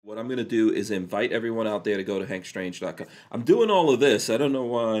What I'm going to do is invite everyone out there to go to hankstrange.com. I'm doing all of this. I don't know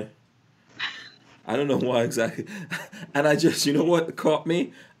why. I don't know why exactly. And I just, you know what caught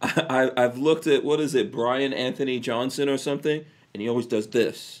me? I've looked at, what is it, Brian Anthony Johnson or something? And he always does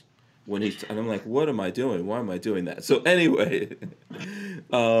this. And I'm like, what am I doing? Why am I doing that? So anyway,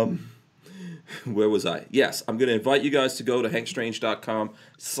 where was I? Yes, I'm going to invite you guys to go to hankstrange.com,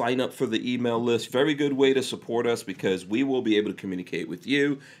 sign up for the email list. Very good way to support us because we will be able to communicate with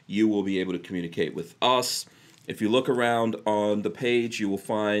you. You will be able to communicate with us. If you look around on the page, you will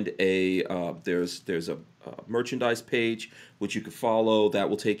find there's a merchandise page which you can follow. That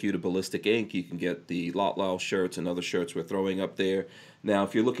will take you to Ballistic Ink. You can get the Lot Lao shirts and other shirts we're throwing up there. Now,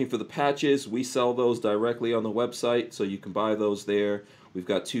 if you're looking for the patches, we sell those directly on the website, so you can buy those there. We've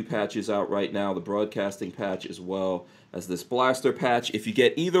got 2 patches out right now, the broadcasting patch as well as this blaster patch. If you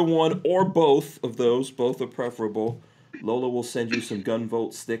get either one or both of those, both are preferable, Lola will send you some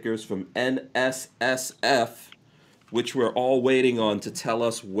Gunvolt stickers from NSSF, which we're all waiting on to tell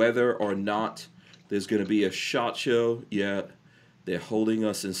us whether or not there's going to be a SHOT Show. Yeah, they're holding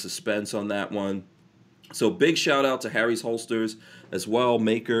us in suspense on that one. So big shout out to Harry's Holsters as well,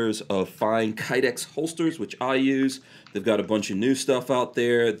 makers of fine Kydex holsters, which I use. They've got a bunch of new stuff out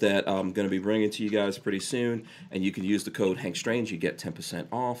there that I'm going to be bringing to you guys pretty soon. And you can use the code HankStrange. You get 10%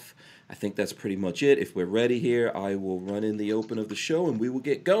 off. I think that's pretty much it. If we're ready here, I will run in the open of the show and we will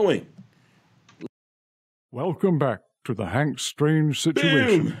get going. Welcome back to the Hank Strange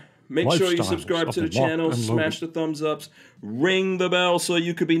Situation. Boom. Make sure you subscribe to the channel, smash the thumbs ups, ring the bell so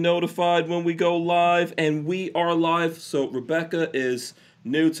you could be notified when we go live. And we are live. So Rebecca is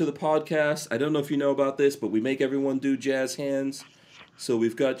new to the podcast. I don't know if you know about this, but we make everyone do jazz hands. So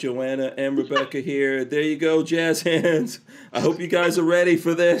we've got Joanna and Rebecca here. There you go, jazz hands. I hope you guys are ready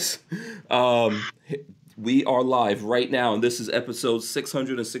for this. We are live right now, and this is episode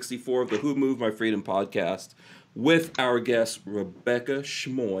 664 of the Who Moved My Freedom podcast, with our guest, Rebecca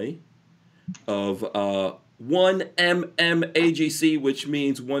Schmoy of 1MMAGC, which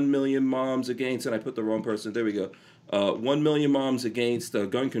means 1 Million Moms Against, and I put the wrong person, there we go, 1 Million Moms Against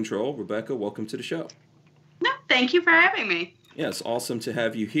Gun Control. Rebecca, welcome to the show. No, thank you for having me. Yeah, it's awesome to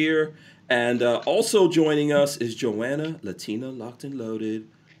have you here. And also joining us is Joanna, Latina Locked and Loaded.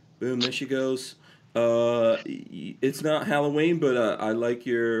 Boom, there she goes. It's not Halloween, but I like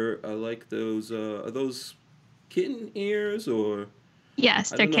those, are those kitten ears or?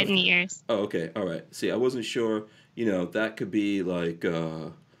 Yes, they're kitten ears. Oh, okay. All right. See, I wasn't sure, that could be like,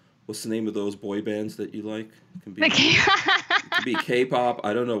 what's the name of those boy bands that you like? It can be, it could be K-pop.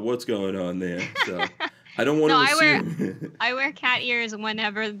 I don't know what's going on there. So I don't want to assume. I wear cat ears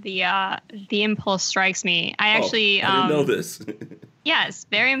whenever the impulse strikes me. I actually I didn't know this. Yes,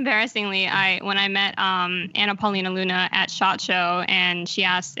 very embarrassingly, when I met Anna Paulina Luna at SHOT Show, and she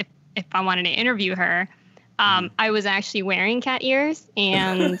asked if I wanted to interview her, I was actually wearing cat ears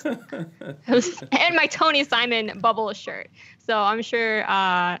and and my Tony Simon bubble shirt. So I'm sure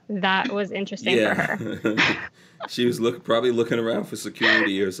that was interesting for her. She was probably looking around for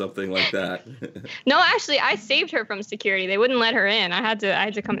security or something like that. No, actually, I saved her from security. They wouldn't let her in. I had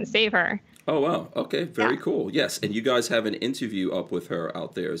to come and save her. Oh, wow. Okay, very cool. Yes, and you guys have an interview up with her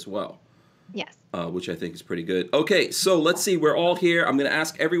out there as well. Yes. Which I think is pretty good. Okay, so let's see. We're all here. I'm going to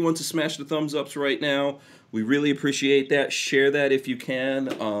ask everyone to smash the thumbs ups right now. We really appreciate that. Share that if you can.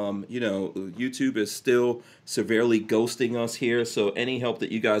 YouTube is still severely ghosting us here, so any help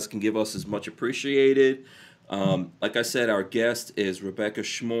that you guys can give us is much appreciated. Like I said, our guest is Rebecca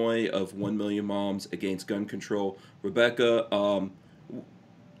Schmoy of 1 Million Moms Against Gun Control. Rebecca,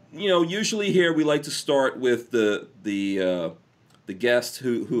 usually here we like to start with the guest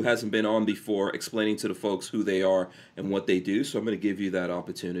who hasn't been on before, explaining to the folks who they are and what they do. So I'm going to give you that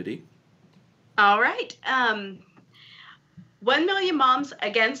opportunity. All right. 1 Million Moms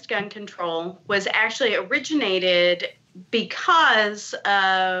Against Gun Control was actually originated because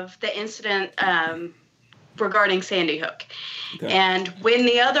of the incident regarding Sandy Hook. Okay. And when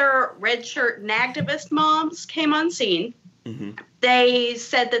the other red shirt and activist moms came on scene, they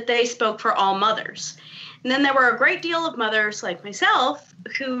said that they spoke for all mothers. And then there were a great deal of mothers like myself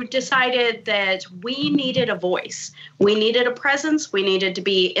who decided that we needed a voice. We needed a presence. We needed to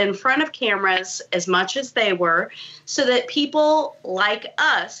be in front of cameras as much as they were, so that people like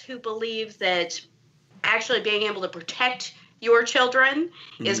us who believe that actually being able to protect your children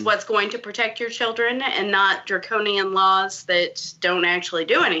is what's going to protect your children, and not draconian laws that don't actually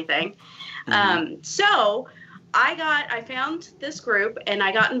do anything. So I found this group and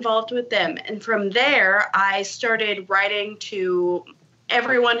I got involved with them. And from there, I started writing to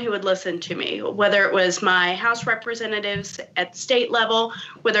everyone who would listen to me, whether it was my House representatives at the state level,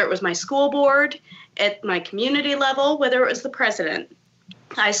 whether it was my school board, at my community level, whether it was the president.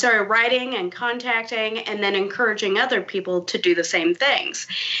 I started writing and contacting and then encouraging other people to do the same things.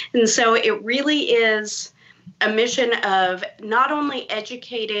 And so it really is a mission of not only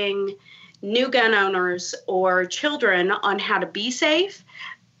educating new gun owners or children on how to be safe,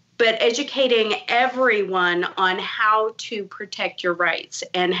 but educating everyone on how to protect your rights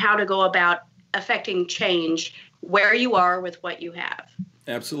and how to go about affecting change where you are with what you have.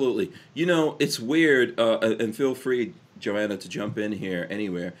 Absolutely. You know, it's weird, and feel free, Joanna, to jump in here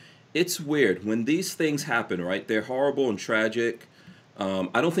anywhere. It's weird when these things happen, right? They're horrible and tragic.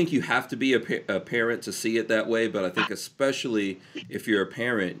 I don't think you have to be a parent to see it that way, but I think especially if you're a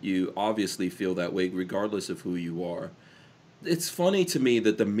parent, you obviously feel that way regardless of who you are. It's funny to me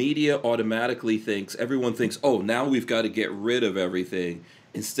that the media automatically thinks, everyone thinks, oh, now we've got to get rid of everything,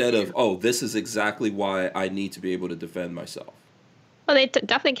 instead of, oh, this is exactly why I need to be able to defend myself. Well, they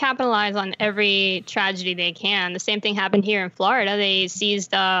definitely capitalize on every tragedy they can. The same thing happened here in Florida. They seized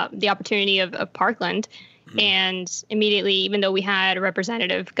the opportunity of Parkland, and immediately, even though we had a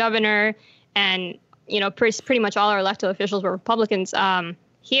representative governor and, you know, pretty much all our elected officials were Republicans,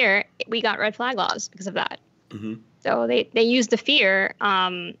 here we got red flag laws because of that. Mm-hmm. So they used the fear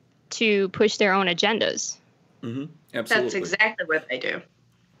to push their own agendas. Mm-hmm. Absolutely. That's exactly what they do.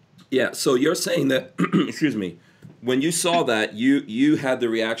 Yeah. So you're saying that, excuse me, when you saw that, you had the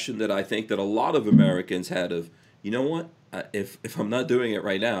reaction that I think that a lot of Americans had of, you know what, if I'm not doing it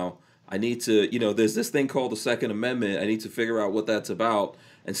right now, I need to, you know, there's this thing called the Second Amendment. I need to figure out what that's about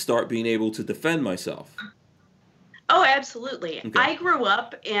and start being able to defend myself. Oh, absolutely. Okay. I grew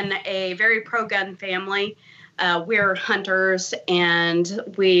up in a very pro-gun family. We're hunters, and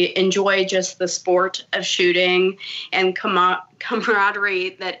we enjoy just the sport of shooting and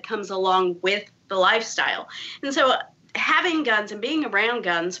camaraderie that comes along with the lifestyle. And so having guns and being around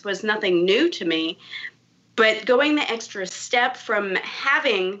guns was nothing new to me. But going the extra step from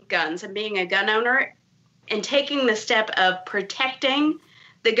having guns and being a gun owner and taking the step of protecting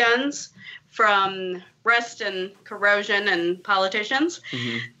the guns from rust and corrosion and politicians,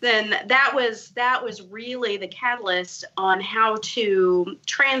 then that was really the catalyst on how to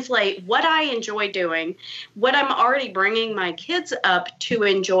translate what I enjoy doing, what I'm already bringing my kids up to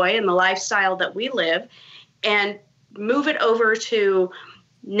enjoy in the lifestyle that we live, and move it over to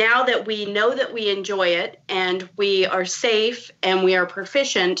now that we know that we enjoy it and we are safe and we are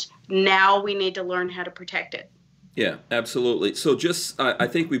proficient, now we need to learn how to protect it. Yeah, absolutely. So I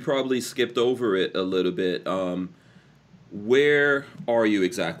think we probably skipped over it a little bit. Where are you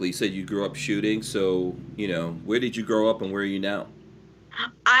exactly? You said you grew up shooting. So, you know, where did you grow up and where are you now?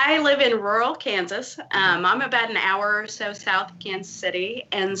 I live in rural Kansas. I'm about an hour or so south of Kansas City.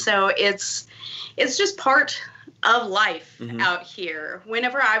 And so it's just part of life out here.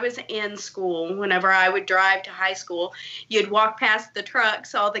 Whenever I was in school, whenever I would drive to high school, you'd walk past the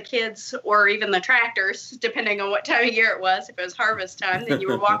trucks, all the kids, or even the tractors, depending on what time of year it was. If it was harvest time, then you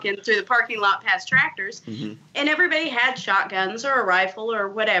were walking through the parking lot past tractors, and everybody had shotguns or a rifle or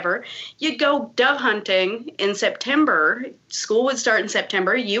whatever. You'd go dove hunting in September. School would start in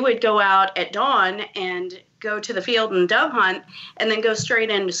September. You would go out at dawn and go to the field and dove hunt and then go straight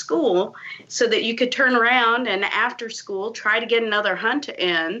into school so that you could turn around and after school try to get another hunt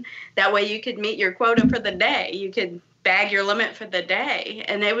in. That way you could meet your quota for the day. You could bag your limit for the day.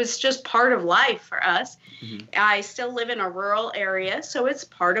 And it was just part of life for us. I still live in a rural area, so it's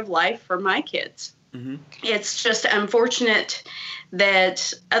part of life for my kids. It's just unfortunate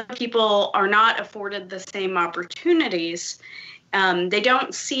that other people are not afforded the same opportunities. They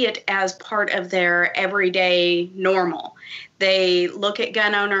don't see it as part of their everyday normal. They look at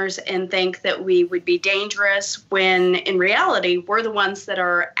gun owners and think that we would be dangerous when in reality, we're the ones that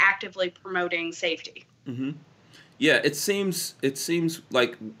are actively promoting safety. Yeah, it seems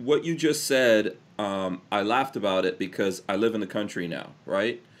like what you just said, I laughed about it because I live in the country now,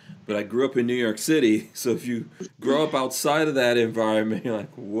 right? But I grew up in New York City, so if you grow up outside of that environment, you're like,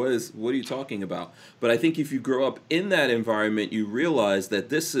 what are you talking about? But I think if you grow up in that environment, you realize that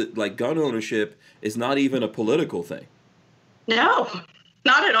this is, like, gun ownership is not even a political thing. No,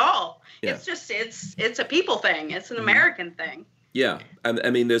 not at all. Yeah. It's just it's a people thing. It's an American thing. Yeah, I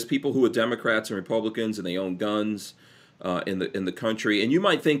mean, there's people who are Democrats and Republicans, and they own guns in the country, and you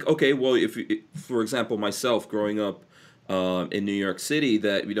might think, okay, well, if for example, myself growing up in New York City,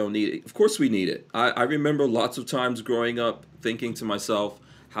 that we don't need it. Of course we need it. I remember lots of times growing up thinking to myself,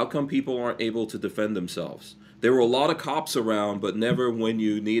 how come people aren't able to defend themselves? There were a lot of cops around, but never when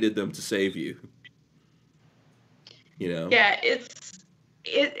you needed them to save you. You know? Yeah,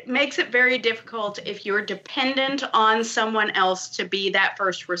 it makes it very difficult if you're dependent on someone else to be that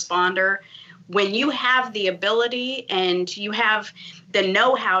first responder. When you have the ability and you have the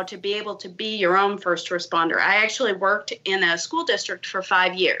know-how to be able to be your own first responder. I actually worked in a school district for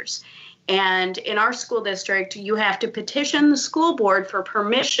 5 years. And in our school district, you have to petition the school board for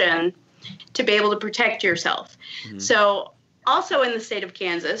permission to be able to protect yourself. Mm-hmm. So also in the state of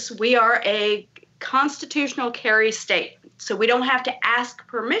Kansas, we are a constitutional carry state. So we don't have to ask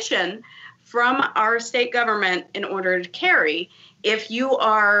permission from our state government in order to carry. If you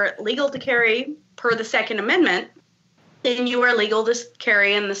are legal to carry per the Second Amendment, then you are legal to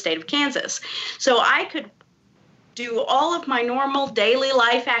carry in the state of Kansas. So I could do all of my normal daily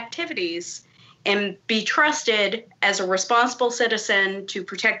life activities and be trusted as a responsible citizen to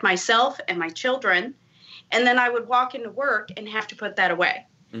protect myself and my children. And then I would walk into work and have to put that away.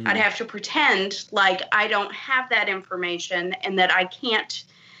 Mm-hmm. I'd have to pretend like I don't have that information and that I can't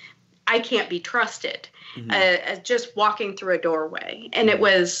be trusted. Mm-hmm. Just walking through a doorway. And it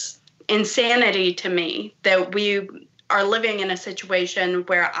was insanity to me that we are living in a situation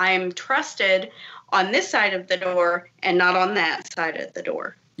where I'm trusted on this side of the door and not on that side of the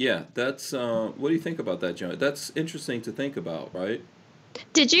door. Yeah, that's what do you think about that, John? That's interesting to think about, right?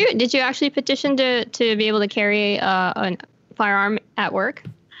 Did you actually petition to be able to carry a firearm at work?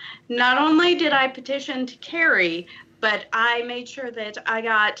 Not only did I petition to carry, but I made sure that I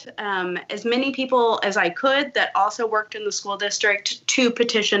got as many people as I could that also worked in the school district to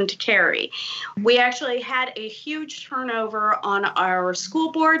petition to carry. We actually had a huge turnover on our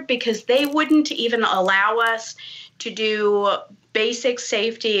school board because they wouldn't even allow us to do basic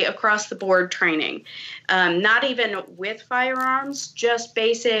safety across the board training. Not even with firearms, just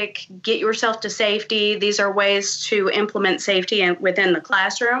basic get yourself to safety. These are ways to implement safety within the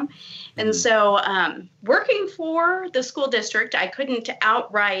classroom. And so working for the school district, I couldn't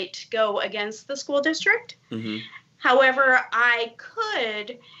outright go against the school district. Mm-hmm. However, I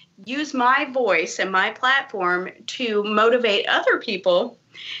could use my voice and my platform to motivate other people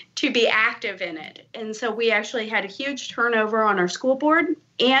to be active in it. And so we actually had a huge turnover on our school board,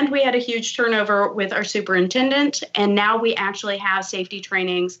 and we had a huge turnover with our superintendent. And now we actually have safety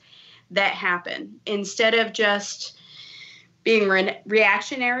trainings that happen. Instead of just being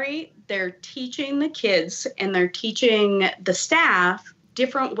reactionary, they're teaching the kids and they're teaching the staff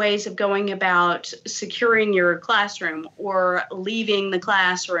different ways of going about securing your classroom or leaving the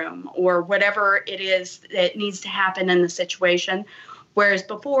classroom or whatever it is that needs to happen in the situation. Whereas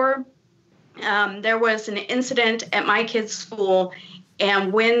before, there was an incident at my kids' school,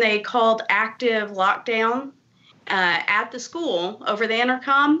 and when they called active lockdown at the school over the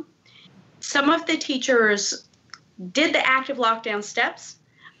intercom, some of the teachers did the active lockdown steps.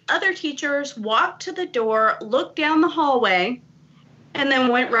 Other teachers walked to the door, looked down the hallway, and then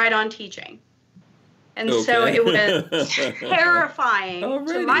went right on teaching. And so it was terrifying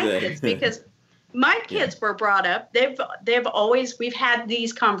to my kids because my kids were brought up. We've had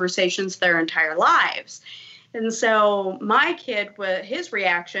these conversations their entire lives. And so my kid, his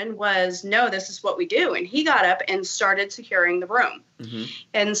reaction was, no, this is what we do. And he got up and started securing the room. Mm-hmm.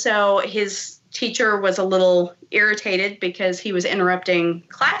 And so his teacher was a little irritated because he was interrupting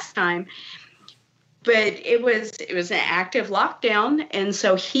class time. But it was an active lockdown, and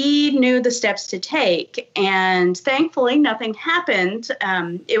so he knew the steps to take. And thankfully, nothing happened.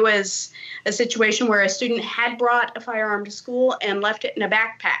 It was a situation where a student had brought a firearm to school and left it in a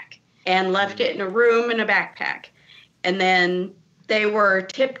backpack, and left it in a room in a backpack. And then they were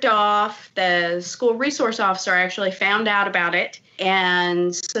tipped off. The school resource officer actually found out about it,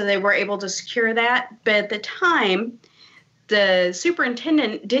 and so they were able to secure that. But at the time, the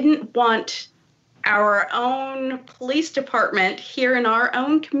superintendent didn't want our own police department here in our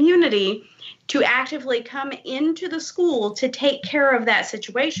own community to actively come into the school to take care of that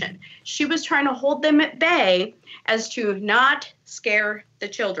situation. She was trying to hold them at bay as to not scare the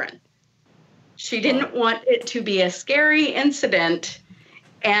children. She didn't want it to be a scary incident.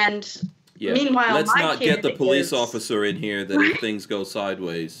 And meanwhile, let's not get the police officer in here that if things go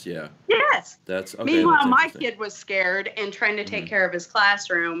sideways. Yeah. Yes. That's okay. Meanwhile, my kid was scared and trying to take care of his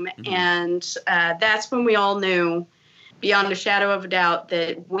classroom. Mm-hmm. And that's when we all knew beyond a shadow of a doubt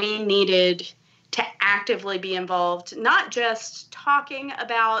that we needed to actively be involved, not just talking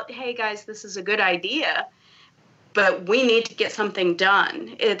about, hey, guys, this is a good idea, but we need to get something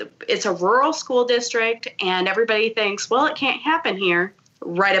done. It's a rural school district, and everybody thinks, well, it can't happen here,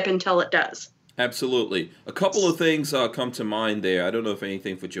 right up until it does. Absolutely. A couple of things come to mind there. I don't know if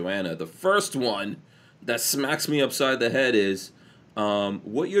anything for Joanna. The first one that smacks me upside the head is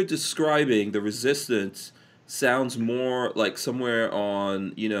what you're describing, the resistance, sounds more like somewhere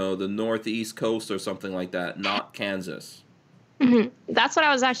on, the northeast coast or something like that, not Kansas. That's what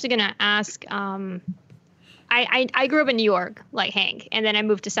I was actually going to ask. I grew up in New York, like Hank, and then I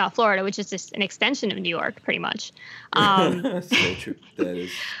moved to South Florida, which is just an extension of New York, pretty much. So true.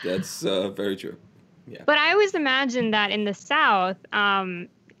 That's very true. Yeah. But I always imagined that in the South,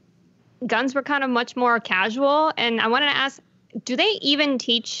 guns were kind of much more casual. And I wanted to ask, do they even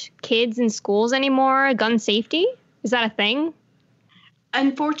teach kids in schools anymore gun safety? Is that a thing?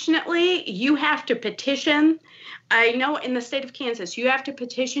 Unfortunately, you have to petition. I know in the state of Kansas, you have to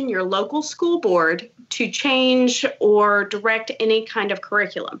petition your local school board to change or direct any kind of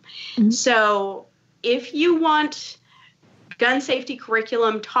curriculum. Mm-hmm. So if you want gun safety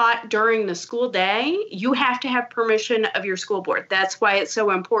curriculum taught during the school day, you have to have permission of your school board. That's why it's so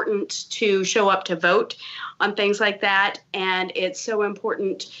important to show up to vote on things like that. And it's so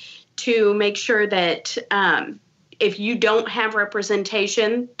important to make sure that if you don't have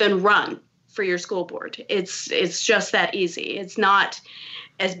representation, then run for your school board. It's just that easy. It's not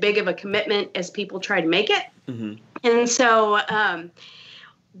as big of a commitment as people try to make it. Mm-hmm. And so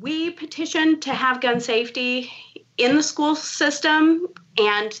we petitioned to have gun safety in the school system,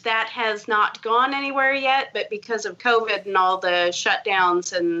 and that has not gone anywhere yet. But because of COVID and all the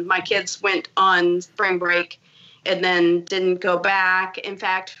shutdowns, and my kids went on spring break and then didn't go back. In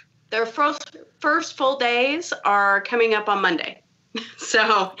fact, their first full days are coming up on Monday.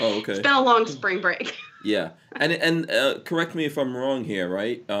 So It's been a long spring break. Yeah. And correct me if I'm wrong here,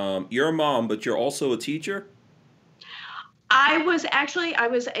 right? You're a mom, but you're also a teacher? I was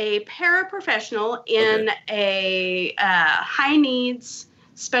a paraprofessional in a high needs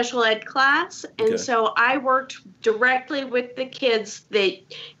special ed class. And so I worked directly with the kids that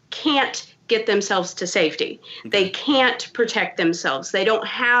can't get themselves to safety. Okay. They can't protect themselves. They don't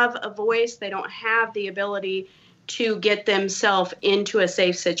have a voice. They don't have the ability to get themselves into a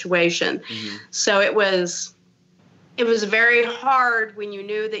safe situation. Mm-hmm. So it was very hard when you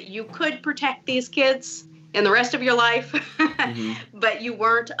knew that you could protect these kids in the rest of your life, mm-hmm. but you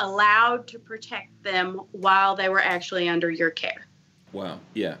weren't allowed to protect them while they were actually under your care. Wow.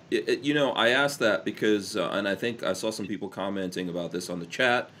 Yeah. I asked that because, and I think I saw some people commenting about this on the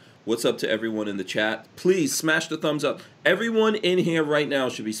chat. What's up to everyone in the chat? Please smash the thumbs up. Everyone in here right now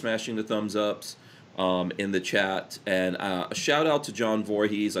should be smashing the thumbs ups in the chat. And a shout out to John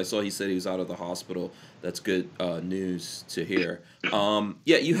Voorhees. I saw he said he was out of the hospital. That's good news to hear.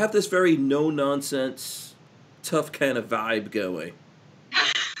 Yeah, you have this very no-nonsense, tough kind of vibe going.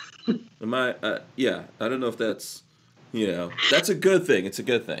 Yeah, I don't know if that's, that's a good thing. It's a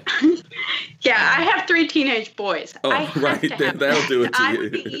good thing. Yeah, I have 3 teenage boys. Oh, right. That'll do it to you. I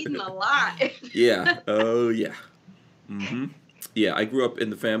would be eating a lot. Yeah. Oh, yeah. Mm-hmm. Yeah, I grew up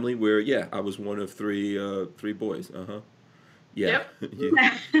in the family where, I was one of three boys. Uh-huh. Yeah.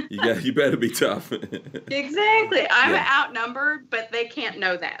 Yep. You better be tough. Exactly. I'm outnumbered, but they can't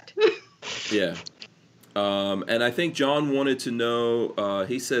know that. Yeah. And I think John wanted to know,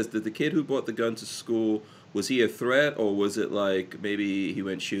 he says, that the kid who brought the gun to school, was he a threat, or was it like maybe he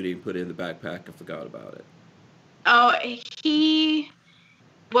went shooting, put it in the backpack, and forgot about it? Oh, he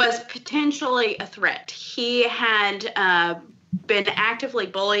was potentially a threat. He had been actively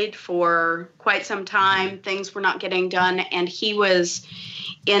bullied for quite some time. Things were not getting done, and he was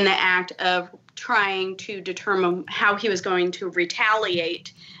in the act of trying to determine how he was going to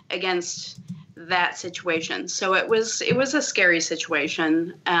retaliate against that situation. So it was a scary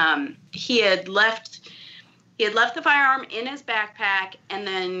situation. He had left the firearm in his backpack and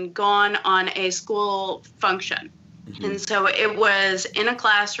then gone on a school function. Mm-hmm. And so it was in a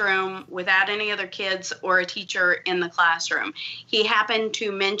classroom without any other kids or a teacher in the classroom. He happened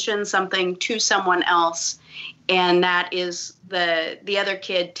to mention something to someone else, and that is the other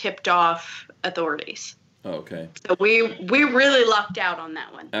kid tipped off authorities. Oh, okay. So we really lucked out on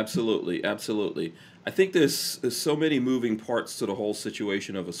that one. Absolutely, absolutely. I think there's so many moving parts to the whole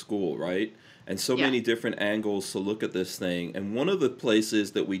situation of a school, right? And so many different angles to look at this thing. And one of the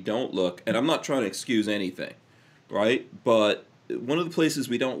places that we don't look, and I'm not trying to excuse anything, right? But one of the places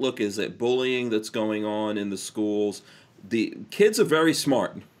we don't look is at bullying that's going on in the schools. The kids are very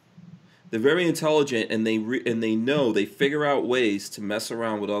smart. They're very intelligent, and they figure out ways to mess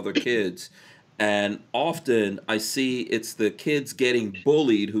around with other kids. And often I see it's the kids getting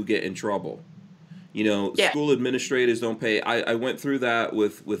bullied who get in trouble. School administrators don't pay. I went through that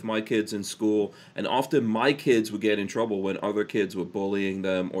with my kids in school, and often my kids would get in trouble when other kids were bullying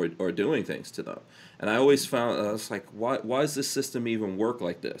them or doing things to them. And I always found, I was like, why does this system even work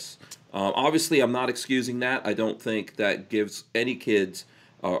like this? Obviously, I'm not excusing that. I don't think that gives any kids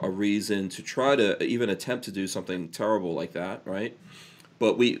a reason to try to even attempt to do something terrible like that, right?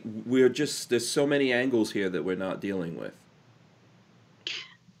 But we're just, there's so many angles here that we're not dealing with.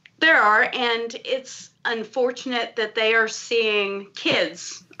 There are, and it's unfortunate that they are seeing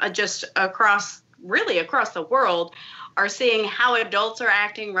kids just across the world are seeing how adults are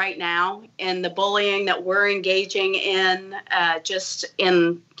acting right now and the bullying that we're engaging in just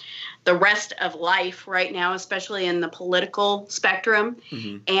in the rest of life right now, especially in the political spectrum.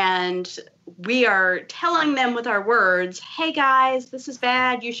 Mm-hmm. And we are telling them with our words, hey guys, this is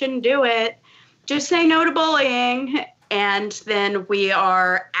bad, you shouldn't do it. Just say no to bullying. And then we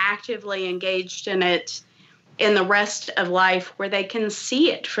are actively engaged in it in the rest of life where they can see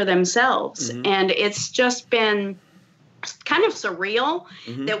it for themselves. Mm-hmm. And it's just been kind of surreal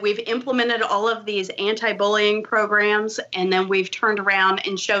mm-hmm. that we've implemented all of these anti-bullying programs and then we've turned around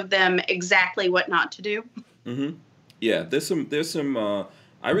and showed them exactly what not to do. Mm-hmm. Yeah, there's some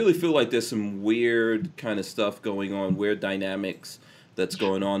I really feel like there's some weird kind of stuff going on, weird dynamics that's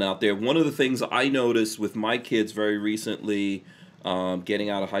going on out there. One of the things I noticed with my kids very recently,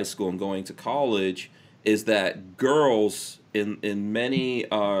 getting out of high school and going to college, is that girls in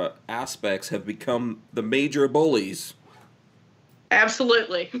many aspects have become the major bullies.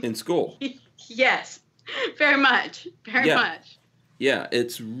 Absolutely. In school. Yes, very much. Very much. Yeah,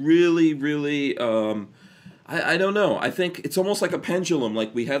 it's really, really, I don't know. I think it's almost like a pendulum.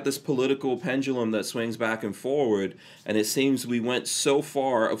 Like we have this political pendulum that swings back and forward, and it seems we went so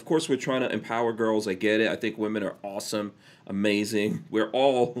far. Of course, we're trying to empower girls. I get it. I think women are awesome, amazing. We're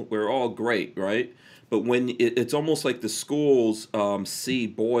all great, right? But when it's almost like the schools see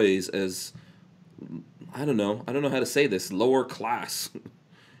boys as, I don't know how to say this, lower class.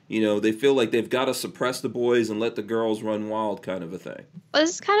 You know, they feel like they've got to suppress the boys and let the girls run wild, kind of a thing. Well,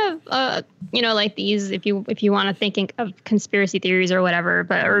 this is kind of, like these, if you want to think of conspiracy theories or whatever,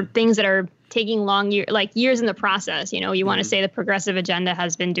 but or things that are taking years in the process. You know, you want to say the progressive agenda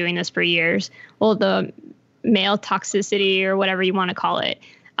has been doing this for years. Well, the male toxicity or whatever you want to call it,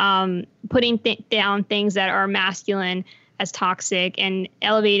 putting down things that are masculine as toxic and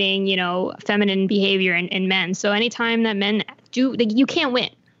elevating, feminine behavior in men. So anytime that men you can't win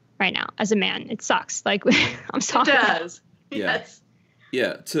right now as a man. It sucks. Like I'm sorry. It does. Yeah. Yes.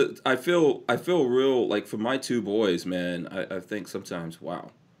 Yeah. I feel real, like for my two boys, man, I think sometimes,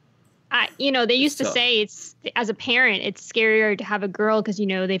 wow. They used to say it's, as a parent, it's scarier to have a girl because,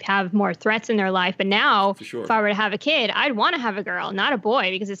 they have more threats in their life. But now sure. If I were to have a kid, I'd want to have a girl, not a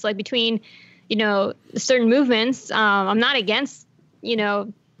boy, because it's like between, certain movements. I'm not against, I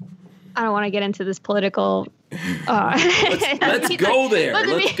don't want to get into this political. Let's go there.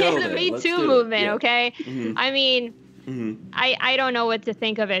 Let's go there. The Me Too movement, yeah. Okay? Mm-hmm. I mean, mm-hmm. I don't know what to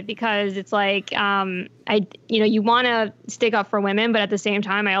think of it because it's like, you want to stick up for women, but at the same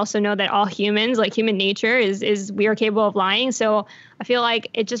time, I also know that all humans, like human nature is we are capable of lying. So I feel like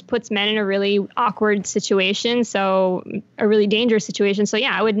it just puts men in a really awkward situation. So a really dangerous situation. So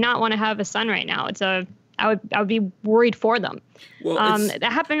yeah, I would not want to have a son right now. I would be worried for them. Well,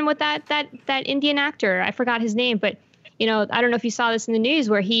 that happened with that Indian actor. I forgot his name, but I don't know if you saw this in the news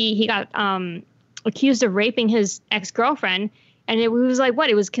where he got accused of raping his ex-girlfriend, and it was like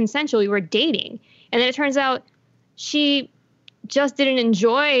it was consensual. We were dating, and then it turns out she just didn't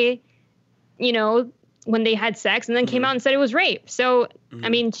enjoy, when they had sex, and then came out and said it was rape. So I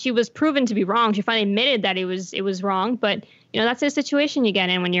mean, she was proven to be wrong. She finally admitted that it was wrong, but that's the situation you get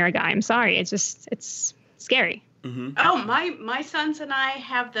in when you're a guy. I'm sorry, it's scary. Mm-hmm. Oh, my sons and I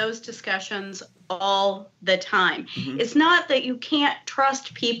have those discussions all the time. Mm-hmm. It's not that you can't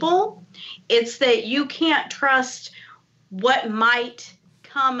trust people. It's that you can't trust what might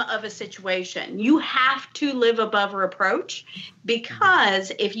come of a situation. You have to live above reproach,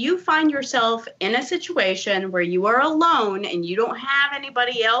 because if you find yourself in a situation where you are alone and you don't have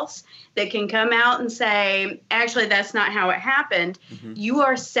anybody else that can come out and say, actually, that's not how it happened, you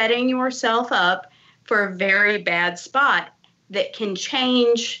are setting yourself up for a very bad spot that can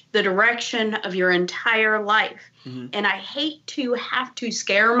change the direction of your entire life. Mm-hmm. And I hate to have to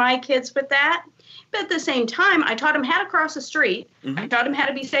scare my kids with that. But at the same time, I taught them how to cross the street. Mm-hmm. I taught them how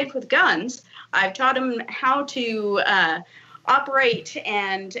to be safe with guns. I've taught them how to operate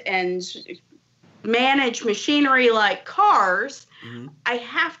and manage machinery like cars. Mm-hmm. I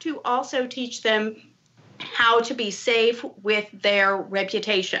have to also teach them how to be safe with their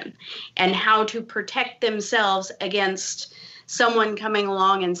reputation and how to protect themselves against someone coming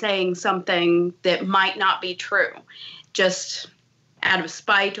along and saying something that might not be true, just out of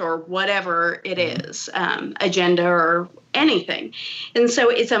spite or whatever it is, agenda or anything. And so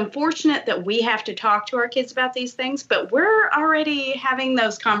it's unfortunate that we have to talk to our kids about these things, but we're already having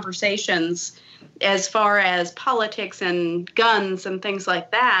those conversations as far as politics and guns and things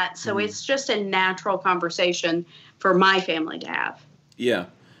like that. So it's just a natural conversation for my family to have. Yeah.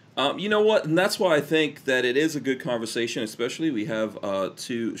 You know what? And that's why I think that it is a good conversation, especially we have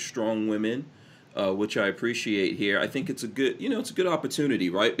two strong women, which I appreciate here. I think it's a good, it's a good opportunity,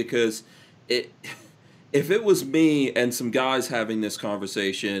 right? Because if it was me and some guys having this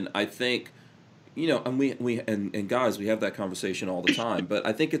conversation, I think, and guys, we have that conversation all the time, but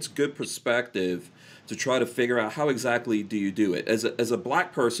I think it's good perspective to try to figure out how exactly do you do it. As a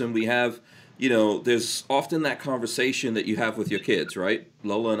black person, we have, there's often that conversation that you have with your kids, right?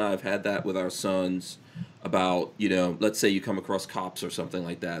 Lola and I have had that with our sons about, let's say you come across cops or something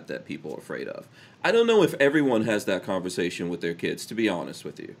like that people are afraid of. I don't know if everyone has that conversation with their kids, to be honest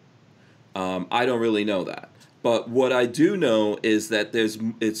with you. I don't really know that. But what I do know is that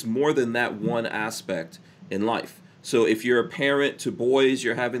it's more than that one aspect in life. So if you're a parent to boys,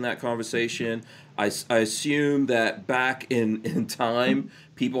 you're having that conversation. I assume that back in time,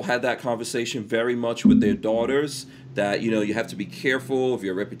 people had that conversation very much with their daughters, that, you have to be careful of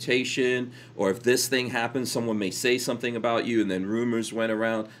your reputation, or if this thing happens, someone may say something about you, and then rumors went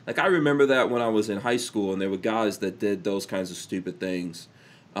around. Like, I remember that when I was in high school, and there were guys that did those kinds of stupid things.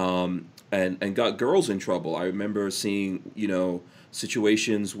 And got girls in trouble. I remember seeing,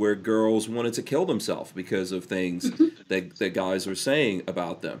 situations where girls wanted to kill themselves because of things that guys were saying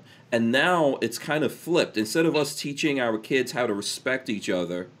about them. And now it's kind of flipped. Instead of us teaching our kids how to respect each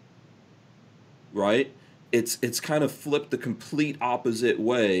other, right? It's kind of flipped the complete opposite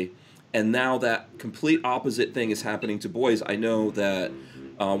way. And now that complete opposite thing is happening to boys. I know that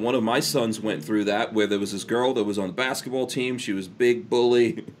one of my sons went through that, where there was this girl that was on the basketball team. She was big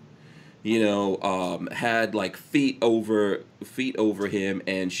bully, had like feet over him,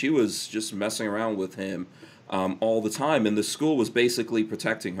 and she was just messing around with him all the time. And the school was basically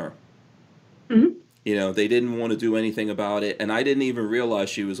protecting her. Mm-hmm. They didn't want to do anything about it, and I didn't even realize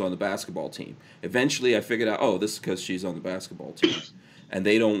she was on the basketball team. Eventually, I figured out, oh, this is because she's on the basketball team, and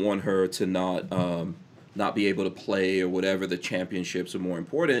they don't want her to not be able to play or whatever. The championships are more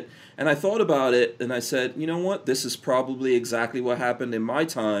important. And I thought about it, and I said, you know what? This is probably exactly what happened in my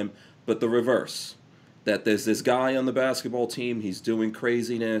time, but the reverse. That there's this guy on the basketball team, he's doing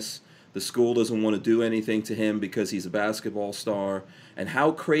craziness. The school doesn't want to do anything to him because he's a basketball star. And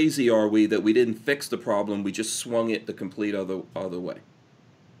how crazy are we that we didn't fix the problem, we just swung it the complete other way.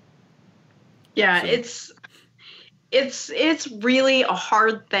 Yeah, so. It's really a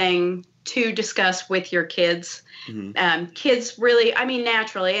hard thing to discuss with your kids. Mm-hmm. Kids really,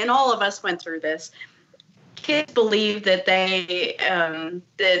 naturally, and all of us went through this. Kids believe that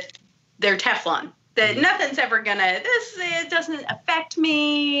that they're Teflon, that mm-hmm. nothing's ever it doesn't affect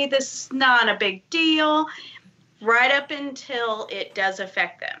me. This is not a big deal, right up until it does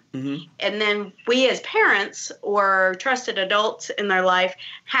affect them. Mm-hmm. And then we as parents or trusted adults in their life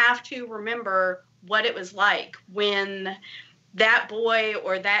have to remember what it was like when that boy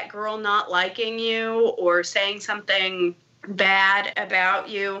or that girl not liking you or saying something bad about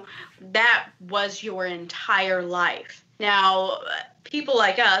you, that was your entire life. Now, people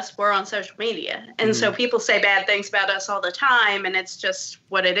like us, we're on social media. And mm-hmm. so people say bad things about us all the time, and it's just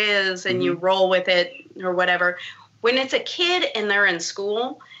what it is, and mm-hmm. you roll with it or whatever. When it's a kid and they're in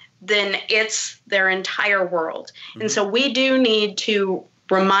school, then it's their entire world. Mm-hmm. And so we do need to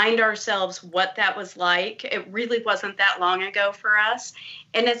remind ourselves what that was like. It really wasn't that long ago for us.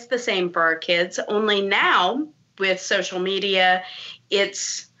 And it's the same for our kids. Only now with social media,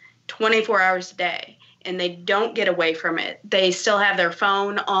 it's 24 hours a day and they don't get away from it. They still have their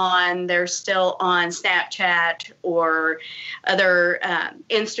phone on. They're still on Snapchat or other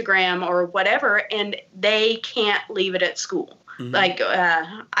Instagram or whatever, and they can't leave it at school. Mm-hmm. Like,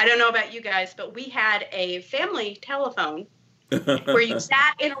 I don't know about you guys, but we had a family telephone where you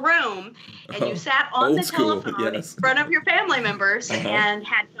sat in a room and you sat on the telephone in front of your family members and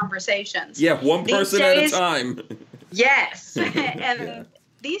had conversations. Yeah, one person at a time. Yes. And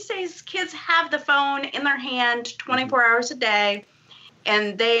these days, kids have the phone in their hand 24 hours a day,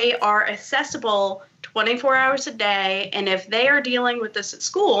 and they are accessible 24 hours a day. And if they are dealing with this at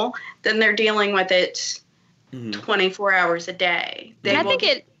school, then they're dealing with it 24 hours a day. I think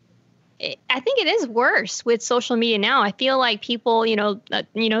it is worse with social media now. I feel like people,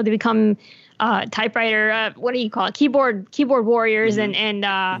 they become typewriter. What do you call it? Keyboard warriors, and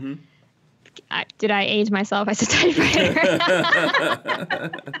did I age myself? I said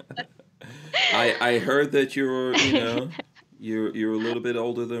typewriter. I heard that you're a little bit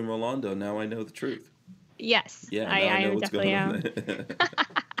older than Rolando. Now I know the truth. Yes. Yeah, now I I know am what's definitely going on.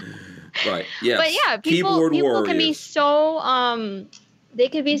 Right. Yes. But yeah, Keyboard people can be warriors. so they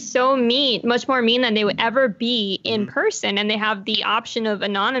could be so mean, much more mean than they would ever be in person, and they have the option of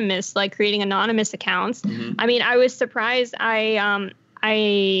anonymous, like creating anonymous accounts. I mean, I was surprised. I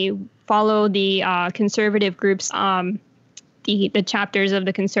follow the conservative groups, the chapters of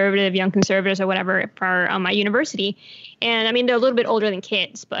the conservative, young conservatives or whatever for my university. And I mean, they're a little bit older than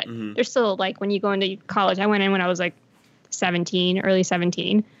kids, but they're still like, when you go into college, I went in when I was like 17, early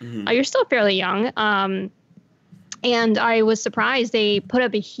 17. You're still fairly young. And I was surprised they put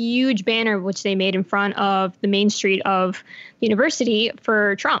up a huge banner, which they made in front of the main street of the university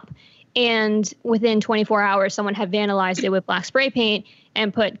for Trump. And within 24 hours, someone had vandalized it with black spray paint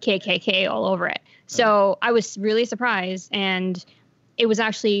and put KKK all over it. So I was really surprised. And it was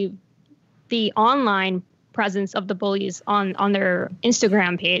actually the online presence of the bullies on their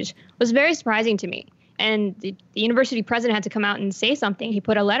Instagram page was very surprising to me. And the university president had to come out and say something. He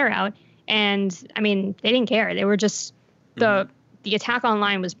put a letter out. And I mean, they didn't care. They were just the attack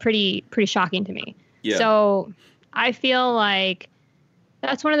online was pretty shocking to me. Yeah. So I feel like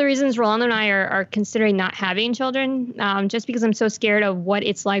that's one of the reasons Rolando and I are considering not having children, just because I'm so scared of what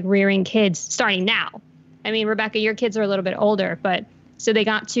it's like rearing kids starting now. I mean, Rebecca, your kids are a little bit older, but so they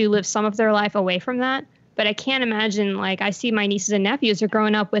got to live some of their life away from that. But I can't imagine, like, I see my nieces and nephews are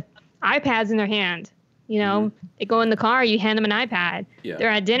growing up with iPads in their hand. You know, they go in the car, you hand them an iPad. Yeah. They're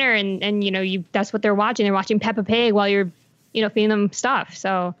at dinner and you know, that's what they're watching. They're watching Peppa Pig while you're, you know, feeding them stuff.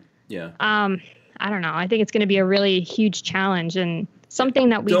 So, yeah. I don't know. I think it's going to be a really huge challenge and something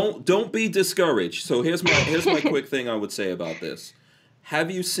that we don't be discouraged. So here's my quick thing I would say about this. Have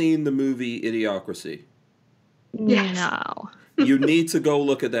you seen the movie Idiocracy? Yes. No. You need to go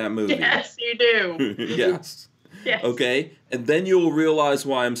look at that movie. Yes, you do. Yes. Yes. Okay? And then you'll realize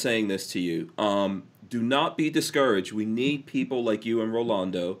why I'm saying this to you. Do not be discouraged. We need people like you and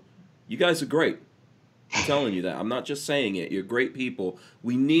Rolando. You guys are great. I'm telling you that. I'm not just saying it. You're great people.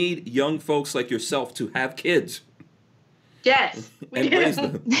 We need young folks like yourself to have kids. Yes. And raise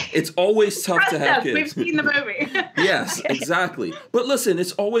them. It's always tough to have kids. We've seen the movie. Yes, exactly. But listen,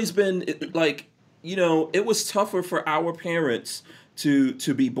 it's always been like, you know, it was tougher for our parents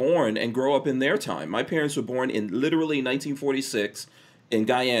to be born and grow up in their time. My parents were born in literally 1946 in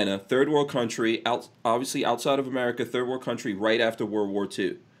Guyana, third world country, obviously outside of America, third world country right after World War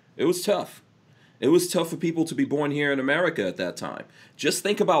II. It was tough. It was tough for people to be born here in America at that time. Just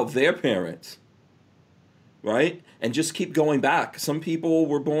think about their parents, right? And just keep going back. Some people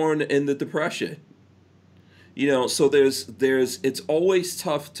were born in the Depression. You know, so it's always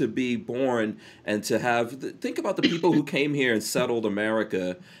tough to be born and to have, think about the people who came here and settled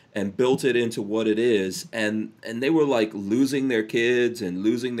America and built it into what it is, and they were like losing their kids and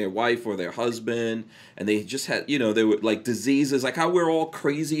losing their wife or their husband, and they just had, you know, they were like diseases, like how we're all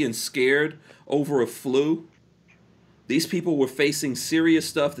crazy and scared over a flu. These people were facing serious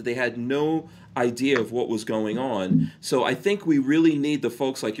stuff that they had no idea of what was going on. So I think we really need the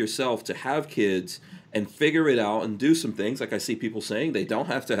folks like yourself to have kids and figure it out and do some things. Like I see people saying they don't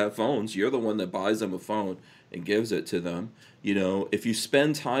have to have phones. You're the one that buys them a phone and gives it to them. You know, if you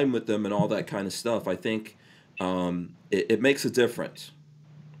spend time with them and all that kind of stuff, I think it makes a difference.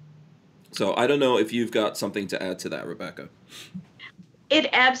 So I don't know if you've got something to add to that, Rebecca. It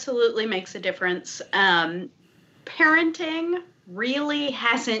absolutely makes a difference. Parenting really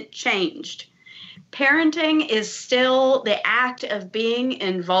hasn't changed. Parenting is still the act of being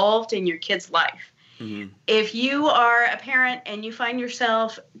involved in your kid's life. Mm-hmm. If you are a parent and you find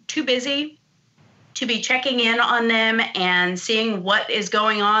yourself too busy to be checking in on them and seeing what is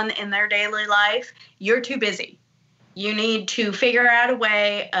going on in their daily life, you're too busy. You need to figure out a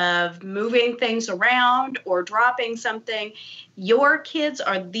way of moving things around or dropping something. Your kids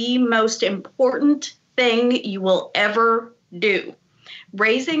are the most important thing you will ever do.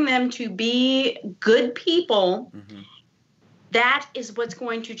 Raising them to be good people, that is what's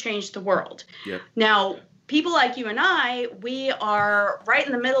going to change the world. Yep. Now, people like you and I, we are right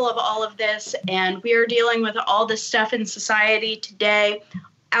in the middle of all of this, and we are dealing with all this stuff in society today.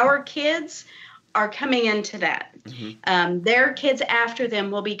 Our kids are coming into that. Their kids after them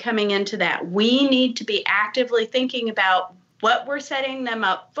will be coming into that. We need to be actively thinking about what we're setting them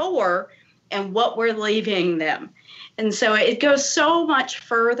up for and what we're leaving them. And so it goes so much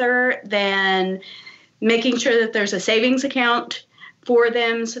further than making sure that there's a savings account for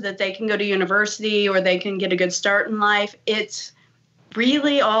them so that they can go to university or they can get a good start in life. It's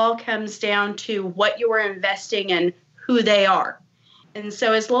really all comes down to what you are investing in, who they are. And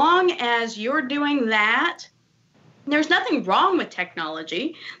so as long as you're doing that, There's nothing wrong with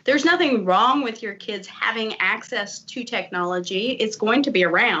technology. There's nothing wrong with your kids having access to technology. It's going to be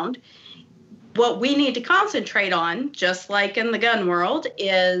around. What we need to concentrate on, just like in the gun world,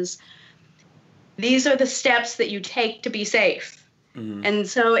 is these are the steps that you take to be safe. Mm-hmm. And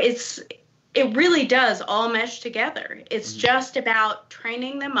so it really does all mesh together. It's just about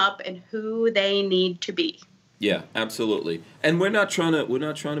training them up and who they need to be. Yeah, absolutely. And we're not trying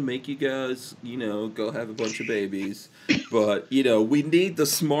to make you guys, go have a bunch of babies, but we need the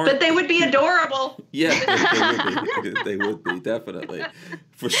smart. But they would be adorable. Yeah, they would be definitely,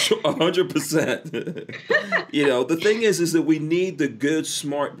 for sure, 100%. The thing is that we need the good,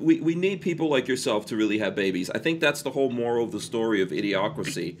 smart. We need people like yourself to really have babies. I think that's the whole moral of the story of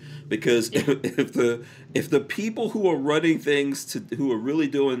Idiocracy, because if the people who are running things who are really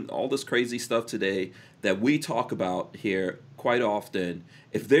doing all this crazy stuff today that we talk about here quite often,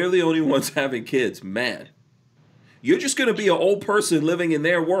 if they're the only ones having kids, man, you're just going to be an old person living in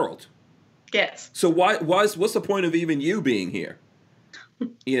their world. Yes. So what's the point of even you being here?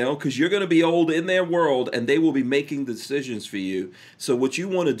 Because you're going to be old in their world, and they will be making the decisions for you. So what you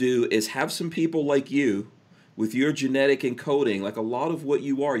want to do is have some people like you with your genetic encoding, like a lot of what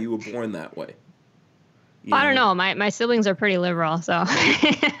you are, you were born that way. I don't know. My siblings are pretty liberal, so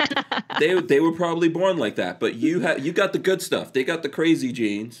they were probably born like that. But you got the good stuff. They got the crazy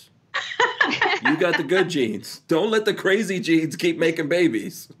genes. You got the good genes. Don't let the crazy genes keep making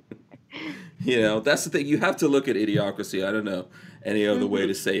babies. That's the thing. You have to look at Idiocracy. I don't know any other way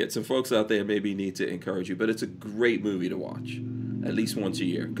to say it. Some folks out there maybe need to encourage you, but it's a great movie to watch at least once a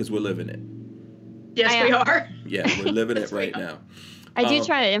year because we're living it. Yes, we are. Yeah, we're living it right now. I do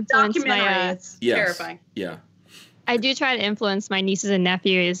try to influence it's terrifying. Yeah. I do try to influence my nieces and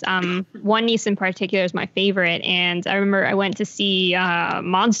nephews. One niece in particular is my favorite, and I remember I went to see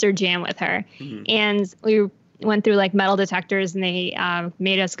Monster Jam with her, and we went through like metal detectors, and they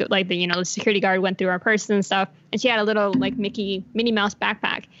made us go, like the security guard went through our purses and stuff, and she had a little like Minnie Mouse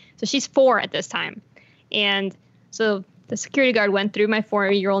backpack. So she's 4 at this time, and so the security guard went through my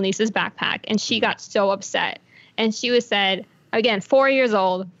 4-year-old niece's backpack, and she got so upset, and she said. Again, 4 years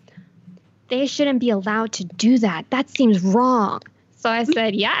old, they shouldn't be allowed to do that. That seems wrong. So I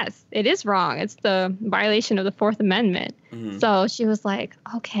said, yes, it is wrong. It's the violation of the 4th Amendment. So she was like,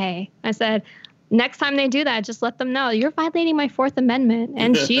 okay. I said, next time they do that, just let them know you're violating my 4th Amendment.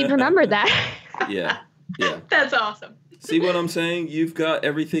 And she remembered that. Yeah. That's awesome. See what I'm saying? You've got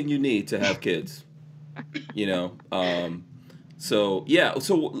everything you need to have kids. So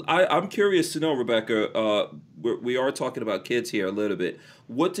I'm curious to know, Rebecca, we are talking about kids here a little bit.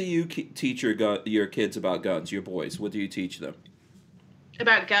 What do you teach your kids about guns, your boys? What do you teach them?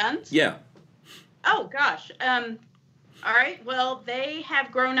 About guns? Yeah. Oh, gosh. All right. Well, they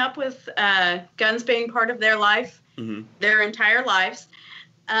have grown up with guns being part of their life, their entire lives.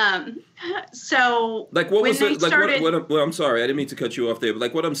 So like what was it? Like what I'm sorry, I didn't mean to cut you off there, but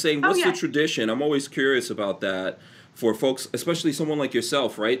like what I'm saying, what's the tradition? I'm always curious about that. For folks, especially someone like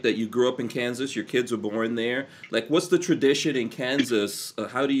yourself, right, that you grew up in Kansas, your kids were born there. Like, what's the tradition in Kansas?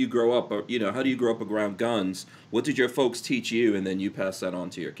 How do you grow up? Or, how do you grow up around guns? What did your folks teach you, and then you pass that on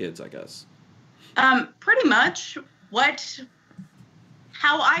to your kids, I guess? Pretty much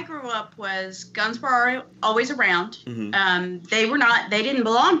how I grew up was guns were always around. They didn't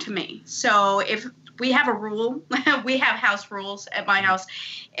belong to me. So if we have a rule, we have house rules at my house,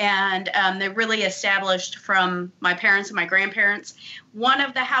 and they're really established from my parents and my grandparents. One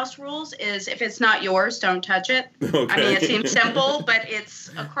of the house rules is if it's not yours, don't touch it. Okay. I mean, it seems simple, but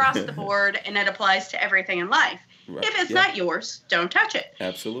it's across the board, and it applies to everything in life. Right. If it's not yours, don't touch it.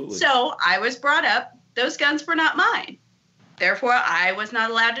 Absolutely. So I was brought up, those guns were not mine. Therefore, I was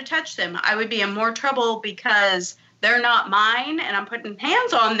not allowed to touch them. I would be in more trouble because they're not mine and I'm putting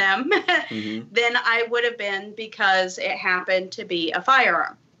hands on them than I would have been because it happened to be a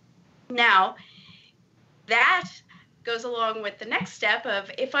firearm. Now, that goes along with the next step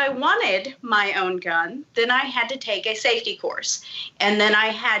of if I wanted my own gun, then I had to take a safety course. And then I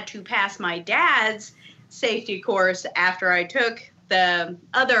had to pass my dad's safety course after I took the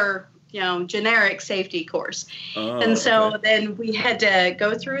other generic safety course. And so then we had to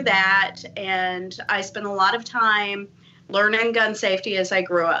go through that, and I spent a lot of time learning gun safety as I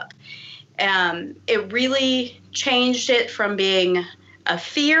grew up. It really changed it from being a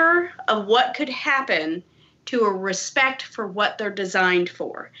fear of what could happen to a respect for what they're designed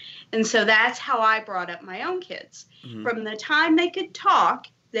for. And so that's how I brought up my own kids. From the time they could talk,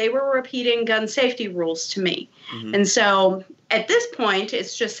 they were repeating gun safety rules to me. And so at this point,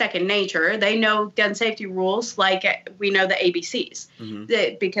 it's just second nature. They know gun safety rules like we know the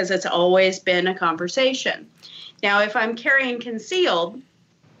ABCs because it's always been a conversation. Now, if I'm carrying concealed,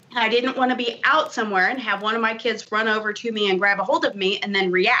 I didn't want to be out somewhere and have one of my kids run over to me and grab a hold of me and then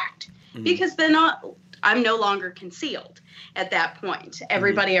react, because then I'm no longer concealed at that point.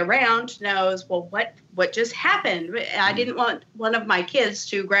 Everybody around knows, well, what just happened? I didn't want one of my kids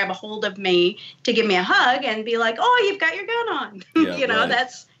to grab a hold of me to give me a hug and be like, oh, you've got your gun on. Yeah,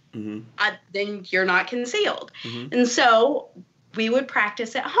 that's, then you're not concealed. And so we would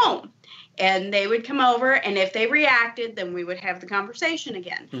practice at home. And they would come over, and if they reacted, then we would have the conversation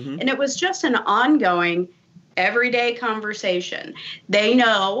again. And it was just an ongoing, everyday conversation. They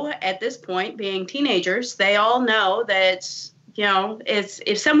know at this point, being teenagers, they all know that, it's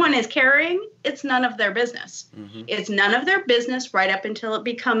if someone is carrying, it's none of their business. It's none of their business right up until it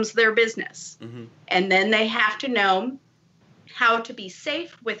becomes their business. And then they have to know how to be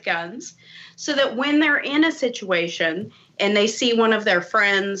safe with guns, so that when they're in a situation and they see one of their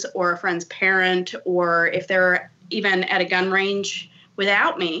friends or a friend's parent, or if they're even at a gun range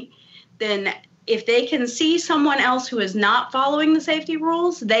without me, then if they can see someone else who is not following the safety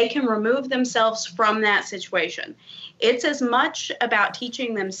rules, they can remove themselves from that situation. It's as much about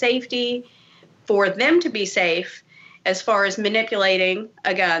teaching them safety for them to be safe as far as manipulating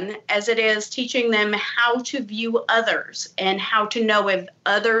a gun, as it is teaching them how to view others and how to know if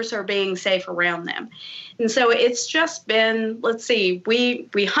others are being safe around them. And so it's just been,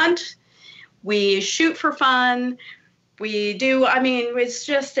 we hunt, we shoot for fun, it's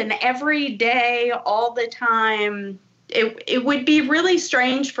just an everyday, all the time. It would be really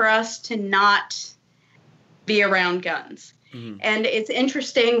strange for us to not be around guns. And it's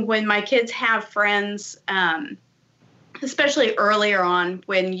interesting when my kids have friends, especially earlier on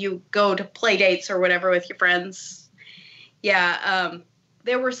when you go to play dates or whatever with your friends.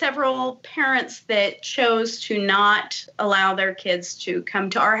 There were several parents that chose to not allow their kids to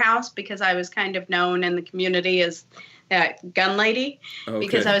come to our house, because I was kind of known in the community as that gun lady,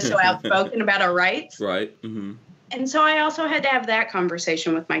 because I was so outspoken about our rights. Right. And so I also had to have that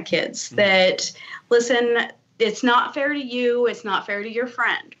conversation with my kids that, listen, it's not fair to you, it's not fair to your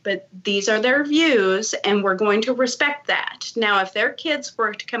friend, but these are their views, and we're going to respect that. Now, if their kids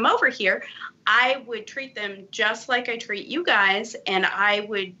were to come over here, I would treat them just like I treat you guys, and I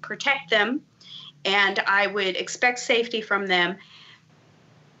would protect them, and I would expect safety from them.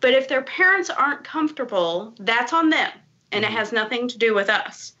 But if their parents aren't comfortable, that's on them, and it has nothing to do with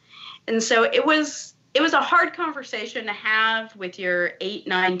us. And so it was a hard conversation to have with your 8,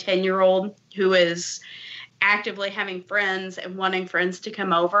 9, 10-year-old who is actively having friends and wanting friends to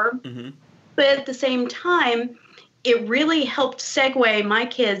come over. But at the same time, it really helped segue my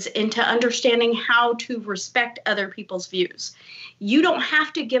kids into understanding how to respect other people's views. You don't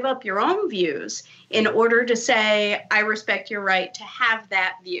have to give up your own views in order to say, I respect your right to have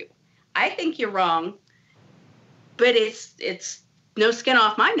that view. I think you're wrong, but it's no skin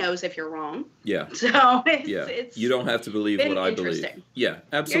off my nose if you're wrong. Yeah. So it's you don't have to believe what I believe. Yeah,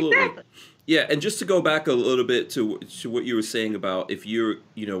 absolutely. Yeah, exactly. Yeah, and just to go back a little bit to what you were saying about if you're,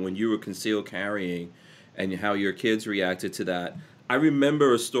 when you were concealed carrying and how your kids reacted to that. I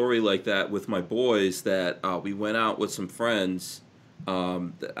remember a story like that with my boys that we went out with some friends.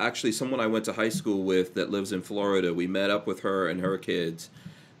 Actually, someone I went to high school with that lives in Florida. We met up with her and her kids.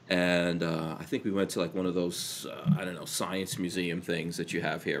 And I think we went to like one of those, science museum things that you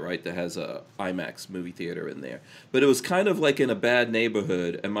have here, right? That has a IMAX movie theater in there. But it was kind of like in a bad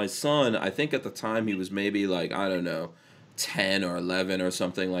neighborhood. And my son, I think at the time he was maybe like, 10 or 11 or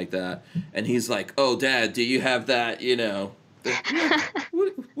something like that. And he's like, oh, Dad, do you have that,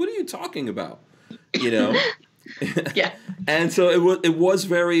 what are you talking about? Yeah. And so it was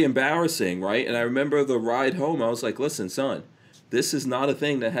very embarrassing, right? And I remember the ride home, I was like, listen, son, this is not a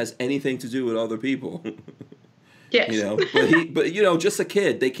thing that has anything to do with other people. Yes. But just a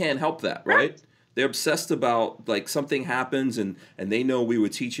kid, they can't help that, right? They're obsessed about, like, something happens and they know we were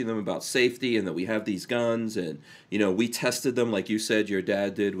teaching them about safety and that we have these guns and, we tested them like you said your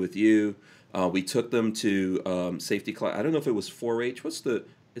dad did with you. We took them to safety class. I don't know if it was 4-H.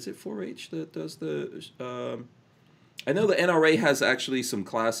 Is it 4-H that does the I know the NRA has actually some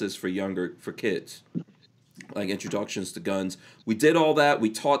classes for kids, like introductions to guns. We did all that. We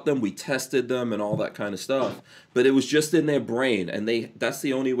taught them. We tested them and all that kind of stuff. But it was just in their brain, and that's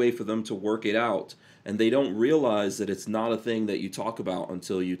the only way for them to work it out. And they don't realize that it's not a thing that you talk about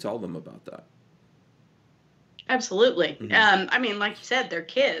until you tell them about that. Absolutely. Like you said, they're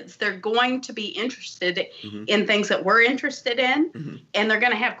kids. They're going to be interested in things that we're interested in, and they're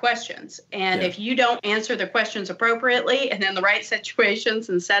going to have questions. And if you don't answer the questions appropriately and in the right situations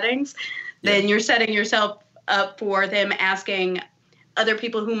and settings, then you're setting yourself up for them asking other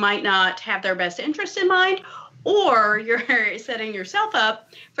people who might not have their best interest in mind, or you're setting yourself up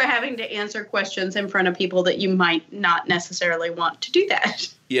for having to answer questions in front of people that you might not necessarily want to do that.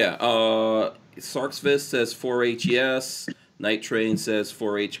 Yeah. Sarksfist says 4-H yes. Night Train says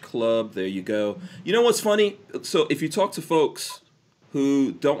 4-H Club. There you go. You know what's funny? So if you talk to folks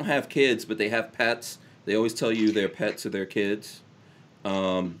who don't have kids but they have pets, they always tell you their pets are their kids.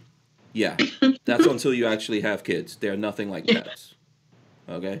 Yeah, that's until you actually have kids. They're nothing like pets.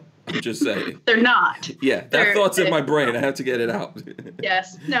 Okay? I'm just saying. They're not. Yeah, that thought's in my brain. I have to get it out.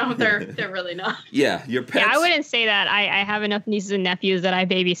 Yes. No, they're really not. Yeah, your pets. Yeah, I wouldn't say that. I have enough nieces and nephews that I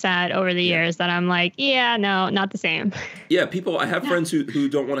babysat over the years that I'm like, yeah, no, not the same. Yeah, I have friends who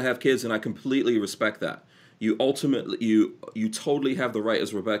don't want to have kids, and I completely respect that. You ultimately, you totally have the right,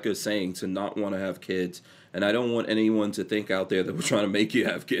 as Rebecca is saying, to not want to have kids. And I don't want anyone to think out there that we're trying to make you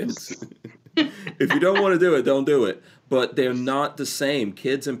have kids. If you don't want to do it, don't do it. But they're not the same.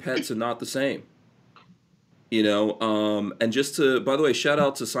 Kids and pets are not the same. You know, and just to, by the way, shout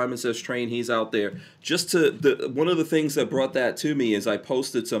out to Simon Says Train. He's out there. Just to, one of the things that brought that to me is I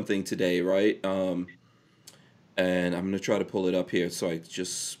posted something today, right? And I'm going to try to pull it up here so I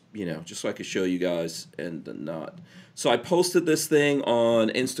just, just so I could show you guys and not. So I posted this thing on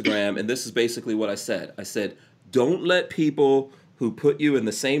Instagram, and this is basically what I said. I said, don't let people who put you in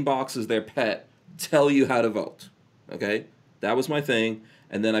the same box as their pet tell you how to vote. Okay? That was my thing.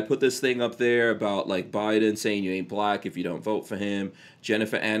 And then I put this thing up there about like Biden saying you ain't black if you don't vote for him.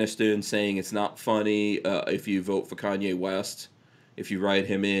 Jennifer Aniston saying it's not funny if you vote for Kanye West, if you write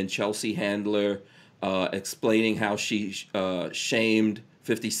him in. Chelsea Handler explaining how she shamed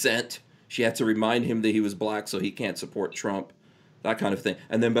 50 Cent. She had to remind him that he was black so he can't support Trump. That kind of thing.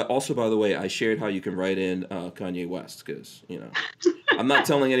 And then, but also, by the way, I shared how you can write in Kanye West because, I'm not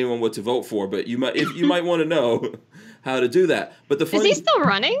telling anyone what to vote for, but you might want to know how to do that. But the funny, is he still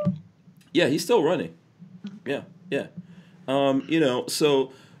running? Yeah, he's still running. Yeah.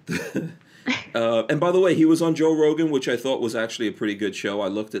 So, and by the way, he was on Joe Rogan, which I thought was actually a pretty good show. I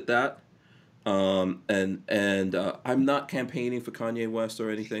looked at that. And I'm not campaigning for Kanye West or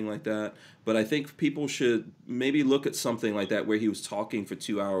anything like that, but I think people should maybe look at something like that where he was talking for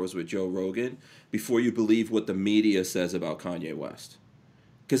 2 hours with Joe Rogan before you believe what the media says about Kanye West.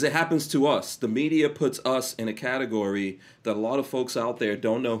 Because it happens to us. The media puts us in a category that a lot of folks out there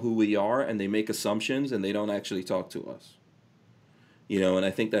don't know who we are, and they make assumptions, and they don't actually talk to us. And I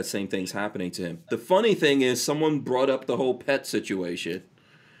think that same thing's happening to him. The funny thing is someone brought up the whole pet situation,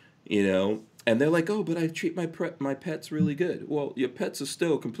 and they're like, oh, but I treat my pets really good. Well, your pets are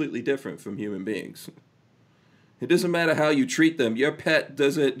still completely different from human beings. It doesn't matter how you treat them. Your pet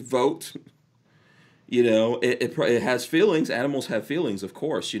doesn't vote. It has feelings. Animals have feelings, of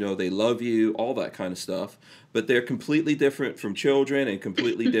course. They love you, all that kind of stuff. But they're completely different from children and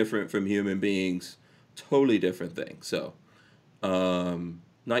completely different from human beings. Totally different thing. So,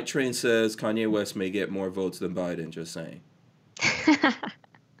 Night Train says Kanye West may get more votes than Biden, just saying.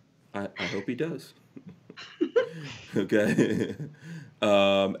 I hope he does. Okay.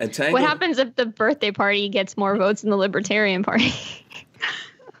 And Tango, what happens if the birthday party gets more votes than the Libertarian Party?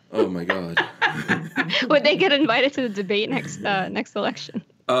 Oh my God. Would they get invited to the debate next election?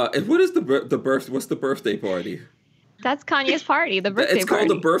 And what is what's the birthday party? That's Kanye's party, the birthday party. It's called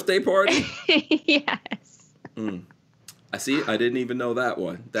the birthday party? Yes. I see. I didn't even know that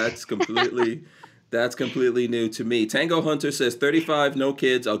one. That's completely new to me. Tango Hunter says 35, no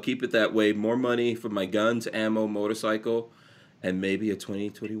kids. I'll keep it that way. More money for my guns, ammo, motorcycle, and maybe a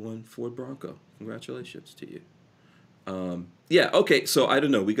 2021 Ford Bronco. Congratulations to you. Yeah, okay, so I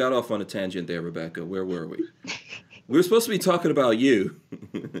don't know. We got off on a tangent there, Rebecca. Where were we? We were supposed to be talking about you.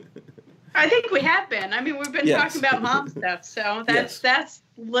 I think we have been. I mean, we've been talking about mom stuff, so that's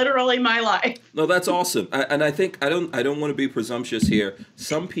literally my life. No, that's awesome. And I think I don't want to be presumptuous here.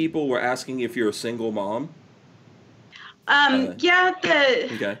 Some people were asking if you're a single mom. The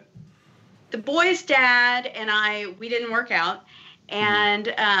boy's dad and we didn't work out,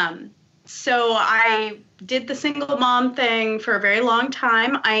 and so I did the single mom thing for a very long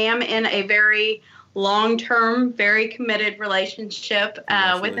time. I am in a very long-term, very committed relationship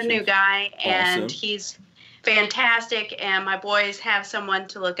with a new guy, and he's fantastic, and my boys have someone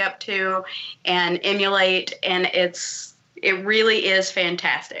to look up to and emulate, and it really is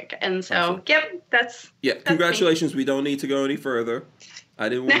fantastic. And so, awesome. Yep, that's congratulations. Me. We don't need to go any further. I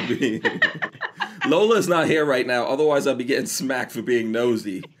didn't want to be. Lola's not here right now, otherwise I'd be getting smacked for being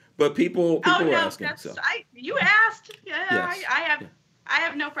nosy. But people were asking. You asked. Yeah, yes. I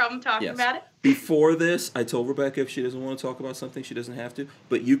have no problem talking about it. Before this, I told Rebecca if she doesn't want to talk about something, she doesn't have to.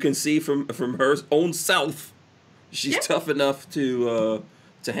 But you can see from her own self, she's tough enough to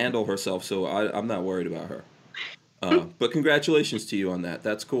handle herself. So I'm not worried about her. But congratulations to you on that.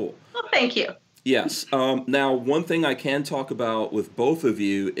 That's cool. Well, thank you. Yes. Now, one thing I can talk about with both of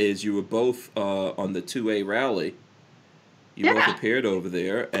you is you were both on the 2A rally. You both appeared over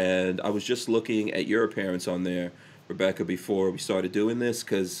there, and I was just looking at your appearance on there, Rebecca, before we started doing this,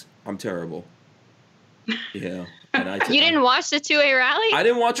 because I'm terrible. Yeah. And you didn't watch the 2A rally? I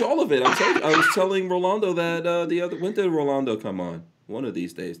didn't watch all of it. I was telling Rolando that when did Rolando come on? One of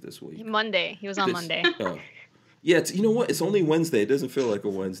these days this week. Monday. He was on Monday. Oh. Yeah, you know what? It's only Wednesday. It doesn't feel like a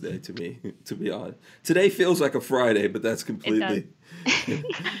Wednesday to me, to be honest. Today feels like a Friday, but that's completely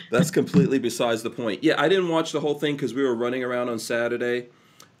that's completely besides the point. Yeah, I didn't watch the whole thing because we were running around on Saturday.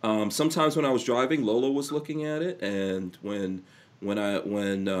 Sometimes when I was driving, Lola was looking at it, and when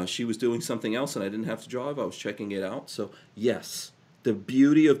she was doing something else and I didn't have to drive, I was checking it out. So yes, the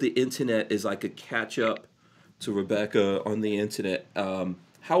beauty of the internet is I could catch up to Rebecca on the internet.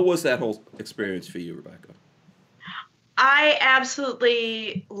 How was that whole experience for you, Rebecca? I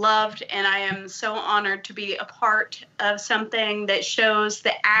absolutely loved, and I am so honored to be a part of something that shows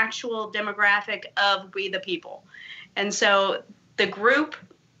the actual demographic of We the People. And so the group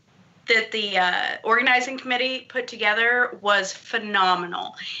that the organizing committee put together was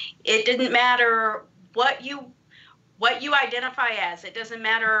phenomenal. It didn't matter what you identify as. It doesn't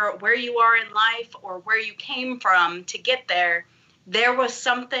matter where you are in life or where you came from to get there. There was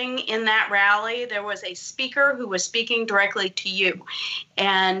something in that rally. There was a speaker who was speaking directly to you.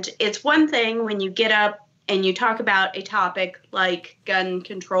 And it's one thing when you get up and you talk about a topic like gun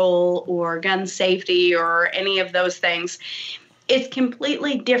control or gun safety or any of those things. It's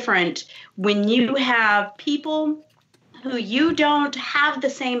completely different when you have people who you don't have the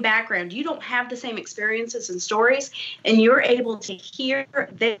same background, you don't have the same experiences and stories, and you're able to hear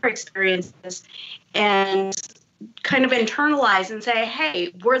their experiences and kind of internalize and say,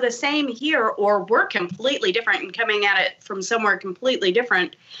 hey, we're the same here, or we're completely different and coming at it from somewhere completely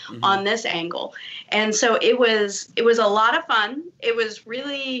different on this angle. And so it was a lot of fun. It was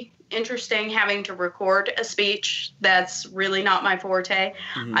really interesting having to record a speech. That's really not my forte.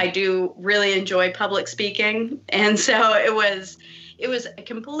 I do really enjoy public speaking. And so it was a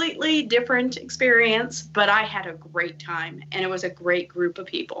completely different experience, but I had a great time and it was a great group of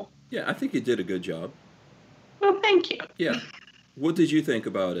people. Yeah, I think you did a good job. Well, thank you. Yeah. What did you think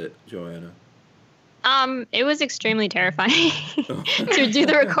about it, Joanna? It was extremely terrifying to do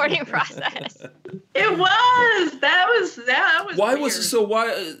the recording process. It was. That was Why weird. was it so?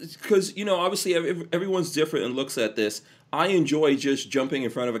 Why? Because obviously everyone's different and looks at this. I enjoy just jumping in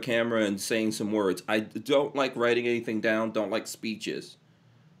front of a camera and saying some words. I don't like writing anything down. Don't like speeches.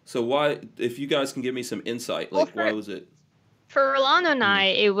 So why? If you guys can give me some insight, why was it? For Rolando and I,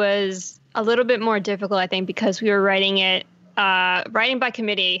 it was a little bit more difficult, I think, because we were writing it. Writing by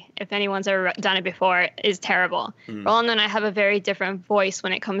committee, if anyone's ever done it before, is terrible. Rolando and I have a very different voice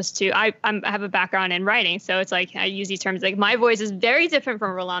when it comes to, I have a background in writing, so it's like I use these terms, like my voice is very different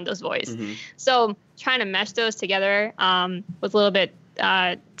from Rolando's voice. So trying to mesh those together was a little bit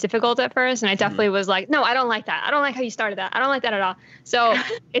difficult at first, and I definitely was like, no, I don't like that. I don't like how you started that. I don't like that at all. So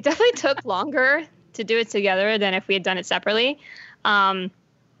it definitely took longer to do it together than if we had done it separately.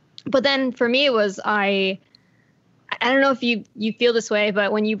 But then for me, it was I don't know if you feel this way,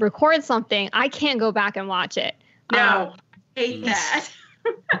 but when you record something, I can't go back and watch it. No, I hate that.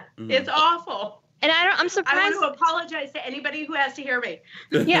 It's awful. And I'm surprised. I want to apologize to anybody who has to hear me.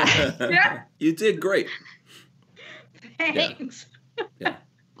 Yeah. You did great. Thanks. Yeah.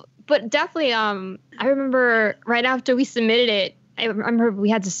 But definitely, I remember right after we submitted it, I remember we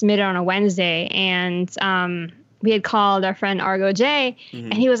had to submit it on a Wednesday, and we had called our friend Argo J,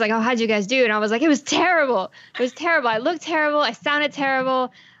 and he was like, oh, how'd you guys do? And I was like, it was terrible. It was terrible. I looked terrible. I sounded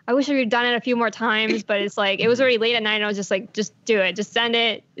terrible. I wish we had done it a few more times, but it's like, it was already late at night, and I was just like, just do it. Just send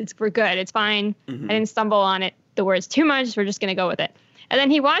it. We're good. It's fine. I didn't stumble on it, the words too much. We're just going to go with it. And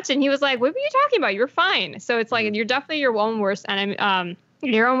then he watched it, and he was like, what were you talking about? You're fine. So it's like, you're definitely your own worst enemy.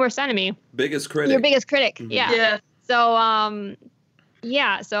 Your own worst enemy. Biggest critic. Your biggest critic. Yeah. So,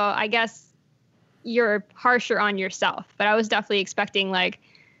 so I guess you're harsher on yourself, but I was definitely expecting,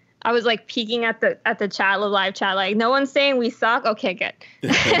 I was peeking at the chat, live chat, no one's saying we suck. Okay, good.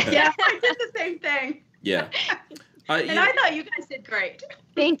 Yeah, I did the same thing. Yeah. I thought you guys did great.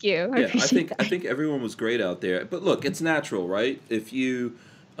 Thank you. I think everyone was great out there. But look, it's natural, right? If you,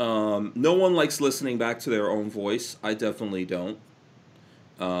 no one likes listening back to their own voice. I definitely don't.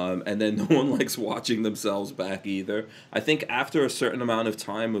 And then no one likes watching themselves back either. I think after a certain amount of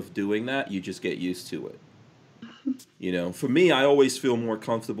time of doing that, you just get used to it. For me, I always feel more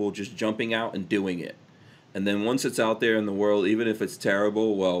comfortable just jumping out and doing it. And then once it's out there in the world, even if it's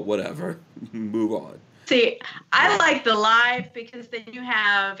terrible, well, whatever, move on. See, I like the live because then you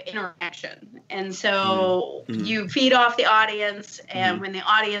have interaction. And so you feed off the audience, and when the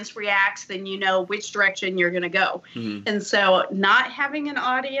audience reacts, then you know which direction you're going to go. And so not having an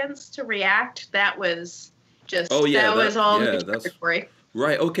audience to react, that was just, that was all new territory.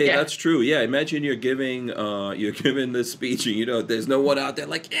 Right. Okay, that's true. Yeah, imagine you're giving this speech, and there's no one out there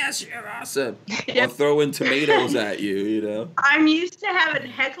like, yes, you're awesome, or throwing tomatoes at you. I'm used to having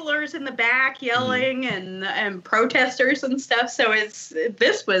hecklers in the back yelling and protesters and stuff. So it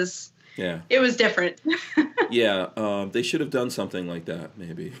was different. Yeah, they should have done something like that.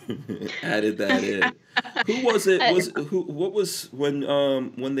 Maybe added that in. Who was it? What was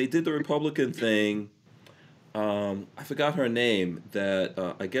when they did the Republican thing? I forgot her name.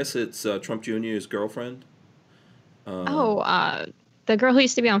 That I guess it's Trump Jr.'s girlfriend. The girl who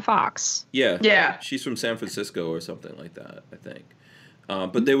used to be on Fox. Yeah. She's from San Francisco or something like that, I think.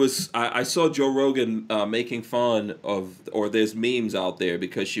 But there was I saw Joe Rogan making fun of, or there's memes out there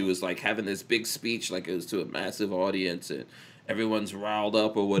because she was like having this big speech like it was to a massive audience and everyone's riled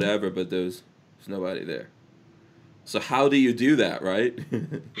up or whatever, but there's nobody there. So how do you do that, right?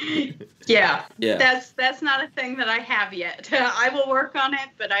 Yeah. That's not a thing that I have yet. I will work on it,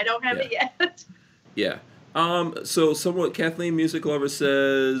 but I don't have it yet. Yeah. So somewhat Kathleen Music Lover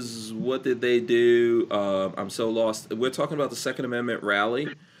says, what did they do? I'm so lost. We're talking about the Second Amendment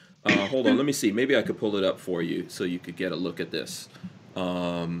rally. Hold on, let me see. Maybe I could pull it up for you so you could get a look at this.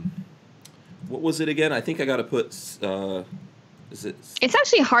 What was it again? I think I got to put... It's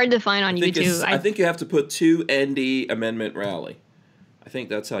actually hard to find on YouTube. I think you have to put 2ND Amendment Rally. I think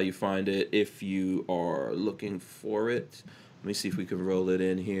that's how you find it if you are looking for it. Let me see if we can roll it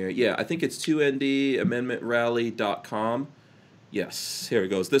in here. Yeah, I think it's 2ndamendmentrally.com. Yes, here it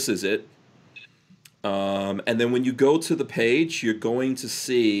goes. This is it. And then when you go to the page, you're going to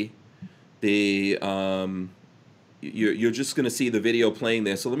see the... you're just going to see the video playing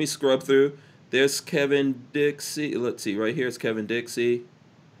there. So let me scrub through. There's Kevin Dixie. Let's see. Right here is Kevin Dixie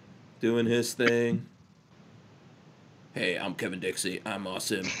doing his thing. Hey, I'm Kevin Dixie. I'm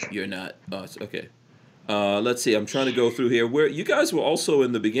awesome. You're not awesome. Okay. Let's see. I'm trying to go through here. Where you guys were also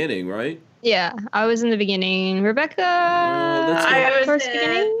in the beginning, right? Yeah, I was in the beginning. Rebecca, I was first in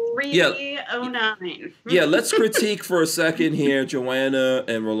beginning. 309. Yeah, let's critique for a second here, Joanna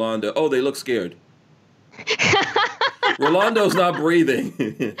and Rolando. Oh, they look scared. Rolando's not breathing.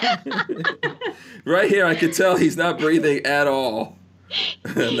 Right here, I can tell he's not breathing at all.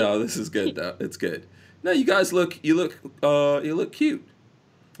 No, this is good though. It's good. No, you guys look cute. But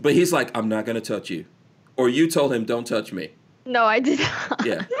he's like, I'm not gonna touch you. Or you told him, don't touch me. No, I did not.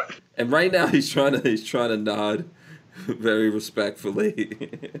 Yeah. And right now he's trying to nod very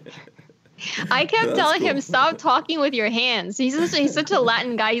respectfully. I kept telling him, stop talking with your hands. He's such a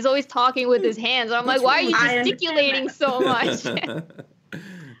Latin guy. He's always talking with his hands. And I'm like, why are you gesticulating so much?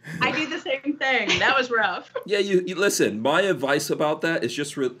 I do the same thing. That was rough. Yeah, you listen, my advice about that is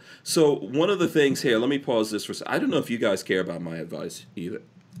just... So one of the things here, let me pause this for a second. I don't know if you guys care about my advice either,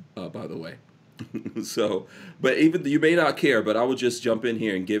 by the way. So, but even you may not care, but I will just jump in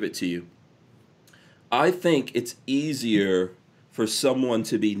here and give it to you. I think it's easier for someone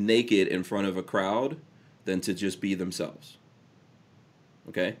to be naked in front of a crowd than to just be themselves.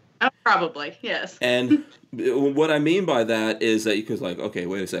 Okay? Probably, yes. And what I mean by that is that you could like, okay,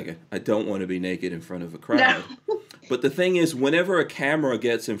 wait a second. I don't want to be naked in front of a crowd. No. But the thing is, whenever a camera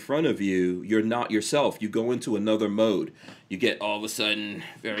gets in front of you, you're not yourself. You go into another mode. You get all of a sudden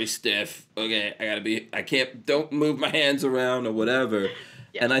very stiff. Okay, don't move my hands around or whatever.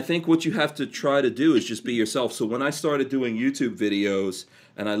 Yeah. And I think what you have to try to do is just be yourself. So when I started doing YouTube videos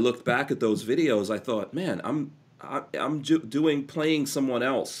and I looked back at those videos, I thought, man, I'm playing someone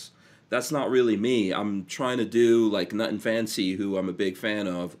else. That's not really me. I'm trying to do like Nut and Fancy, who I'm a big fan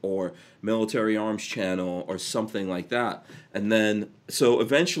of, or Military Arms Channel or something like that. And then, so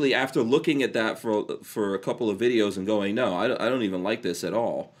eventually after looking at that for a couple of videos and going, no, I don't even like this at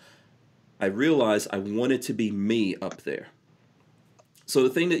all, I realized I wanted to be me up there. So the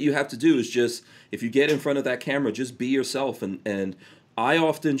thing that you have to do is just, if you get in front of that camera, just be yourself. And I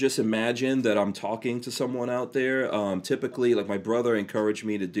often just imagine that I'm talking to someone out there. Typically, like my brother encouraged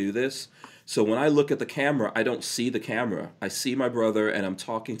me to do this. So when I look at the camera, I don't see the camera. I see my brother and I'm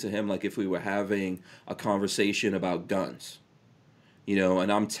talking to him like if we were having a conversation about guns. And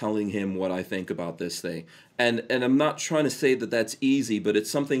I'm telling him what I think about this thing. And I'm not trying to say that that's easy, but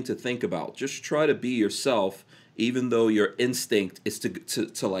it's something to think about. Just try to be yourself, even though your instinct is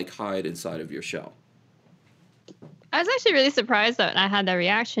to like hide inside of your shell. I was actually really surprised that I had that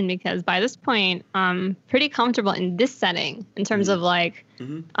reaction because by this point, I'm pretty comfortable in this setting in terms of like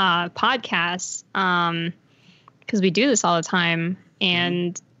podcasts, because we do this all the time,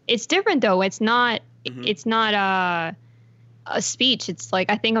 and it's different though. It's not a speech. It's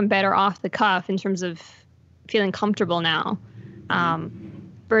like I think I'm better off the cuff in terms of feeling comfortable now,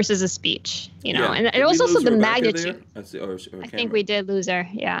 versus a speech. You know, and it was also the magnitude. I think we did lose her.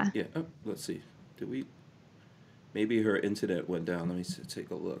 Yeah. Yeah. Oh, let's see. Did we? Maybe her internet went down. Let me take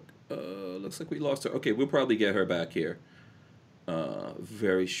a look. Looks like we lost her. Okay, we'll probably get her back here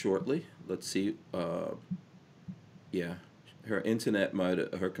very shortly. Let's see. Yeah, her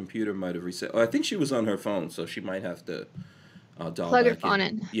computer might have reset. Oh, I think she was on her phone, so she might have to dial plug her back phone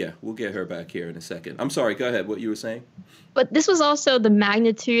in. Yeah, we'll get her back here in a second. I'm sorry. Go ahead. What you were saying? But this was also the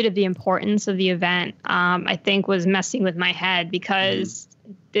magnitude of the importance of the event. I think was messing with my head because.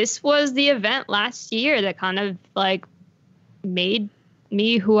 This was the event last year that kind of like made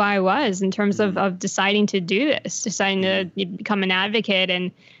me who I was in terms of deciding to do this, deciding to become an advocate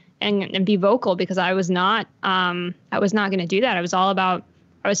and be vocal, because I was not going to do that. I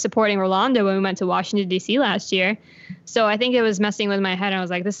was supporting Rolando when we went to Washington, D.C. last year. So I think it was messing with my head. I was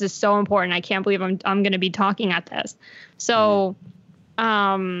like, this is so important. I can't believe I'm going to be talking at this. So,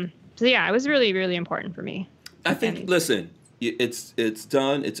 so yeah, it was really, really important for me. I think, listen, it's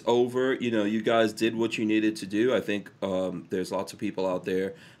done. It's over. You know, you guys did what you needed to do. I think there's lots of people out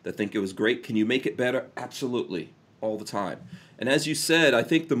there that think it was great. Can you make it better? Absolutely, all the time. And as you said, I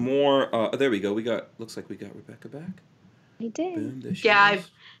think the more there we go. Looks like we got Rebecca back. We did. Boom, yeah, I've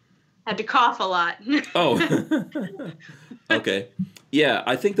had to cough a lot. Oh, okay. Yeah,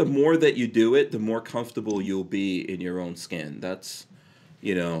 I think the more that you do it, the more comfortable you'll be in your own skin. That's,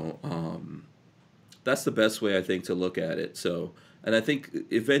 that's the best way, I think, to look at it. So, and I think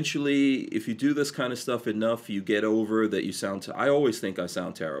eventually, if you do this kind of stuff enough, you get over that you sound. I always think I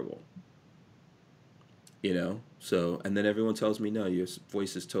sound terrible. So, and then everyone tells me, no, your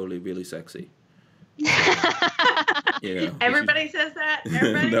voice is totally really sexy. Everybody says that?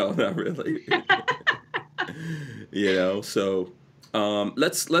 Everybody? No, not really. So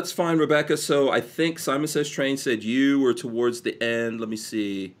let's find Rebecca. So I think Simon Says Train said you were towards the end. Let me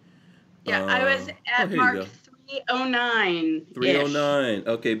see. Yeah, I was at mark 309. 309.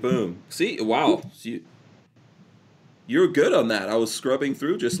 Okay, boom. See, wow. You're good on that. I was scrubbing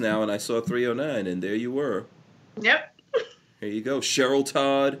through just now, and I saw 309, and there you were. Yep. There you go. Cheryl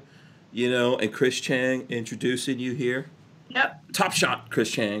Todd, and Chris Chang introducing you here. Yep. Top shot,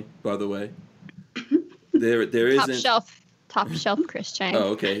 Chris Chang, by the way. There isn't... Top shelf Chris Chang.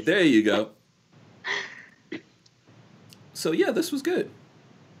 Oh, okay. There you go. So, yeah, this was good.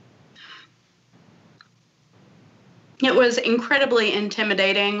 It was incredibly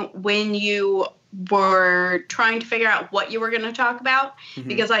intimidating when you were trying to figure out what you were going to talk about.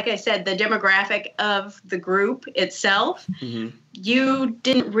 Because, like I said, the demographic of the group itself, you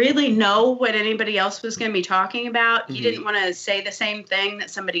didn't really know what anybody else was going to be talking about. You didn't want to say the same thing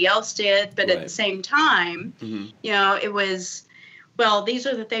that somebody else did. But at the same time, it was, well, these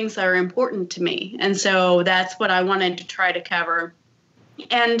are the things that are important to me. And so that's what I wanted to try to cover.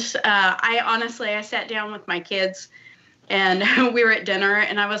 And I sat down with my kids. And we were at dinner,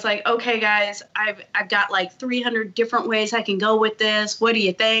 and I was like, okay, guys, I've got like 300 different ways I can go with this. What do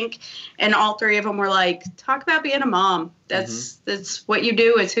you think? And all three of them were like, talk about being a mom. That's what you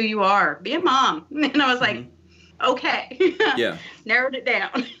do. It's who you are. Be a mom. And I was like, okay. Yeah. Narrowed it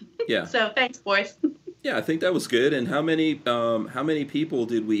down. Yeah. So thanks, boys. Yeah, I think that was good. And how many people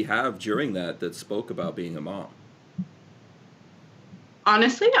did we have during that spoke about being a mom?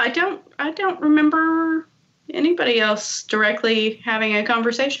 Honestly, I don't remember anybody else directly having a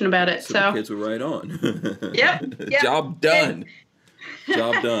conversation about it. So the kids were right on. Yep. Job done.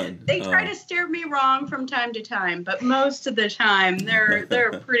 Job done. They try to steer me wrong from time to time, but most of the time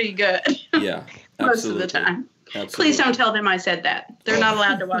they're pretty good. Yeah, absolutely. Most of the time. Absolutely. Please don't tell them I said that. They're not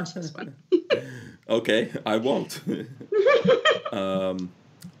allowed to watch this one. Okay, I won't.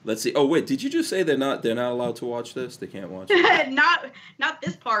 Let's see. Oh wait, did you just say they're not allowed to watch this? They can't watch it? not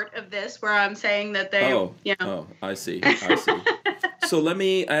this part of this where I'm saying that they. Oh, I see. So let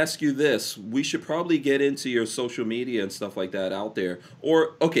me ask you this: we should probably get into your social media and stuff like that out there.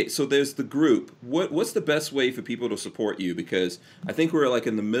 Or okay, so there's the group. What's the best way for people to support you? Because I think we're like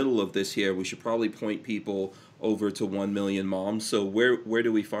in the middle of this here. We should probably point people over to 1 Million Moms. So where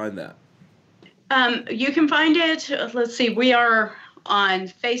do we find that? You can find it. Let's see. We are on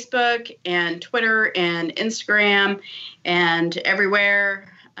Facebook and Twitter and Instagram and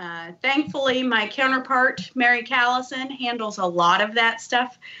everywhere. Thankfully, my counterpart, Mary Callison, handles a lot of that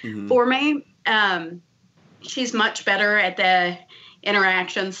stuff for me. she's much better at the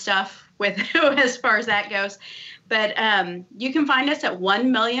interaction stuff with as far as that goes. But you can find us at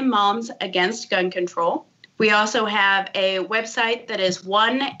 1 Million Moms Against Gun Control. We also have a website that is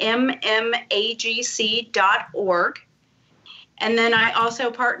 1mmagc.org. And then I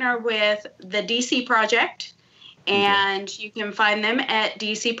also partner with the DC Project, and you can find them at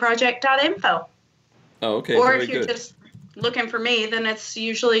dcproject.info. Oh, okay. Or very if you're good. just looking for me, then it's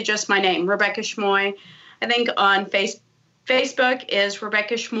usually just my name, Rebecca Schmoy. I think on Facebook is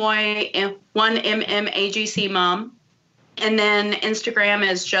Rebecca Schmoy, 1mmagc mom. And then Instagram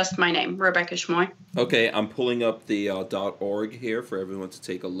is just my name, Rebecca Schmoy. Okay, I'm pulling up the .org here for everyone to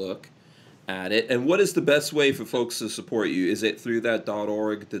take a look at it. And what is the best way for folks to support you? Is it through that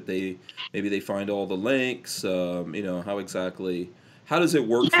 .org that they find all the links? How does it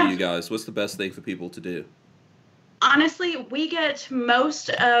work for you guys? What's the best thing for people to do? Honestly, we get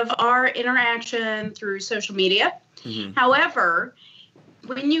most of our interaction through social media. Mm-hmm. However,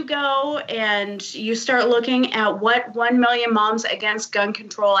 when you go and you start looking at what 1 Million Moms Against Gun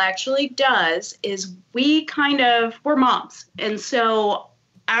Control actually does, is we're moms. And so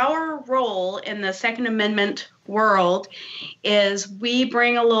our role in the Second Amendment world is we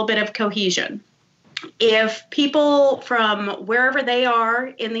bring a little bit of cohesion. If people from wherever they are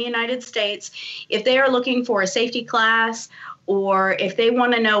in the United States, if they are looking for a safety class, or if they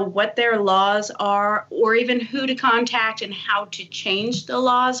want to know what their laws are, or even who to contact and how to change the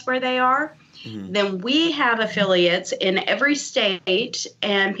laws where they are, then we have affiliates in every state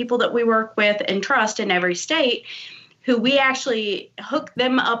and people that we work with and trust in every state who we actually hook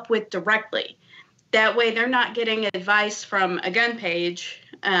them up with directly. That way they're not getting advice from a gun page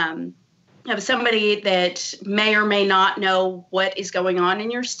of somebody that may or may not know what is going on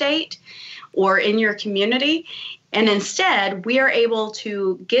in your state or in your community. And instead, we are able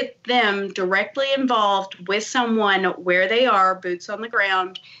to get them directly involved with someone where they are, boots on the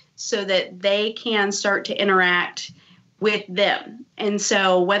ground, so that they can start to interact with them. And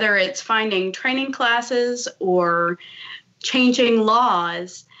so whether it's finding training classes or changing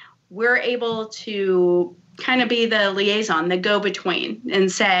laws, we're able to kind of be the liaison, the go-between,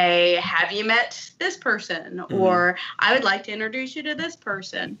 and say, have you met this person? Mm-hmm. Or I would like to introduce you to this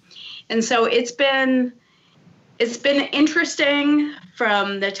person. And so it's been interesting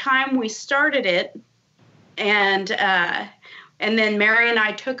from the time we started it, and then Mary and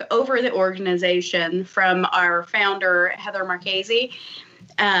I took over the organization from our founder, Heather Marchese.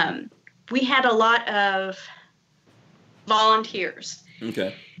 We had a lot of volunteers.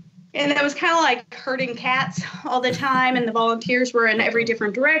 Okay. And it was kind of like herding cats all the time, and the volunteers were in every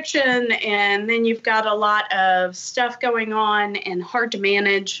different direction, and then you've got a lot of stuff going on and hard to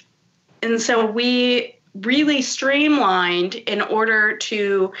manage. And so we really streamlined in order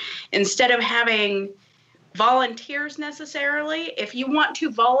to, instead of having volunteers necessarily, if you want to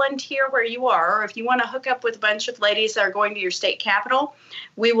volunteer where you are, or if you want to hook up with a bunch of ladies that are going to your state capitol,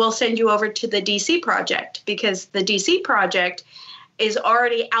 we will send you over to the DC Project, because the DC Project is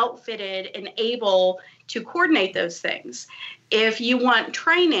already outfitted and able to coordinate those things. If you want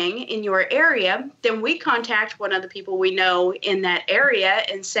training in your area, then we contact one of the people we know in that area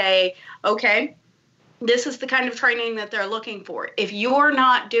and say, okay, this is the kind of training that they're looking for. If you're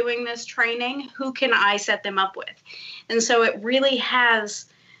not doing this training, who can I set them up with? And so it really has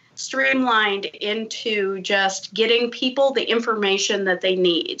streamlined into just getting people the information that they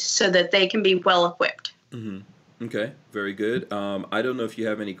need so that they can be well equipped. Mm-hmm. Okay, very good. I don't know if you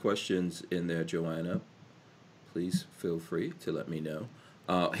have any questions in there, Joanna. Please feel free to let me know.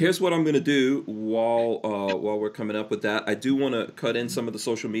 Here's what I'm going to do while we're coming up with that. I do want to cut in some of the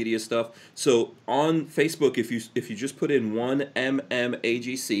social media stuff. So on Facebook, if you just put in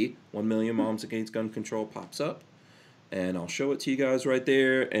 1mmagc, 1 Million Moms Against Gun Control, pops up. And I'll show it to you guys right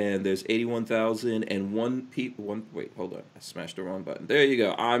there. And there's 81,001 people. Wait, hold on. I smashed the wrong button. There you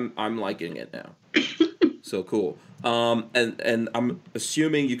go. I'm liking it now. So cool. And I'm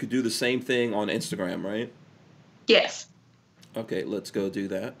assuming you could do the same thing on Instagram, right? Yes. Okay, let's go do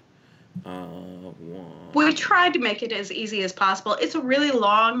that. We tried to make it as easy as possible. It's a really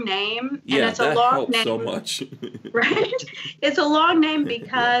long name, and it's a long name. So much. Right? It's a long name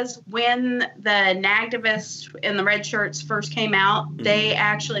because when the Nagtivists and the Red Shirts first came out, they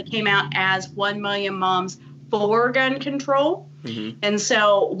actually came out as 1 Million Moms for Gun Control. Mm-hmm. And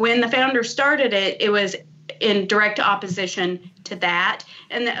so when the founder started it, it was in direct opposition to that.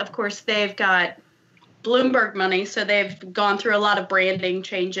 And of course, they've got Bloomberg money, so they've gone through a lot of branding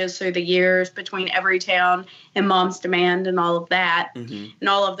changes through the years between Everytown and Mom's Demand and all of that, and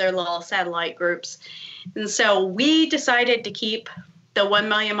all of their little satellite groups. And so we decided to keep the 1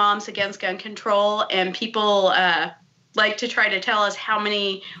 Million Moms Against Gun Control, and people like to try to tell us how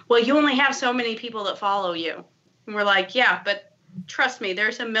many, well, you only have so many people that follow you. And we're like, yeah, but trust me,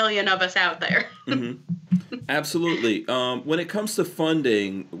 there's a million of us out there. Absolutely. When it comes to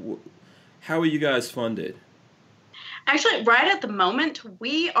funding, how are you guys funded? Actually, right at the moment,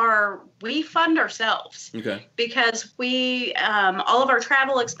 we fund ourselves. Okay. Because we, all of our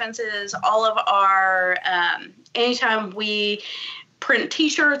travel expenses, all of our, anytime we print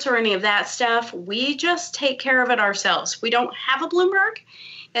T-shirts or any of that stuff, we just take care of it ourselves. We don't have a Bloomberg.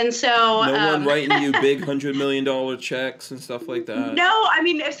 And so no one writing you big $100 million checks and stuff like that. No, I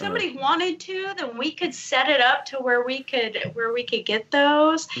mean, if somebody wanted to, then we could set it up to where we could get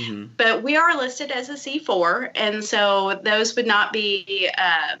those. But we are listed as a C4, and so those would not be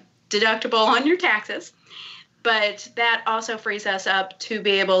deductible on your taxes. But that also frees us up to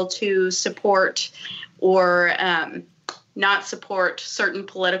be able to support or not support certain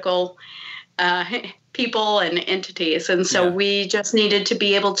political people and entities. And so we just needed to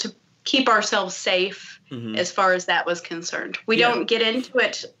be able to keep ourselves safe as far as that was concerned. We don't get into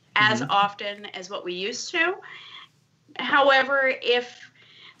it as often as what we used to. However, if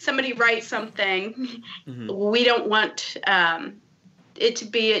somebody writes something, we don't want it to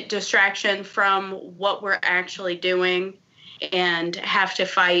be a distraction from what we're actually doing and have to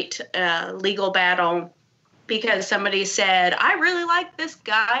fight a legal battle because somebody said, I really like this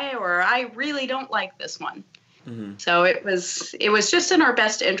guy, or I really don't like this one. So it was just in our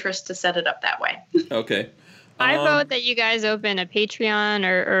best interest to set it up that way. Okay. I vote that you guys open a Patreon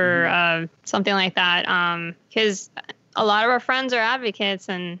or something like that, because a lot of our friends are advocates,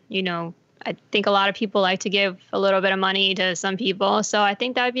 and I think a lot of people like to give a little bit of money to some people, so I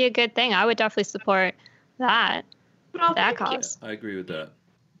think that would be a good thing. I would definitely support that. Well, that cause. I agree with that.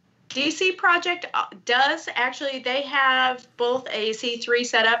 DC Project does actually, they have both a C3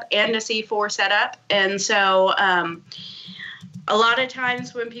 setup and a C4 setup. And so a lot of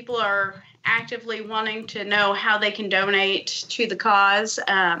times when people are actively wanting to know how they can donate to the cause,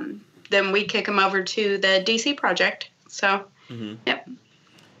 then we kick them over to the DC Project. So, yep.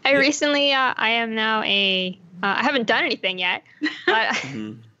 I recently, I am now I haven't done anything yet, but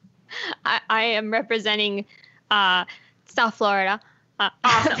I am representing South Florida.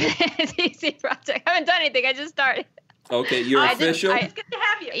 Awesome. DC Project. I haven't done anything. I just started. Okay, you're official? It's good to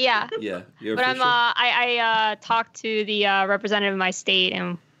have you. Yeah. Yeah, you're but official. I talked to the representative of my state,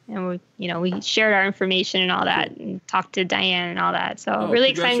 and we shared our information and all that, and talked to Diane and all that. So really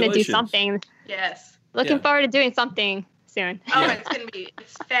exciting to do something. Yes. Looking forward to doing something soon. Oh,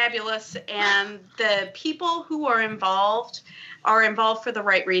 it's fabulous. And the people who are involved for the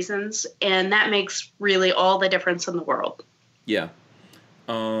right reasons, and that makes really all the difference in the world. Yeah.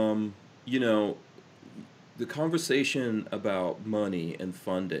 The conversation about money and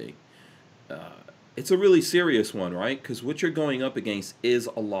funding, it's a really serious one, right? Because what you're going up against is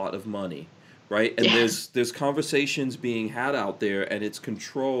a lot of money, right? And there's conversations being had out there, and it's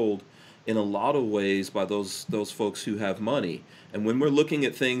controlled in a lot of ways by those folks who have money. And when we're looking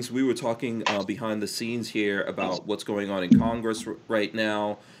at things, we were talking behind the scenes here about what's going on in Congress right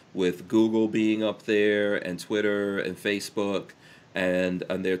now with Google being up there and Twitter and Facebook. And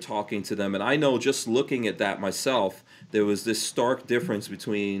they're talking to them. And I know just looking at that myself, there was this stark difference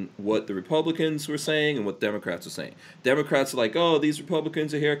between what the Republicans were saying and what Democrats were saying. Democrats are like, oh, these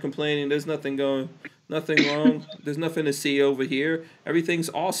Republicans are here complaining. There's nothing wrong. There's nothing to see over here. Everything's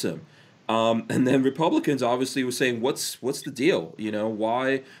awesome. And then Republicans obviously were saying, what's the deal?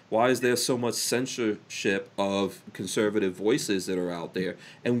 Why is there so much censorship of conservative voices that are out there?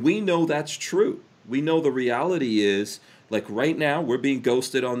 And we know that's true. We know the reality is, like right now, we're being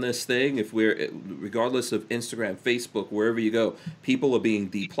ghosted on this thing. Regardless of Instagram, Facebook, wherever you go, people are being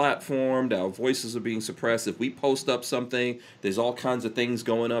deplatformed. Our voices are being suppressed. If we post up something, there's all kinds of things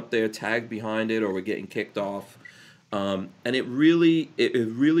going up there, tagged behind it, or we're getting kicked off. And it really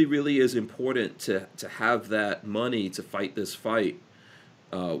is important to have that money to fight this fight.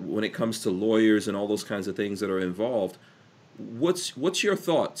 When it comes to lawyers and all those kinds of things that are involved. What's your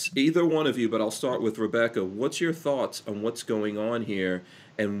thoughts, either one of you, but I'll start with Rebecca. What's your thoughts on what's going on here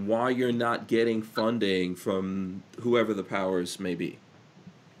and why you're not getting funding from whoever the powers may be?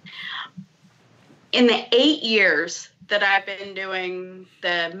 In the 8 years that I've been doing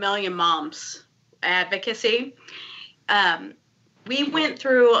the Million Moms advocacy, we went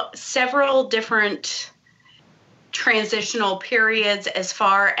through several different transitional periods as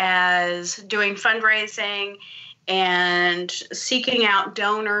far as doing fundraising and seeking out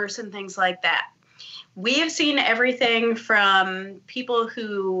donors and things like that. we have seen everything from people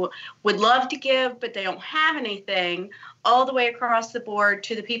who would love to give, but they don't have anything, all the way across the board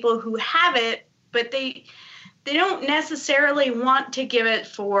to the people who have it, but they don't necessarily want to give it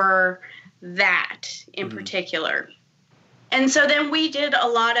for that in particular. And so then we did a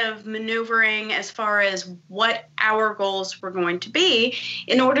lot of maneuvering as far as what our goals were going to be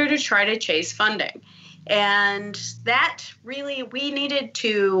in order to try to chase funding. And that really, we needed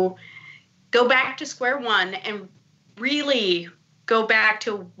to go back to square one and really go back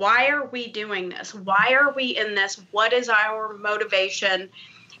to, why are we doing this? Why are we in this? What is our motivation?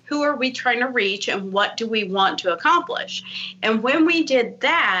 Who are we trying to reach? And what do we want to accomplish? And when we did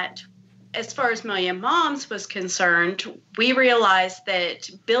that, as far as Million Moms was concerned, we realized that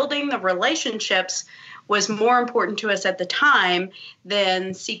building the relationships was more important to us at the time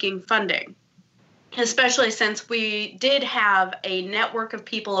than seeking funding, especially since we did have a network of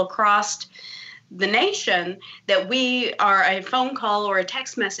people across the nation that we are a phone call or a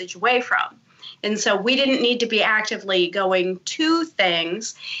text message away from. And so we didn't need to be actively going to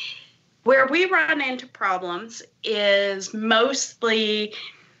things. Where we run into problems is mostly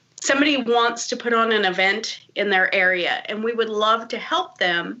somebody wants to put on an event in their area, and we would love to help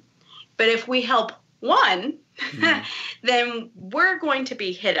them. But if we help one, then we're going to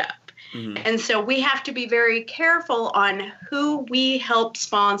be hit up. And so we have to be very careful on who we help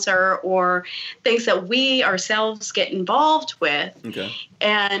sponsor or things that we ourselves get involved with. Okay.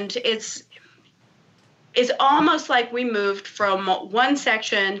 And it's almost like we moved from one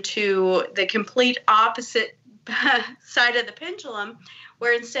section to the complete opposite side of the pendulum,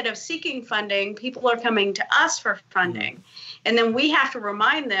 where instead of seeking funding, people are coming to us for funding. And then we have to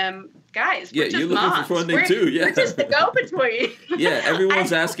remind them, guys, we're just you're looking moms. for funding too. Yeah, we're just the go-between. Yeah,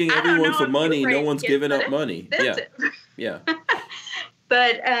 everyone's asking everyone for money. No one's giving up money. Yeah.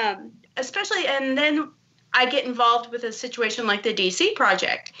 But especially, and then I get involved with a situation like the DC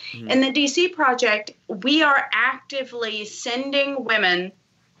Project. In the DC Project, we are actively sending women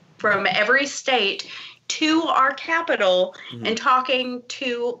from every state to our capital and talking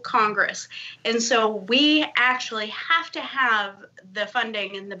to Congress. And so we actually have to have the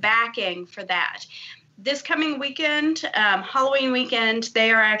funding and the backing for that. This coming weekend, Halloween weekend,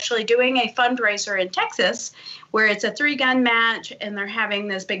 they are actually doing a fundraiser in Texas where it's a 3-gun match, and they're having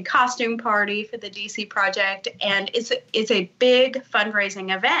this big costume party for the DC Project, and it's a big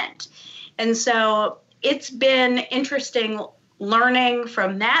fundraising event. And so it's been interesting learning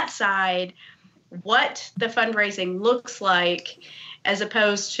from that side what the fundraising looks like, as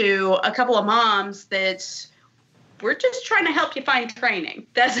opposed to a couple of moms that we're just trying to help you find training.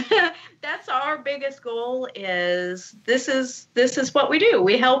 That's our biggest goal. Is this is what we do.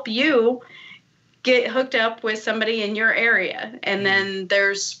 We help you get hooked up with somebody in your area, and then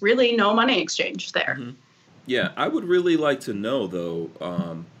there's really no money exchange there. Yeah, I would really like to know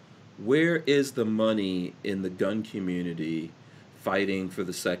though, where is the money in the gun community fighting for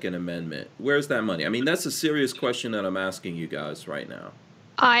the Second Amendment? Where's that money? I mean, that's a serious question that I'm asking you guys right now.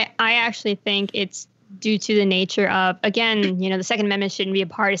 I actually think it's due to the nature of, again, the Second Amendment shouldn't be a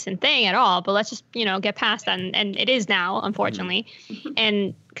partisan thing at all, but let's just, get past that. And it is now, unfortunately.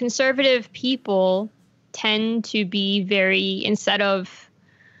 And conservative people tend to be very, instead of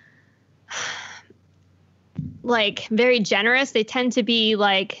very generous, they tend to be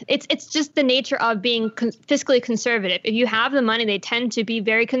it's just the nature of being fiscally conservative. If you have the money, they tend to be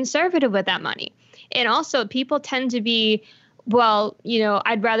very conservative with that money. And also people tend to be, well,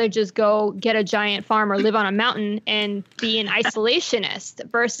 I'd rather just go get a giant farm or live on a mountain and be an isolationist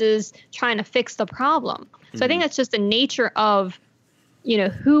versus trying to fix the problem. So I think that's just the nature of,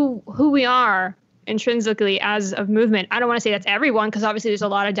 who we are intrinsically as a movement. I don't want to say that's everyone, because obviously there's a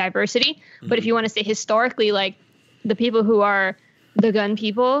lot of diversity. But if you want to say historically, the people who are the gun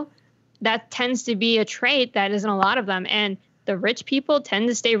people, that tends to be a trait that isn't a lot of them. And the rich people tend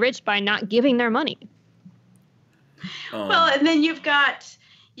to stay rich by not giving their money. Well, and then you've got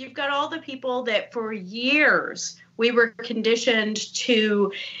all the people that for years we were conditioned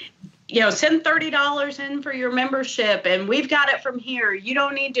to, send $30 in for your membership, and we've got it from here. You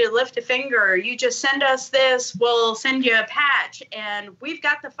don't need to lift a finger. You just send us this. We'll send you a patch, and we've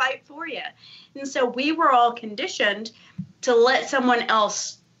got the fight for you. And so we were all conditioned to let someone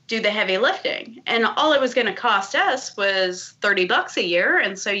else do the heavy lifting, and all it was going to cost us was $30 a year.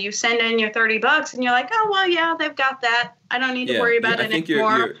 And so you send in your $30 and you're like, oh, well, yeah, they've got that. I don't need to worry about it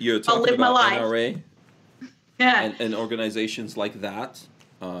anymore. You're talking I'll live about my life. NRA and organizations like that.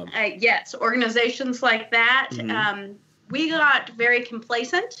 Yes, organizations like that. We got very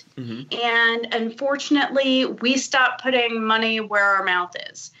complacent, and unfortunately we stopped putting money where our mouth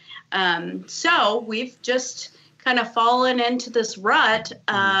is. So we've just kind of fallen into this rut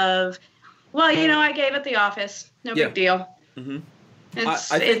of, well, I gave at the office, no big deal. Mm-hmm.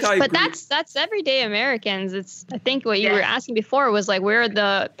 But that's everyday Americans. I think what you were asking before was like, where are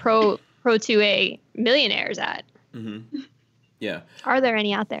the pro 2A millionaires at? Mm-hmm. Yeah. Are there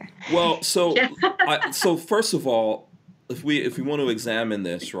any out there? Well, so so first of all, if we want to examine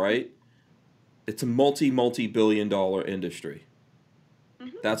this, right, it's a multi-billion-dollar industry.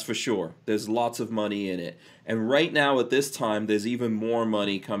 Mm-hmm. That's for sure. There's lots of money in it. And right now at this time, there's even more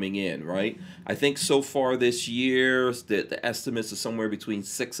money coming in, right? I think so far this year, the estimates are somewhere between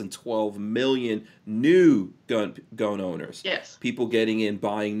 6 and 12 million new gun owners. Yes. People getting in,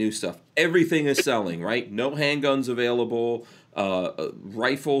 buying new stuff. Everything is selling, right? No handguns available.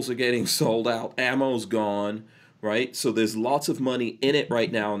 Rifles are getting sold out. Ammo's gone, right? So there's lots of money in it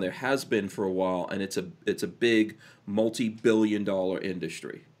right now, and there has been for a while, and it's a big multi-billion-dollar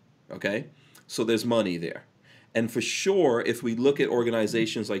industry, okay? So there's money there. And for sure, if we look at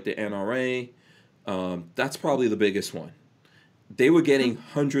organizations like the NRA, that's probably the biggest one. They were getting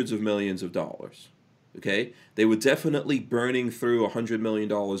hundreds of millions of dollars, okay? They were definitely burning through $100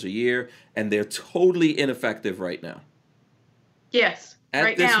 million a year, and they're totally ineffective right now. Yes. At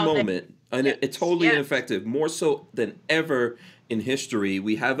right this now, moment, it's totally ineffective, more so than ever in history.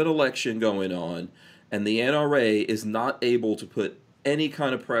 We have an election going on, and the NRA is not able to put any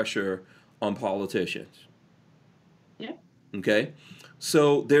kind of pressure on politicians. Yeah. Okay?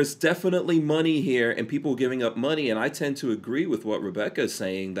 So there's definitely money here and people giving up money, and I tend to agree with what Rebecca is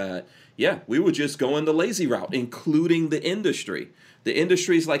saying that, we would just go in the lazy route, including the industry. The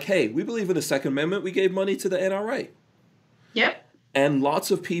industry's like, hey, we believe in the Second Amendment. We gave money to the NRA. Yep. And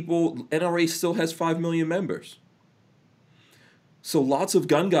lots of people, NRA still has 5 million members. So lots of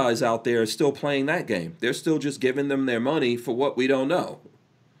gun guys out there are still playing that game. They're still just giving them their money for what we don't know.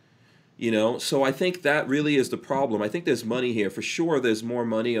 So I think that really is the problem. I think there's money here. For sure, there's more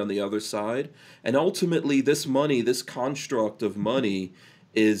money on the other side. And ultimately, this money, this construct of money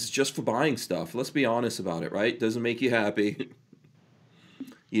is just for buying stuff. Let's be honest about it, right? Doesn't make you happy.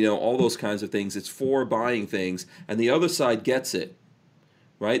 All those kinds of things. It's for buying things. And the other side gets it.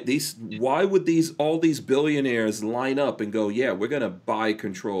 Right? Why would all these billionaires line up and go, we're going to buy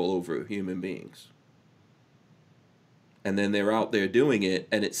control over human beings? And then they're out there doing it,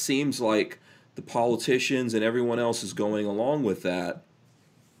 and it seems like the politicians and everyone else is going along with that.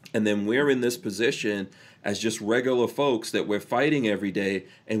 And then we're in this position as just regular folks that we're fighting every day,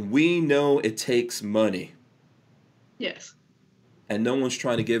 and we know it takes money. Yes. And no one's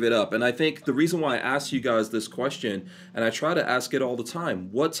trying to give it up. And I think the reason why I ask you guys this question, and I try to ask it all the time,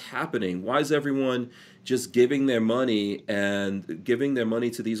 what's happening? Why is everyone just giving their money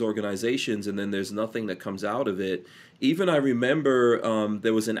to these organizations, and then there's nothing that comes out of it? Even I remember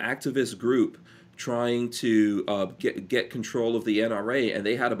there was an activist group trying to get control of the NRA, and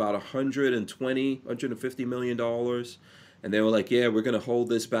they had about $150 million. And they were like, we're going to hold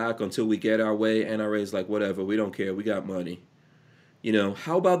this back until we get our way. NRA's like, whatever, we don't care, we got money.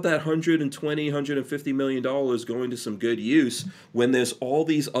 How about that $150 million going to some good use when there's all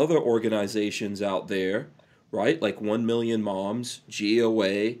these other organizations out there, right? Like 1 Million Moms,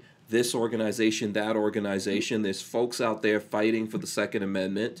 GOA, this organization, that organization. There's folks out there fighting for the Second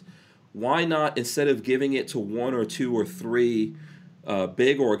Amendment. Why not, instead of giving it to 1 or 2 or 3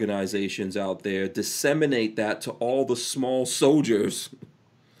 big organizations out there, disseminate that to all the small soldiers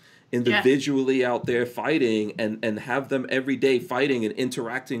individually out there fighting, and have them every day fighting and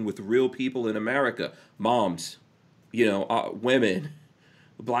interacting with real people in America, moms, women,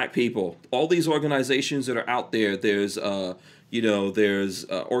 black people, all these organizations that are out there. There's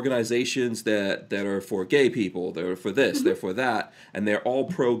organizations that are for gay people, they're for this, they're for that, and they're all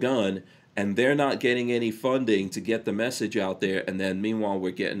pro-gun, and they're not getting any funding to get the message out there, and then meanwhile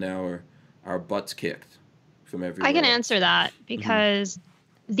we're getting our butts kicked from everywhere. I can answer that because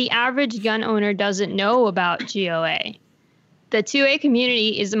the average gun owner doesn't know about GOA. The 2A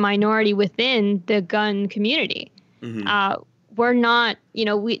community is a minority within the gun community. Mm-hmm. We're not,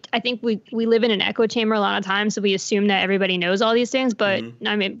 I think we live in an echo chamber a lot of times, so we assume that everybody knows all these things, but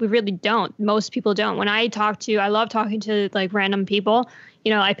I mean, we really don't. Most people don't. When I love talking to like random people,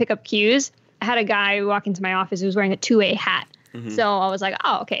 I pick up cues. I had a guy walk into my office who was wearing a 2A hat. Mm-hmm. So I was like,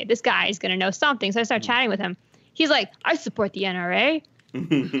 oh, okay, this guy is going to know something. So I started chatting with him. He's like, I support the NRA. And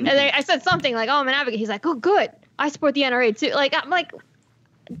then I said something like, oh, I'm an advocate. He's like, oh, good. I support the NRA too. Like, I'm like,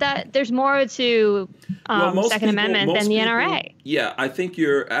 that there's more to Second Amendment than the NRA. Yeah, I think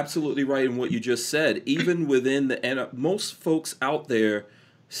you're absolutely right in what you just said. Even within the most folks out there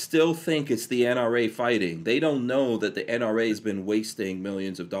still think it's the NRA fighting. They don't know that the NRA has been wasting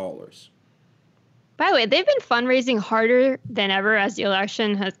millions of dollars. By the way, they've been fundraising harder than ever as the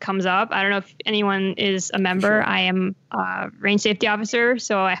election comes up. I don't know if anyone is a member. Sure. I am a range safety officer,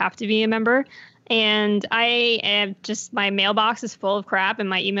 so I have to be a member. And I am just, my mailbox is full of crap and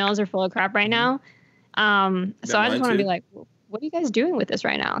my emails are full of crap right now. So I just want to be like, what are you guys doing with this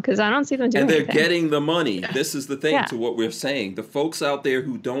right now? Because I don't see them doing anything. And they're getting the money. This is the thing to what we're saying. The folks out there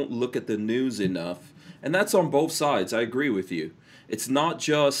who don't look at the news enough, and that's on both sides. I agree with you. It's not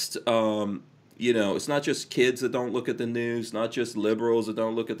just, it's not just kids that don't look at the news, not just liberals that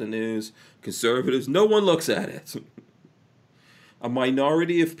don't look at the news, conservatives. No one looks at it. A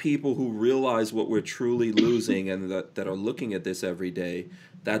minority of people who realize what we're truly losing and that are looking at this every day,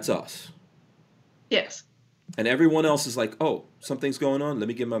 that's us. Yes. And everyone else is like, oh, something's going on. Let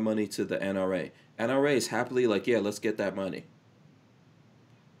me give my money to the NRA. NRA is happily like, yeah, let's get that money.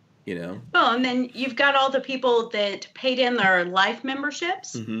 You know? Well, and then you've got all the people that paid in their life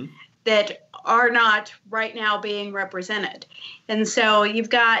memberships that are not right now being represented. And so you've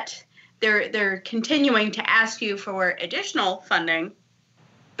got, they're continuing to ask you for additional funding,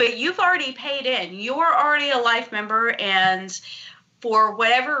 but you've already paid in. You're already a life member, and for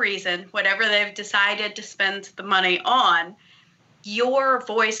whatever reason, whatever they've decided to spend the money on, your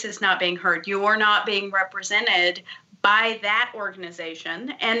voice is not being heard. You're not being represented by that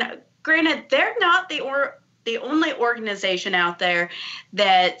organization. And granted, they're not the only organization out there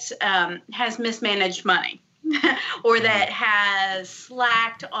that has mismanaged money or that has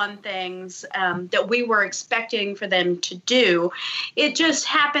slacked on things that we were expecting for them to do. It just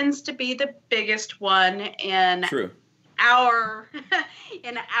happens to be the biggest one in our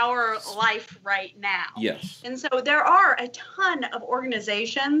life right now. Yes. And so there are a ton of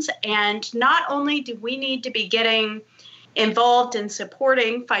organizations, and not only do we need to be getting involved in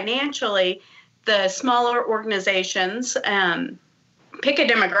supporting financially the smaller organizations, pick a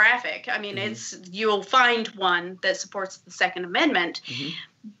demographic. I mean, you'll find one that supports the Second Amendment,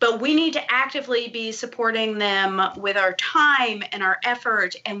 but we need to actively be supporting them with our time and our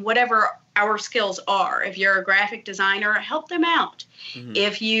effort and whatever our skills are. If you're a graphic designer, help them out.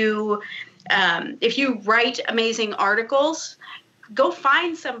 If you write amazing articles, go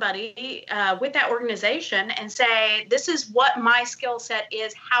find somebody with that organization and say, this is what my skill set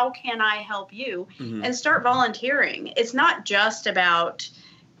is. How can I help you? And start volunteering. It's not just about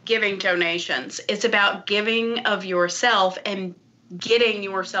giving donations. It's about giving of yourself and getting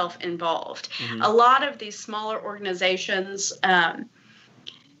yourself involved. A lot of these smaller organizations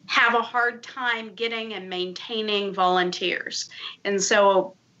have a hard time getting and maintaining volunteers. And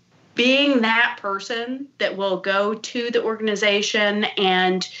so being that person that will go to the organization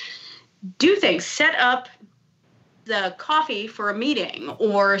and do things, set up the coffee for a meeting,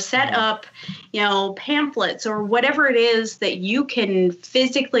 or set up, pamphlets, or whatever it is that you can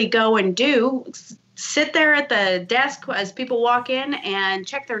physically go and do. Sit there at the desk as people walk in and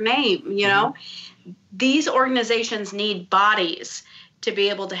check their name. These organizations need bodies to be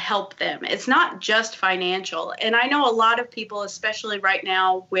able to help them. It's not just financial. And I know a lot of people, especially right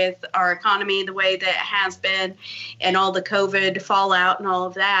now with our economy the way that it has been and all the COVID fallout and all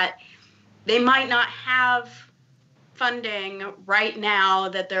of that, they might not have funding right now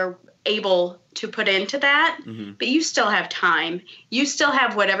that they're able to put into that, but you still have time. You still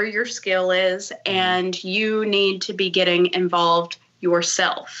have whatever your skill is, and you need to be getting involved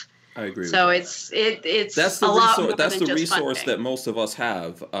yourself. I agree. So it's that's a lot more that's than the just resource funding. that most of us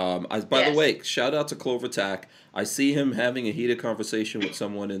have. By the way, shout out to Clover Tack. I see him having a heated conversation with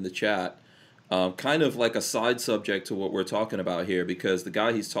someone in the chat, kind of like a side subject to what we're talking about here, because the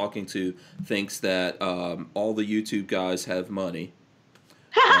guy he's talking to thinks that all the YouTube guys have money.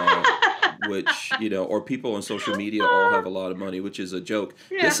 Which, or people on social media all have a lot of money, which is a joke.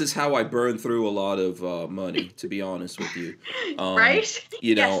 Yeah. This is how I burn through a lot of money, to be honest with you. Right?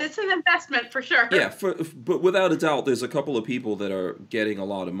 Yes, it's an investment for sure. Yeah, but without a doubt, there's a couple of people that are getting a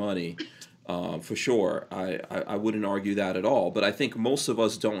lot of money, for sure. I wouldn't argue that at all. But I think most of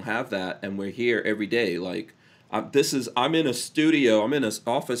us don't have that, and we're here every day. Like, I'm in a studio, I'm in an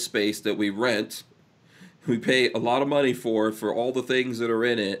office space that we rent. We pay a lot of money for all the things that are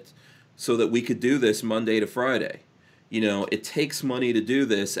in it, so that we could do this Monday to Friday. It takes money to do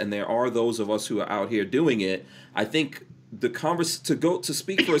this, and there are those of us who are out here doing it. I think to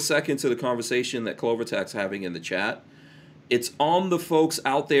speak for a second to the conversation that Clover Tack's having in the chat, it's on the folks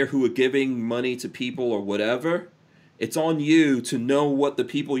out there who are giving money to people or whatever. It's on you to know what the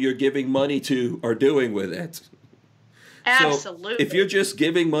people you're giving money to are doing with it. Absolutely. So if you're just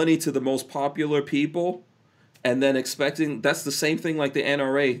giving money to the most popular people, and then expecting, that's the same thing like the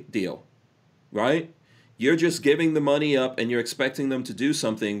NRA deal, right? You're just giving the money up and you're expecting them to do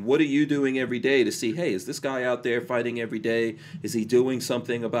something. What are you doing every day to see, hey, is this guy out there fighting every day? Is he doing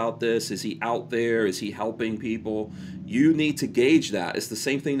something about this? Is he out there? Is he helping people? You need to gauge that. It's the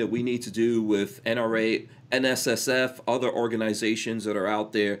same thing that we need to do with NRA, NSSF, other organizations that are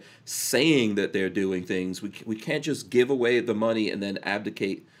out there saying that they're doing things. We can't just give away the money and then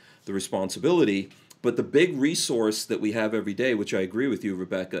abdicate the responsibility. But the big resource that we have every day, which I agree with you,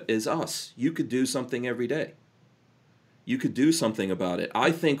 Rebecca, is us. You could do something every day. You could do something about it. I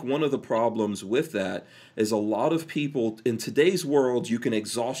think one of the problems with that is a lot of people, in today's world, you can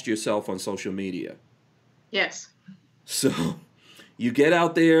exhaust yourself on social media. Yes. So you get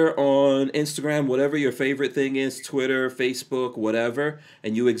out there on Instagram, whatever your favorite thing is, Twitter, Facebook, whatever,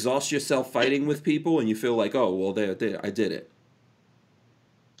 and you exhaust yourself fighting with people and you feel like, oh, well, there, I did it.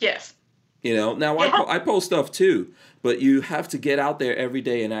 Yes. You know, now I post stuff too, but you have to get out there every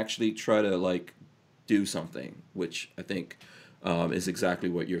day and actually try to like do something, which I think is exactly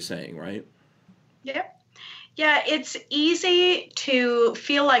what you're saying, right? Yep. Yeah, it's easy to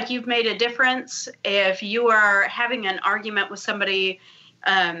feel like you've made a difference if you are having an argument with somebody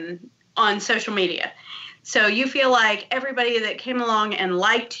on social media. So you feel like everybody that came along and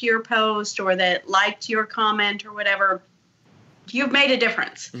liked your post or that liked your comment or whatever, you've made a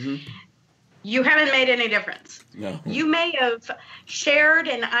difference. Mm-hmm. You haven't made any difference. No. You may have shared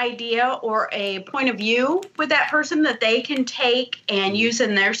an idea or a point of view with that person that they can take and use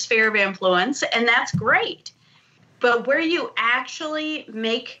in their sphere of influence, and that's great. But where you actually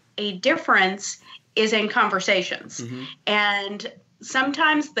make a difference is in conversations. Mm-hmm. And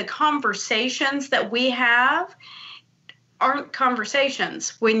sometimes the conversations that we have aren't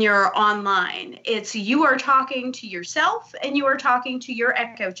conversations when you're online. It's you are talking to yourself and you are talking to your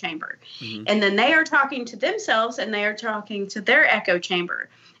echo chamber. Mm-hmm. And then they are talking to themselves and they are talking to their echo chamber.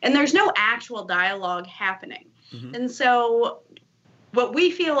 And there's no actual dialogue happening. Mm-hmm. And so what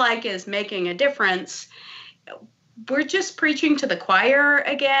we feel like is making a difference, we're just preaching to the choir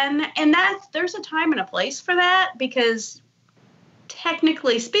again. And there's a time and a place for that, because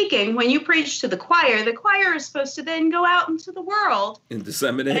technically speaking, when you preach to the choir is supposed to then go out into the world and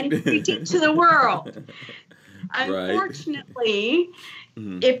disseminate and preach it to the world. Right. Unfortunately,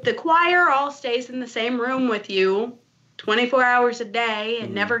 Mm-hmm. if the choir all stays in the same room with you 24 hours a day and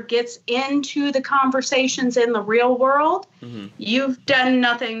Mm-hmm. never gets into the conversations in the real world, Mm-hmm. you've done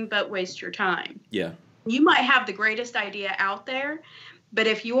nothing but waste your time. Yeah. You might have the greatest idea out there, but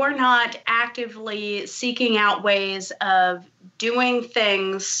if you're not actively seeking out ways of doing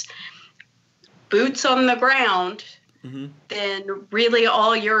things boots on the ground, Mm-hmm. then really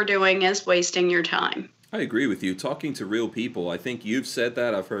all you're doing is wasting your time. I agree with you. Talking to real people. I think you've said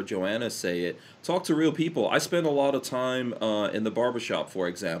that. I've heard Joanna say it. Talk to real people. I spend a lot of time in the barbershop, for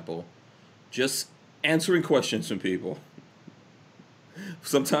example, just answering questions from people.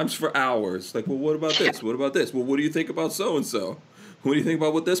 Sometimes for hours. Like, well, what about this? What about this? Well, what do you think about so-and-so? What do you think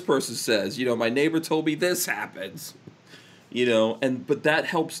about what this person says? You know, my neighbor told me this happens. You know, but that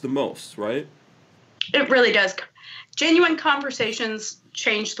helps the most, right? It really does. Genuine conversations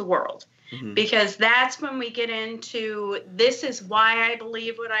change the world. Mm-hmm. Because that's when we get into, this is why I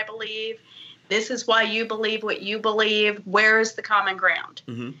believe what I believe. This is why you believe what you believe. Where is the common ground?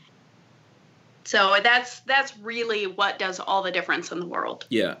 Mm-hmm. So that's really what does all the difference in the world.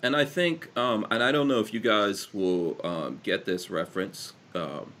 Yeah, and I think, and I don't know if you guys will get this reference,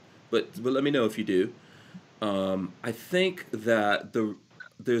 but let me know if you do. I think that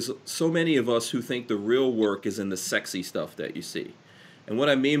there's so many of us who think the real work is in the sexy stuff that you see. And what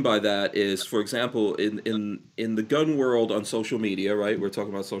I mean by that is, for example, in the gun world on social media, right? We're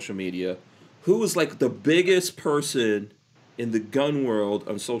talking about social media. Who is like the biggest person in the gun world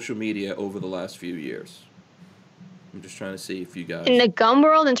on social media over the last few years? I'm just trying to see if you guys... In the gun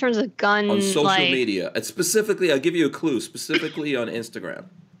world, in terms of gun... On social media. And specifically, I'll give you a clue, specifically on Instagram.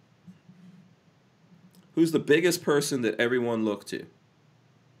 Who's the biggest person that everyone looked to?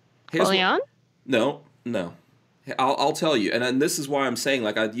 Leon? No. I'll tell you, and this is why I'm saying,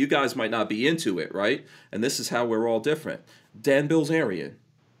 like, you guys might not be into it, right? And this is how we're all different. Dan Bilzerian.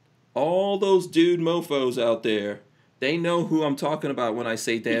 All those dude mofos out there, they know who I'm talking about when I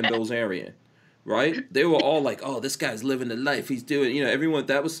say Dan Bilzerian, right? They were all like, oh, this guy's living the life. He's doing, you know, everyone,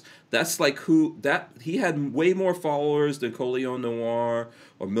 that's like he had way more followers than Coleon Noir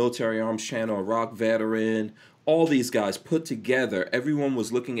or Military Arms Channel or Rock Veteran. All these guys put together, everyone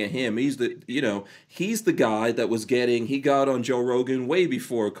was looking at him. He's the guy that he got on Joe Rogan way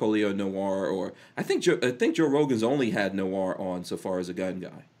before Coleon Noir, or I think Joe Rogan's only had Noir on so far as a gun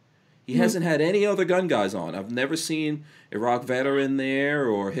guy. He hasn't had any other gun guys on. I've never seen Iraq Veteran there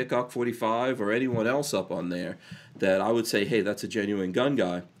or Hickok 45 or anyone else up on there that I would say, hey, that's a genuine gun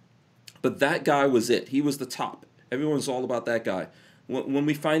guy. But that guy was it. He was the top. Everyone's all about that guy. When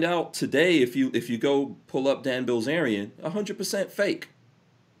we find out today, if you go pull up Dan Bilzerian, 100% fake.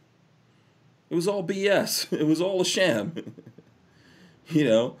 It was all BS. It was all a sham. You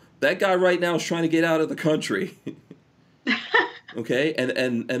know, that guy right now is trying to get out of the country. Okay,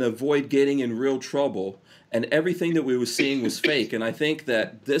 and avoid getting in real trouble. And everything that we were seeing was fake. And I think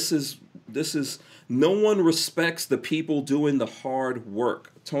that this is no one respects the people doing the hard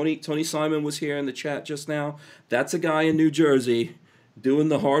work. Tony Simon was here in the chat just now. That's a guy in New Jersey doing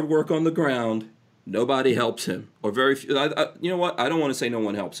the hard work on the ground. Nobody helps him, or very few. You know what? I don't want to say no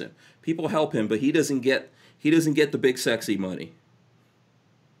one helps him. People help him, but he doesn't get the big sexy money.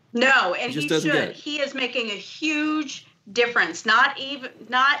 No, and he should. He is making a huge difference, not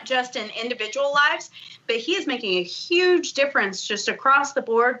just in individual lives, but he is making a huge difference just across the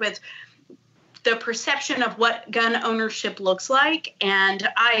board with the perception of what gun ownership looks like. And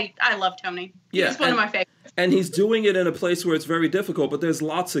I love Tony. Yeah, he's one of my favorites. And he's doing it in a place where it's very difficult, but there's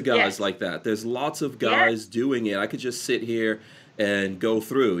lots of guys like that. There's lots of guys doing it. I could just sit here and go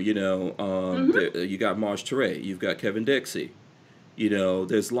through, you know, you got Marge Teray, you've got Kevin Dixie. You know,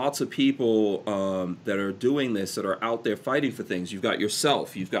 there's lots of people that are doing this, that are out there fighting for things. You've got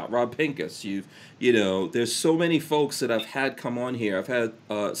yourself. You've got Rob Pincus. You know, there's so many folks that I've had come on here. I've had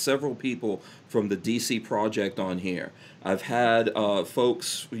several people from the DC Project on here. I've had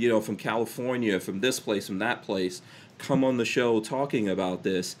folks, you know, from California, from this place, from that place, come on the show talking about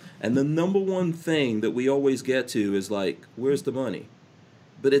this. And the number one thing that we always get to is like, where's the money?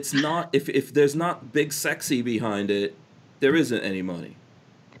 But it's not, if there's not big sexy behind it, there isn't any money.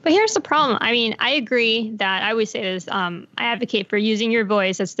 But here's the problem. I mean, I agree that I always say this. I advocate for using your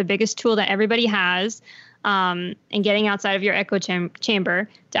voice. That's the biggest tool that everybody has, and getting outside of your echo chamber,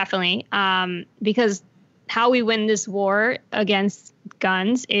 definitely. Because how we win this war against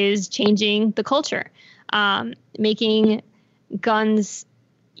guns is changing the culture, making guns,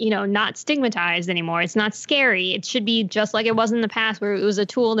 you know, not stigmatized anymore. It's not scary. It should be just like it was in the past, where it was a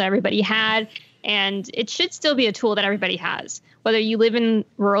tool that everybody had. And it should still be a tool that everybody has, whether you live in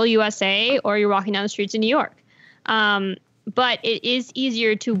rural USA or you're walking down the streets in New York. But it is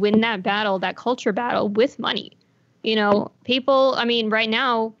easier to win that battle, that culture battle, with money. You know, people, I mean, right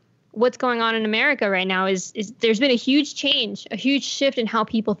now, what's going on in America right now is there's been a huge change, a huge shift in how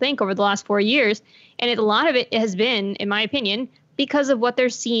people think over the last 4 years. And a lot of it has been, in my opinion, because of what they're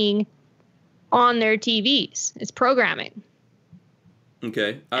seeing on their TVs. It's programming.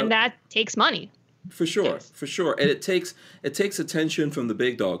 Okay. And that takes money. For sure, for sure. And it takes attention from the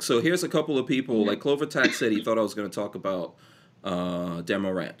big dogs. So here's a couple of people, like Clover Tack said he thought I was going to talk about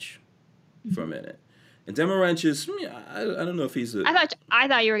Demo Ranch for a minute. And Demo Ranch is, I don't know if he's a... I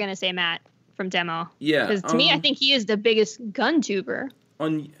thought you were going to say Matt from Demo. Yeah. Because to me, I think he is the biggest gun tuber.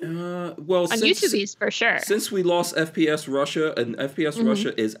 On YouTube, he's for sure. Since we lost FPS Russia, and FPS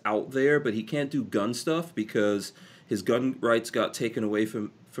Russia is out there, but he can't do gun stuff because his gun rights got taken away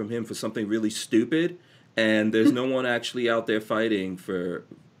from him for something really stupid, and there's no one actually out there fighting for,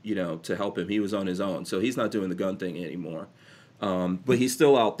 you know, to help him. He was on his own, so he's not doing the gun thing anymore. But he's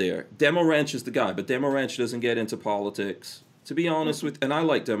still out there. Demo Ranch is the guy, but Demo Ranch doesn't get into politics. To be honest with, and I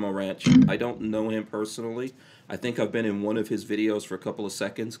like Demo Ranch. I don't know him personally. I think I've been in one of his videos for a couple of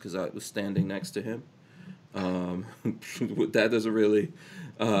seconds because I was standing next to him. That doesn't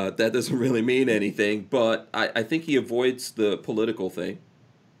really mean anything, but I think he avoids the political thing,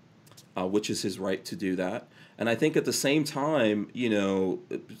 which is his right to do that. And I think at the same time, you know,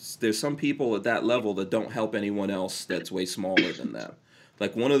 there's some people at that level that don't help anyone else that's way smaller than them.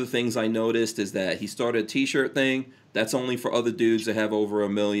 Like, one of the things I noticed is that he started a T-shirt thing that's only for other dudes that have over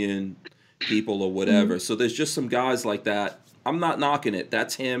 1 million people or whatever. So there's just some guys like that. I'm not knocking it.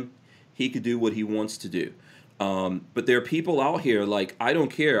 That's him. He could do what he wants to do. But there are people out here, like, I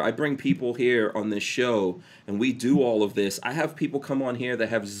don't care. I bring people here on this show, and we do all of this. I have people come on here that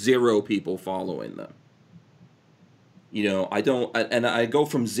have 0 people following them. You know, I go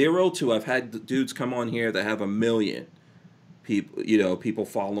from 0 to I've had dudes come on here that have 1 million people, you know, people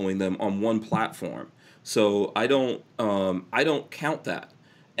following them on one platform. So I don't count that.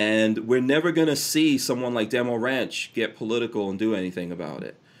 And we're never going to see someone like Demo Ranch get political and do anything about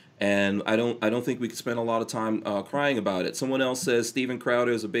it. And I don't think we can spend a lot of time crying about it. Someone else says Steven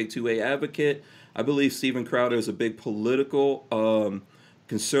Crowder is a big 2A advocate. I believe Steven Crowder is a big political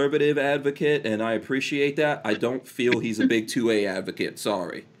conservative advocate, and I appreciate that. I don't feel he's a big 2A advocate.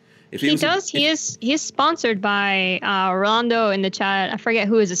 Sorry. If he does. He is sponsored by Rolando in the chat. I forget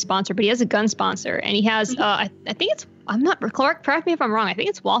who is a sponsor, but he has a gun sponsor, and he has. I think it's. I'm not correct me if I'm wrong. I think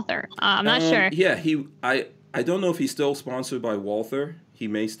it's Walther. I'm not sure. Yeah, I don't know if he's still sponsored by Walther. He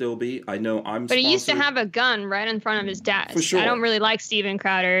may still be. I know I'm. But he used to have a gun right in front of his desk. For sure. I don't really like Steven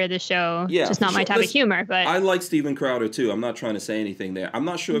Crowder, the show. Yeah, just not my type of humor. But I like Steven Crowder too. I'm not trying to say anything there. I'm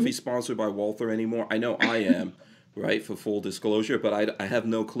not sure if he's sponsored by Walther anymore. I know I am. Right, for full disclosure, but I have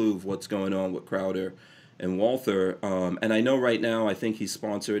no clue of what's going on with Crowder and Walther. And I know right now, I think he's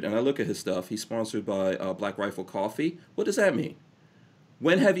sponsored, and I look at his stuff, he's sponsored by Black Rifle Coffee. What does that mean?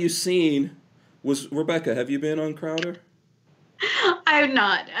 When have you seen, Rebecca, have you been on Crowder? I have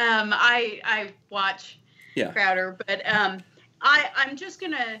not. I watch Crowder, but I'm just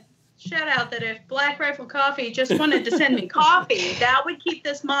going to shout out that if Black Rifle Coffee just wanted to send me coffee, that would keep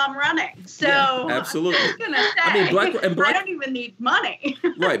this mom running. So absolutely. I was gonna say, I don't even need money.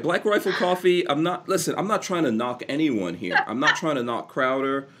 Right, Black Rifle Coffee. I'm not trying to knock anyone here. I'm not trying to knock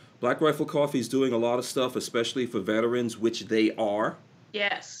Crowder. Black Rifle Coffee is doing a lot of stuff, especially for veterans, which they are.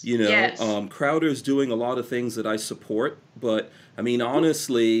 Yes. You know, Crowder's doing a lot of things that I support, but I mean,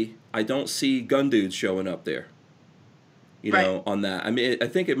 honestly, I don't see gun dudes showing up there. You know, on that. I mean, I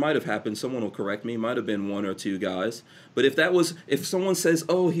think it might have happened. Someone will correct me. Might have been one or two guys. But if someone says,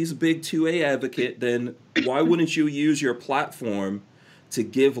 oh, he's a big 2A advocate, then why wouldn't you use your platform to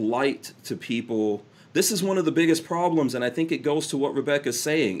give light to people? This is one of the biggest problems, and I think it goes to what Rebecca's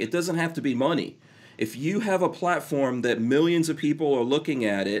saying. It doesn't have to be money. If you have a platform that millions of people are looking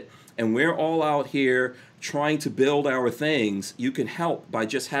at it, and we're all out here trying to build our things, you can help by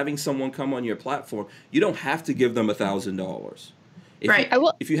just having someone come on your platform. You don't have to give them $1,000.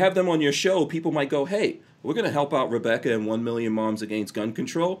 If you have them on your show, people might go, hey, we're going to help out Rebecca and 1 Million Moms Against Gun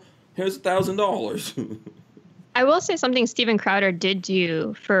Control. Here's $1,000. I will say something Steven Crowder did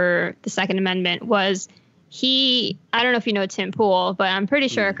do for the Second Amendment was I don't know if you know Tim Pool, but I'm pretty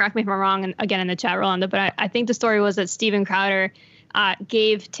sure, correct me if I'm wrong, and again in the chat, Rolando, but I think the story was that Steven Crowder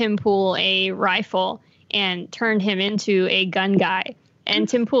gave Tim Pool a rifle and turned him into a gun guy. And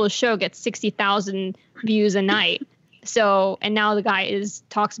Tim Pool's show gets 60,000 views a night. So, and now the guy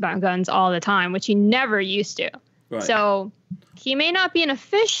talks about guns all the time, which he never used to. Right. So he may not be an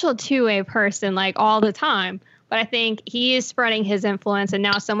official 2A person like all the time, but I think he is spreading his influence. And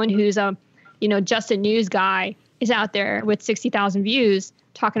now someone who's just a news guy is out there with 60,000 views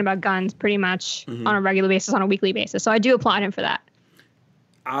talking about guns pretty much on a regular basis, on a weekly basis. So I do applaud him for that.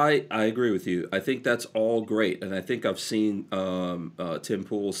 I agree with you. I think that's all great. And I think I've seen Tim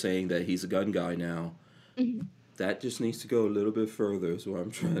Pool saying that he's a gun guy now. Mm-hmm. That just needs to go a little bit further is what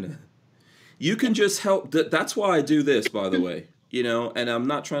I'm trying to... You can just help. That's why I do this, by the way. You know, and I'm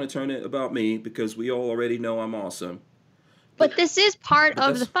not trying to turn it about me because we all already know I'm awesome. But this is part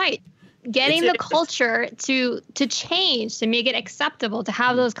of the fight. Getting the culture to change, to make it acceptable, to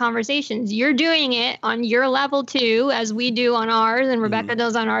have those conversations. You're doing it on your level too, as we do on ours, and Rebecca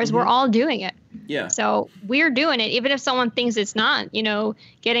does on ours. We're all doing it. Yeah. So we're doing it, even if someone thinks it's not.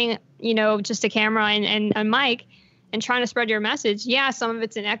 Getting just a camera and a mic and trying to spread your message. Yeah, some of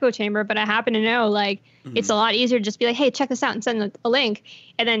it's an echo chamber, but I happen to know it's a lot easier to just be like, hey, check this out and send a link,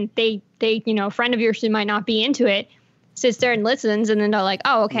 and then they a friend of yours who might not be into it sits there and listens, and then they're like,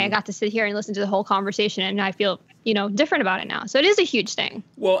 oh, okay, I got to sit here and listen to the whole conversation, and I feel, different about it now. So it is a huge thing.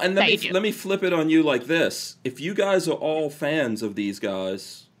 Well, and let me flip it on you like this. If you guys are all fans of these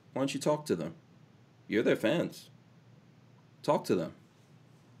guys, why don't you talk to them? You're their fans. Talk to them.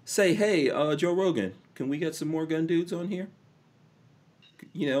 Say, hey, Joe Rogan, can we get some more gun dudes on here?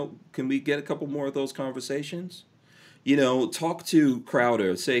 Can we get a couple more of those conversations? Talk to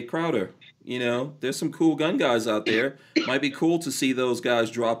Crowder. Say, Crowder, there's some cool gun guys out there. Might be cool to see those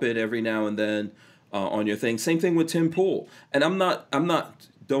guys drop in every now and then on your thing. Same thing with Tim Pool. And I'm not.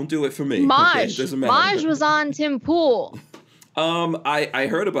 Don't do it for me. Maj. Okay? Doesn't matter. Maj was on Tim Pool. I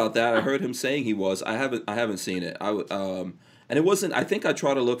heard about that. I heard him saying he was. I haven't seen it. And it wasn't. I think I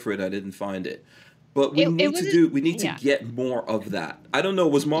tried to look for it. I didn't find it. But we need to get more of that. I don't know.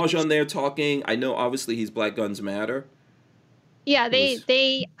 Was Maj on there talking? I know obviously he's Black Guns Matter. Yeah,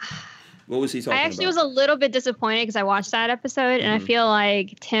 they. What was he talking about? I actually was a little bit disappointed because I watched that episode and I feel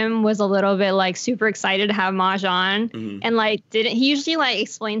like Tim was a little bit super excited to have Maj on and he usually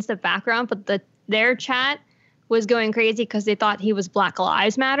explains the background, but their chat was going crazy because they thought he was Black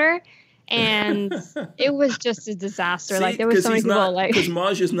Lives Matter. And it was just a disaster. See, there were so many people because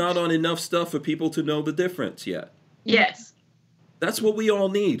Maj is not on enough stuff for people to know the difference yet. Yes. That's what we all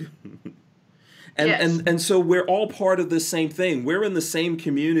need. And, Yes. and so we're all part of this same thing. We're in the same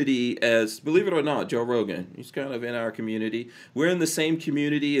community as, believe it or not, Joe Rogan. He's kind of in our community. We're in the same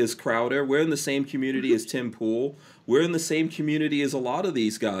community as Crowder. We're in the same community as Tim Pool. We're in the same community as a lot of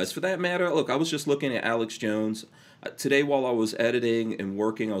these guys. For that matter, look, I was just looking at Alex Jones. Today while I was editing and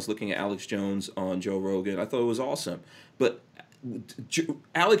working, I was looking at Alex Jones on Joe Rogan. I thought it was awesome. But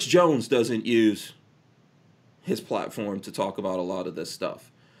Alex Jones doesn't use his platform to talk about a lot of this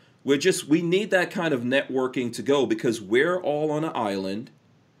stuff. We need that kind of networking to go, because we're all on an island.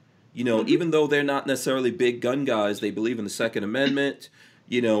 You know, even though they're not necessarily big gun guys, they believe in the Second Amendment.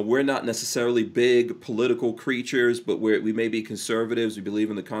 You know, we're not necessarily big political creatures, but we may be conservatives. We believe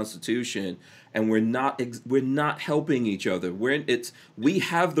in the Constitution, and we're not helping each other. We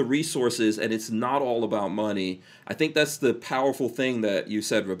have the resources, and it's not all about money. I think that's the powerful thing that you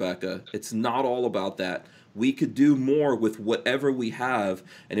said, Rebecca. It's not all about that. We could do more with whatever we have,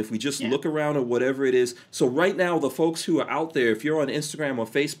 and if we just look around at whatever it is. So right now, the folks who are out there, if you're on Instagram or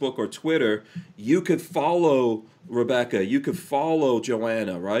Facebook or Twitter, you could follow Rebecca, you could follow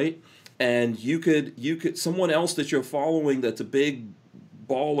Joanna, right? And you could someone else that you're following that's a big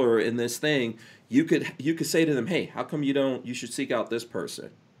baller in this thing, you could say to them, hey, how come you should seek out this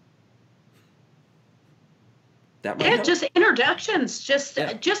person? That might help. Just introductions, just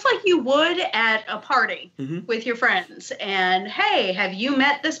like you would at a party with your friends. And hey, have you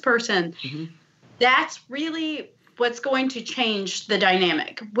met this person? That's really what's going to change the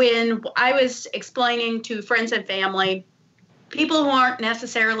dynamic. When I was explaining to friends and family, people who aren't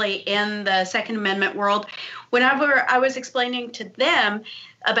necessarily in the Second Amendment world, whenever I was explaining to them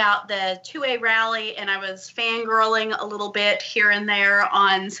about the 2A rally, and I was fangirling a little bit here and there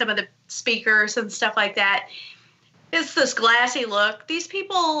on some of the speakers and stuff like that, it's this glassy look. These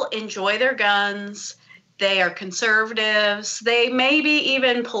people enjoy their guns. They are conservatives. They may be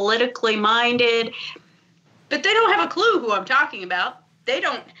even politically minded, but they don't have a clue who I'm talking about. They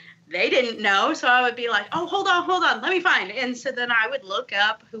didn't know. So I would be like, oh, hold on, let me find. And so then I would look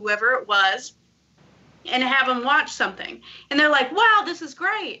up whoever it was and have them watch something. And they're like, wow, this is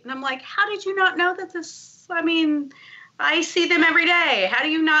great. And I'm like, how did you not know that I see them every day. How do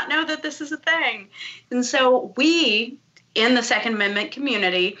you not know that this is a thing? And so we, in the Second Amendment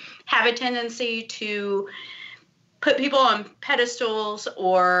community, have a tendency to put people on pedestals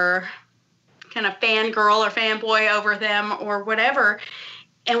or kind of fangirl or fanboy over them or whatever.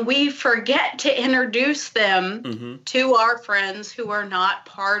 And we forget to introduce them to our friends who are not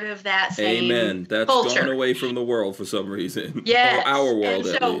part of that same Amen. That's culture. gone away from the world for some reason. Yes. Or our world,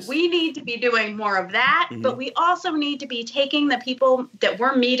 and at so least. we need to be doing more of that, but we also need to be taking the people that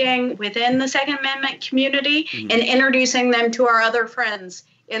we're meeting within the Second Amendment community and introducing them to our other friends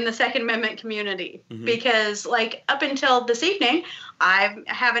in the Second Amendment community. Because, like, up until this evening, I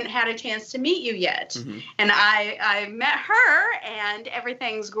haven't had a chance to meet you yet. And I met her, and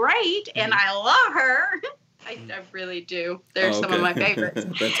everything's great, and I love her. I really do. They're some of my favorites.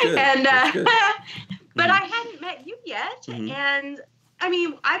 That's good. And That's good. but I hadn't met you yet, and I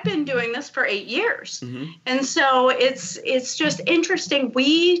mean, I've been doing this for 8 years, and so it's just interesting.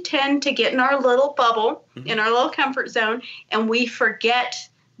 We tend to get in our little bubble, in our little comfort zone, and we forget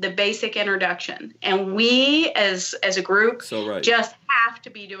the basic introduction. And we, as a group, just have to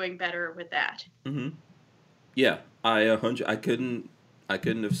be doing better with that. Yeah, I couldn't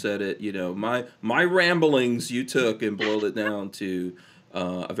have said it. You know, my ramblings you took and boiled it down to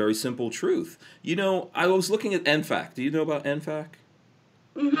a very simple truth. You know, I was looking at NFAC. Do you know about NFAC?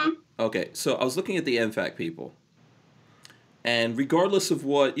 Okay, so I was looking at the NFAC people. And regardless of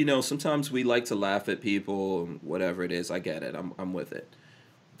what, you know, sometimes we like to laugh at people, whatever it is, I get it. I'm with it.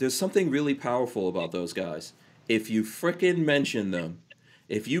 There's something really powerful about those guys. If you frickin' mention them,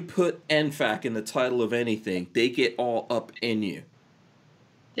 if you put NFAC in the title of anything, they get all up in you.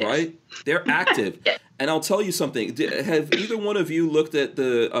 Yes. Right? They're active. And I'll tell you something. Have either one of you looked at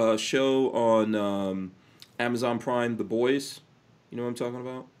the show on Amazon Prime, The Boys? You know what I'm talking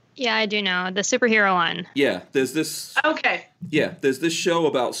about? Yeah, I do know. The superhero one. Yeah, there's this... Okay. Yeah, there's this show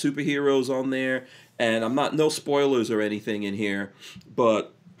about superheroes on there, and no spoilers or anything in here,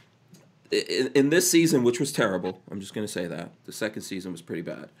 but in this season, which was terrible, I'm just going to say that. The second season was pretty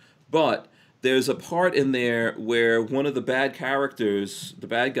bad. But there's a part in there where one of the bad characters, the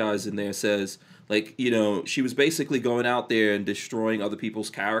bad guys in there says, like, you know, she was basically going out there and destroying other people's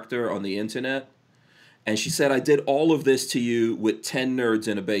character on the internet. And she said, I did all of this to you with 10 nerds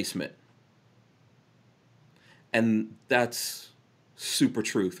in a basement. And that's super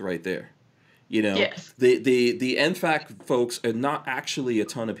truth right there. You know, yes. the NFAC folks are not actually a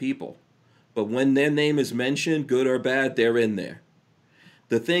ton of people. But when their name is mentioned, good or bad, they're in there.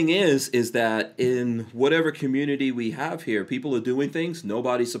 the thing is that in whatever community we have here, people are doing things,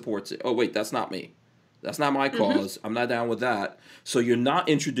 nobody supports it. Oh, wait, that's not me. That's not my cause. I'm not down with that. So you're not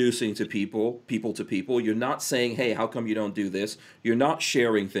introducing to people to people. You're not saying, hey, how come you don't do this? You're not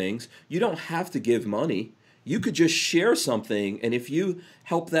sharing things. You don't have to give money. You could just share something, and if you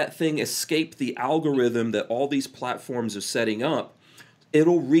help that thing escape the algorithm that all these platforms are setting up,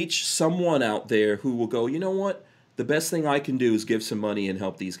 it'll reach someone out there who will go, you know what? The best thing I can do is give some money and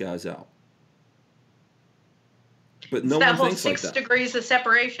help these guys out. But no one thinks like that. 6 degrees of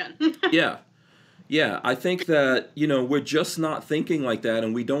separation. Yeah, I think that, we're just not thinking like that,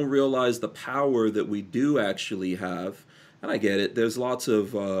 and we don't realize the power that we do actually have. And I get it. There's lots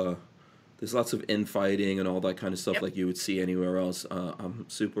of infighting and all that kind of stuff like you would see anywhere else. I'm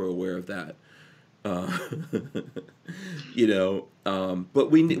super aware of that.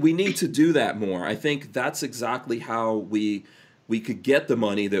 But we need to do that more. I think that's exactly how we could get the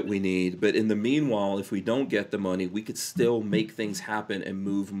money that we need. But in the meanwhile, if we don't get the money, we could still make things happen and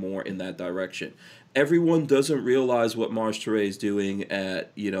move more in that direction. Everyone doesn't realize what Marge Teray is doing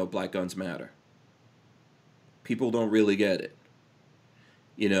at, Black Guns Matter. People don't really get it,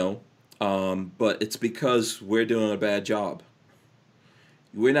 but it's because we're doing a bad job.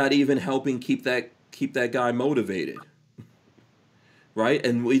 We're not even helping keep that guy motivated, right?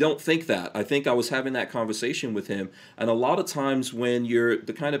 And we don't think that. I think I was having that conversation with him, and a lot of times when you're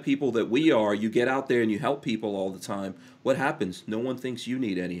the kind of people that we are, you get out there and you help people all the time. What happens? No one thinks you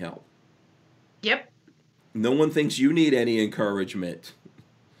need any help. Yep. No one thinks you need any encouragement.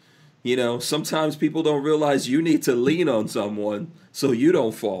 Sometimes people don't realize you need to lean on someone so you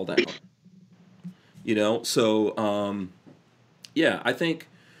don't fall down. So I think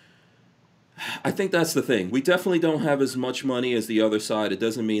that's the thing. We definitely don't have as much money as the other side. It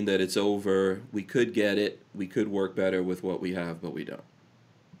doesn't mean that it's over. We could get it. We could work better with what we have, but we don't.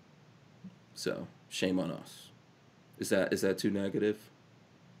 So shame on us. Is that too negative?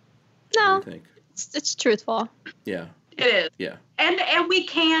 No, what do you think? It's truthful. Yeah. It is. Yeah. And we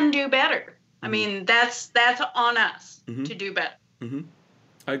can do better. I mean, that's on us to do better. Mm-hmm.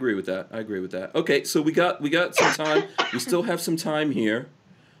 I agree with that. Okay, so we got some time. We still have some time here.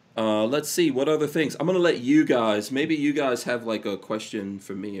 Let's see what other things. I'm gonna let you guys. Maybe you guys have like a question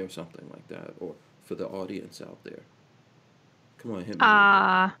for me or something like that, or for the audience out there. Come on, hit me.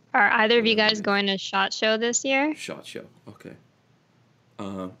 Are either of you guys going to SHOT Show this year? SHOT Show. Okay.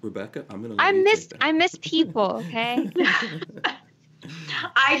 Rebecca, I'm gonna. I miss people. Okay.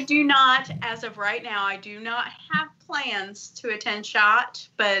 I do not, as of right now, I do not have plans to attend SHOT,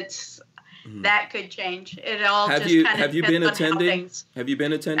 but that could change. It all have just you kind of have you been attending? Have you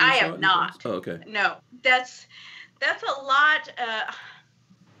been attending? I SHOT have not. Oh, okay. No, that's a lot.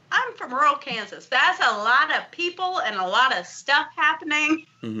 I'm from rural Kansas. That's a lot of people and a lot of stuff happening.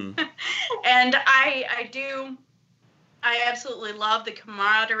 And I absolutely love the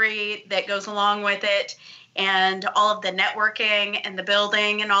camaraderie that goes along with it, and all of the networking and the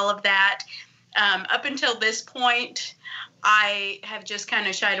building and all of that. Up until this point, I have just kind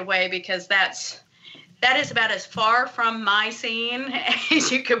of shied away because that is about as far from my scene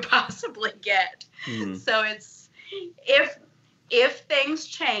as you could possibly get. So it's if things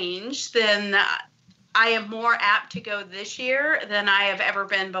change, then I am more apt to go this year than I have ever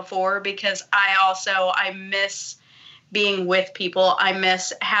been before, because I miss being with people. I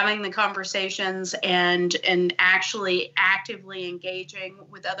miss having the conversations and actually actively engaging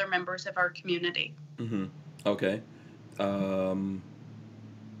with other members of our community. Okay.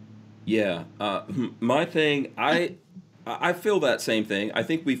 My thing, I feel that same thing. I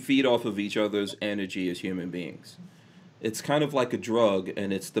think we feed off of each other's energy as human beings. It's kind of like a drug,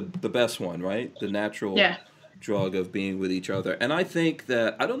 and it's the best one, right? The natural drug of being with each other. And I think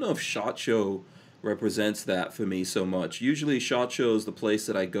that, I don't know if SHOT Show represents that for me so much. Usually SHOT Show is the place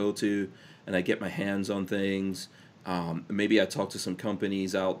that I go to and I get my hands on things. Maybe I talk to some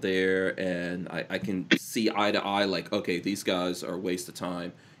companies out there and I can see eye to eye, like, okay, these guys are a waste of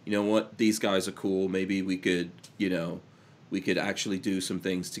time. You know what? These guys are cool. Maybe we could actually do some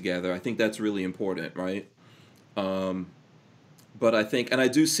things together. I think that's really important, right? But I think, and I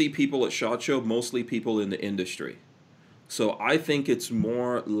do see people at SHOT Show, mostly people in the industry. So I think it's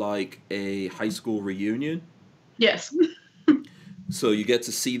more like a high school reunion. Yes. So you get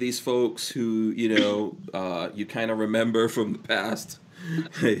to see these folks who, you kind of remember from the past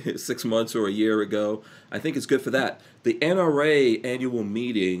 6 months or a year ago. I think it's good for that. The NRA annual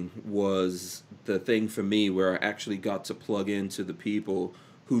meeting was the thing for me where I actually got to plug into the people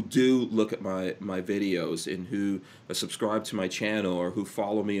who do look at my videos and who are subscribed to my channel or who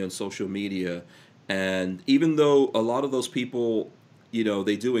follow me on social media. And even though a lot of those people you know,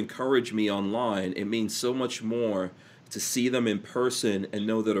 they do encourage me online, it means so much more to see them in person and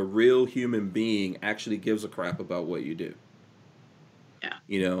know that a real human being actually gives a crap about what you do. Yeah.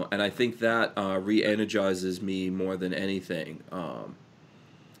 You know, and I think that re-energizes me more than anything.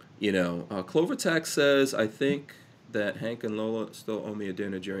 You know, Clover Tax says, I think that Hank and Lola still owe me a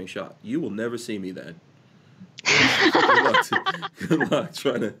dinner during shot. You will never see me then. Good luck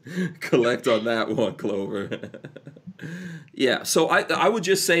trying to collect on that one, Clover. Yeah, so I would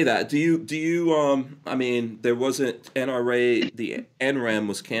just say that. Do you I mean, there wasn't NRA, the NRAM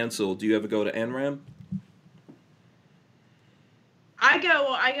was canceled. Do you ever go to NRAM? I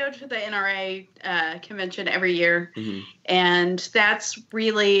go to the NRA convention every year, and that's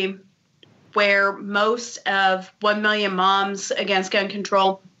really where most of 1 Million Moms Against Gun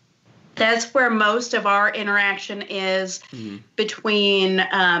Control, that's where most of our interaction is between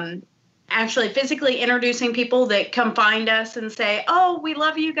actually physically introducing people that come find us and say, oh, we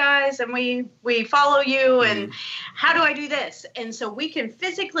love you guys and we follow you and how do I do this? And so we can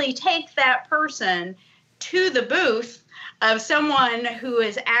physically take that person to the booth of someone who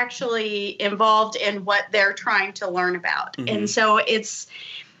is actually involved in what they're trying to learn about. And so it's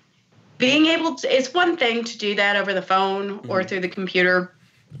being able to, it's one thing to do that over the phone or through the computer.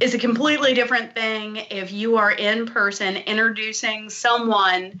 It's a completely different thing if you are in person introducing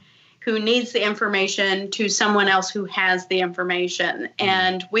someone who needs the information to someone else who has the information.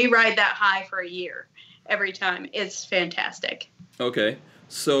 And we ride that high for a year every time. It's fantastic. Okay.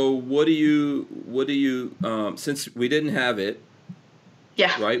 So what do you since we didn't have it,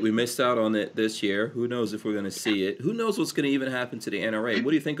 right? We missed out on it this year. Who knows if we're going to see it? Who knows what's going to even happen to the NRA?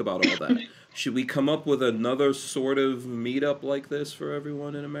 What do you think about all that? Should we come up with another sort of meetup like this for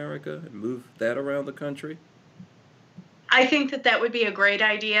everyone in America and move that around the country? I think that would be a great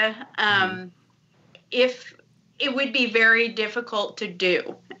idea. If it would be very difficult to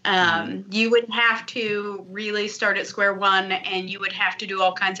do. You would have to really start at square one, and you would have to do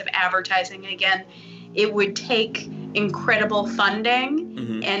all kinds of advertising again. It would take incredible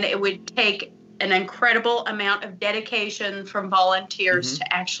funding, and it would take an incredible amount of dedication from volunteers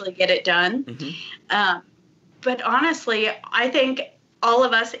to actually get it done. But honestly, I think all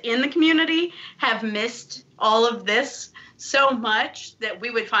of us in the community have missed all of this so much that we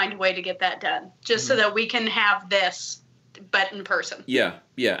would find a way to get that done, just so that we can have this, but in person. Yeah,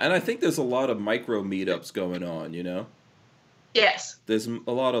 and I think there's a lot of micro meetups going on, you know? Yes. There's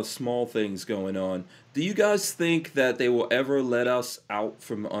a lot of small things going on. Do you guys think that they will ever let us out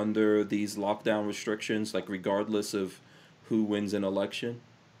from under these lockdown restrictions, like regardless of who wins an election?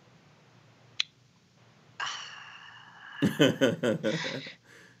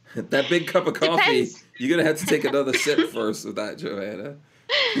 That big cup of coffee, depends. You're going to have to take another sip first of that, Joanna.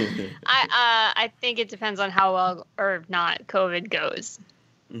 I think it depends on how well or not COVID goes.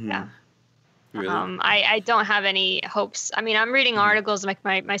 Yeah. Really? I don't have any hopes. I mean, I'm reading articles. Like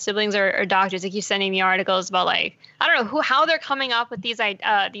my siblings are doctors. They keep sending me articles about, like, I don't know how they're coming up with these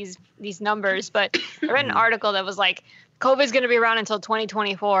numbers, but I read an article that was like, COVID's going to be around until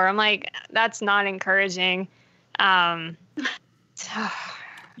 2024. I'm like, that's not encouraging.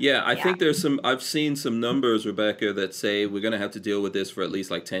 Yeah, I think there's some, I've seen some numbers, Rebecca, that say we're going to have to deal with this for at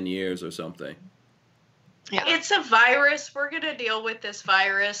least like 10 years or something. Yeah. It's a virus. We're going to deal with this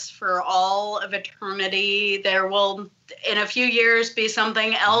virus for all of eternity. There will, in a few years, be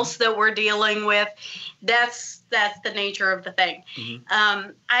something else that we're dealing with. That's the nature of the thing.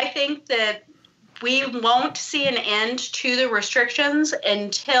 I think that we won't see an end to the restrictions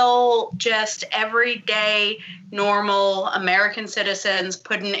until just everyday, normal American citizens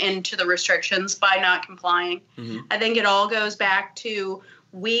put an end to the restrictions by not complying. I think it all goes back to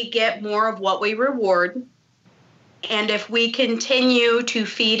we get more of what we reward. And if we continue to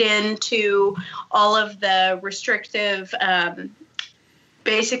feed into all of the restrictive,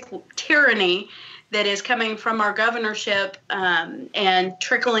 basic tyranny that is coming from our governorship and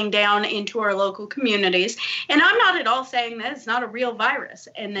trickling down into our local communities. And I'm not at all saying that it's not a real virus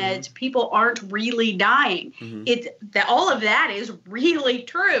and that people aren't really dying. All of that is really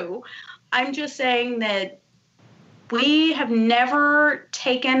true. I'm just saying that we have never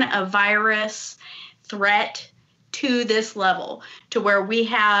taken a virus threat to this level, to where we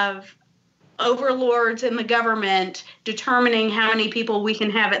have overlords in the government determining how many people we can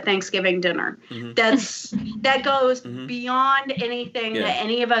have at Thanksgiving dinner. That goes beyond anything that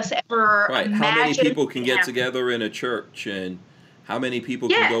any of us ever imagined. How many people can get together in a church, and how many people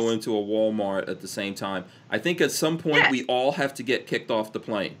can go into a Walmart at the same time? I think at some point we all have to get kicked off the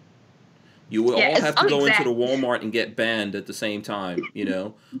plane. You will all have to go into the Walmart and get banned at the same time, you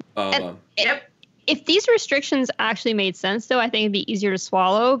know? if these restrictions actually made sense, though, I think it'd be easier to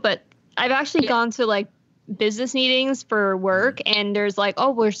swallow. But I've actually gone to like business meetings for work, and there's like,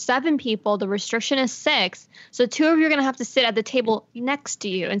 oh, we're 7 people. The restriction is 6. So 2 of you are going to have to sit at the table next to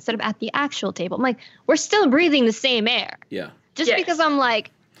you instead of at the actual table. I'm like, we're still breathing the same air. Yeah. Just because I'm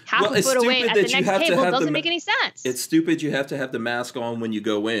like half a foot away at the next table doesn't make any sense. It's stupid you have to have the mask on when you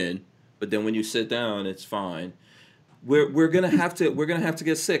go in, but then when you sit down, it's fine. We're gonna have to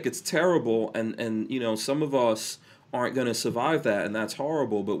get sick. It's terrible, and you know, some of us aren't gonna survive that, and that's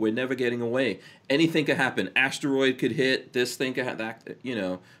horrible. But we're never getting away. Anything could happen. Asteroid could hit. This thing could that. You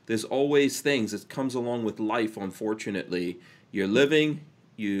know, there's always things that comes along with life. Unfortunately, you're living.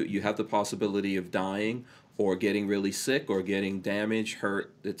 You have the possibility of dying, or getting really sick, or getting damaged,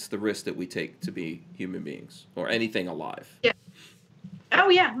 hurt. It's the risk that we take to be human beings, or anything alive. Yeah. Oh,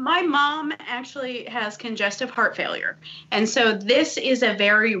 yeah. My mom actually has congestive heart failure. And so this is a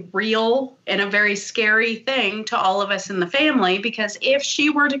very real and a very scary thing to all of us in the family, because if she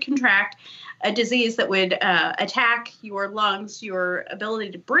were to contract a disease that would attack your lungs, your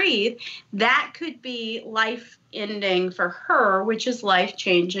ability to breathe, that could be life-ending for her, which is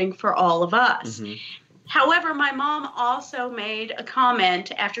life-changing for all of us. Mm-hmm. However, my mom also made a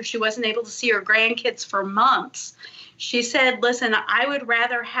comment after she wasn't able to see her grandkids for months. She said, listen, I would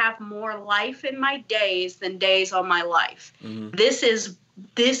rather have more life in my days than days on my life. Mm-hmm. This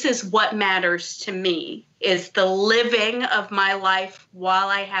is what matters to me, is the living of my life while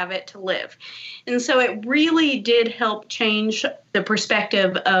I have it to live. And so it really did help change the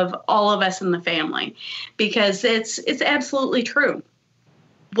perspective of all of us in the family, because it's absolutely true.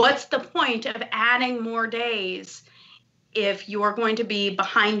 What's the point of adding more days if you're going to be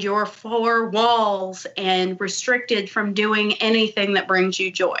behind your 4 walls and restricted from doing anything that brings you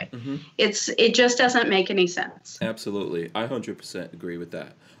joy? Mm-hmm. It just doesn't make any sense. Absolutely. I 100% agree with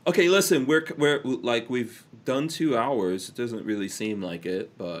that. Okay, listen, we're like, we've done 2 hours. It doesn't really seem like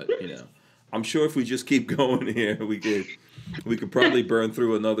it, but you know, I'm sure if we just keep going here, we could probably burn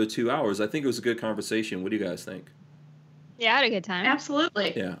through another 2 hours. I think it was a good conversation. What do you guys think? Yeah, I had a good time.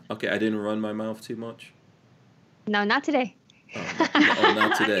 Absolutely. Yeah. Okay, I didn't run my mouth too much. No, not today. Oh,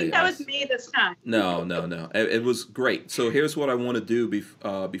 not today. I think that was me this time. No. It was great. So here's what I want to do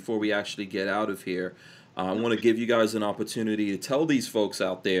before we actually get out of here. I want to give you guys an opportunity to tell these folks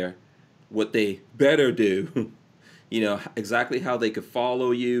out there what they better do. You know, exactly how they could follow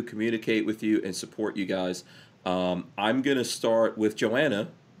you, communicate with you, and support you guys. I'm going to start with Joanna.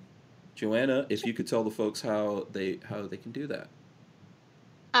 Joanna, if you could tell the folks how they can do that.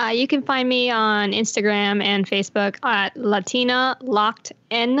 You can find me on Instagram and Facebook at Latina Locked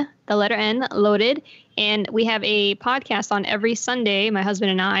N, the letter N, Loaded. And we have a podcast on every Sunday, my husband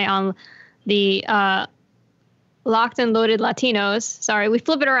and I, on the Locked and Loaded Latinos. Sorry, we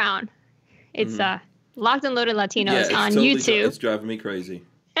flip it around. It's Locked and Loaded Latinos on YouTube. It's driving me crazy.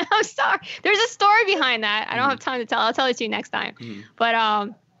 I'm sorry. There's a story behind that. I don't have time to tell. I'll tell it to you next time.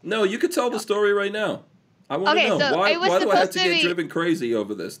 But no, you could tell the story right now. I want to know, so why do I have to get driven crazy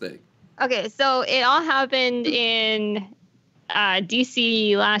over this thing? Okay, so it all happened in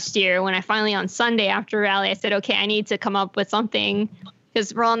D.C. last year when I finally, on Sunday after rally, I said, okay, I need to come up with something,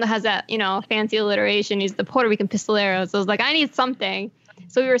 because Rolando has that, fancy alliteration. He's the Puerto Rican pistolero. So I was like, I need something.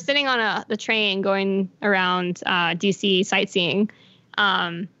 So we were sitting on the train going around D.C. sightseeing,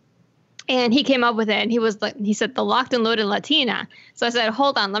 and he came up with it, and he said, the Locked and Loaded Latina. So I said,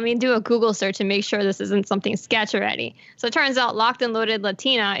 hold on, let me do a Google search and make sure this isn't something sketch already. So it turns out Locked and Loaded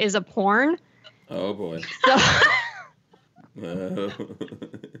Latina is a porn. Oh, boy.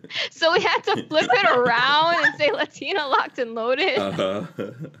 So we had to flip it around and say Latina Locked and Loaded. Uh-huh.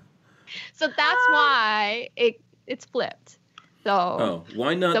 So that's why it's flipped. So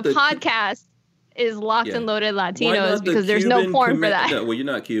why not the podcast is Locked and Loaded Latinos, because there's no porn for that. No, well, you're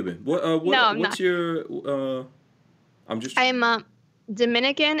not Cuban. No, I'm what's not. Your? I'm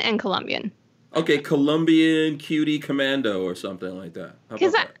Dominican and Colombian. Okay, Colombian cutie commando or something like that.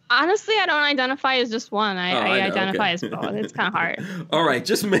 Because honestly, I don't identify as just one. I identify as both. It's kind of hard. All right,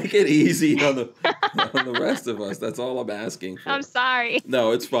 just make it easy on the rest of us. That's all I'm asking for. I'm sorry.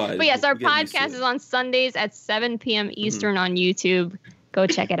 No, it's fine. But yes, our podcast is on Sundays at 7 p.m. Eastern on YouTube. Go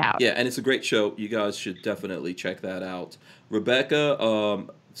check it out. Yeah, and it's a great show. You guys should definitely check that out. Rebecca,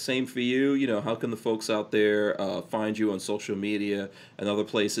 same for you. How can the folks out there find you on social media and other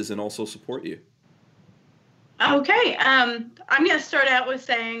places, and also support you? Okay. I'm going to start out with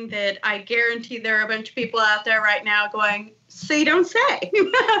saying that I guarantee there are a bunch of people out there right now going, "See, don't say."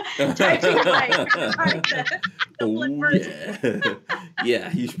 Typing yeah.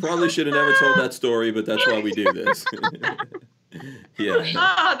 Yeah, you probably should have never told that story, but that's why we do this. Yeah.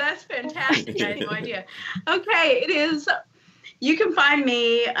 Oh, that's fantastic. I had no idea. Okay, it is. You can find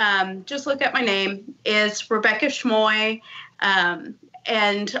me, just look at my name. It's Rebecca Schmoy.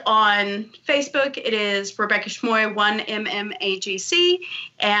 And on Facebook, it is Rebecca Schmoy, 1MMAGC.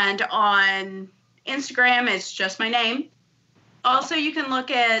 And on Instagram, it's just my name. Also, you can look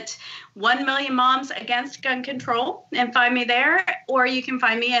at 1 Million Moms Against Gun Control and find me there. Or you can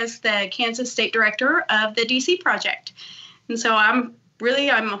find me as the Kansas State Director of the DC Project. And so I'm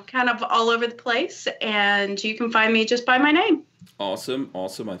kind of all over the place. And you can find me just by my name. Awesome.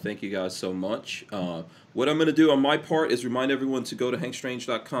 I thank you guys so much. What I'm going to do on my part is remind everyone to go to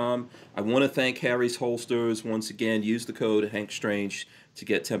hankstrange.com. I want to thank Harry's Holsters. Once again, use the code HankStrange to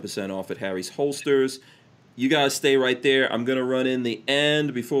get 10% off at Harry's Holsters. You guys stay right there. I'm going to run in the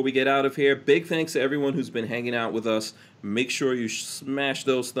end before we get out of here. Big thanks to everyone who's been hanging out with us. Make sure you smash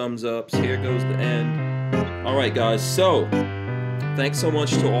those thumbs ups. Here goes the end. All right, guys. So thanks so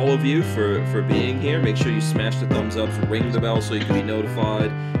much to all of you for being here. Make sure you smash the thumbs up, ring the bell so you can be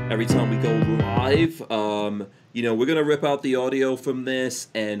notified every time we go live. We're going to rip out the audio from this,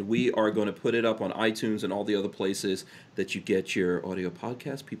 and we are going to put it up on iTunes and all the other places that you get your audio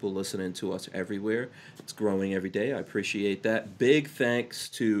podcast. People listening to us everywhere. It's growing every day. I appreciate that. Big thanks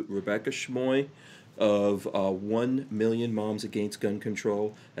to Rebecca Schmoy of 1 Million Moms Against Gun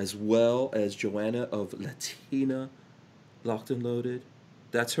Control, as well as Joanna of Latina Locked and Loaded.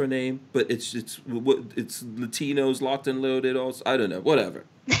 That's her name, but it's Latinos Locked and Loaded also. I don't know, whatever.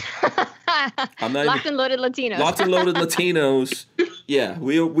 Locked and Loaded Latinos. Locked and Loaded Latinos. Yeah,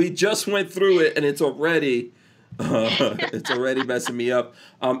 we just went through it, and it's already messing me up.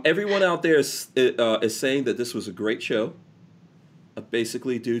 Everyone out there is saying that this was a great show.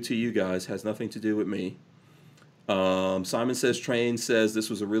 Basically due to you guys, has nothing to do with me. Simon Says Train says this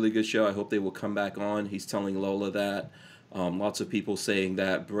was a really good show. I hope they will come back on. He's telling Lola that. Lots of people saying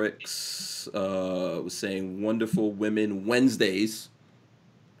that. Bricks was saying wonderful women Wednesdays.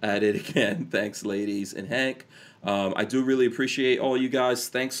 At it again. Thanks, ladies and Hank. I do really appreciate all you guys.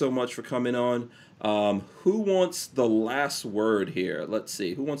 Thanks so much for coming on. Who wants the last word here? Let's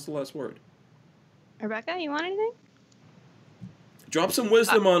see. Who wants the last word? Rebecca, you want anything? Drop some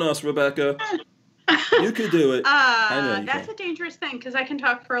wisdom on us, Rebecca. You could do it. I know you that's can. a dangerous thing because I can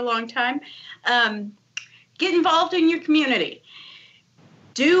talk for a long time. Get involved in your community.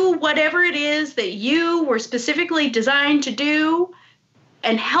 Do whatever it is that you were specifically designed to do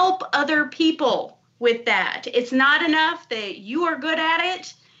and help other people with that. It's not enough that you are good at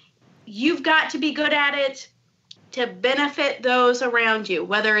it. You've got to be good at it to benefit those around you,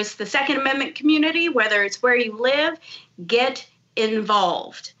 whether it's the Second Amendment community, whether it's where you live. Get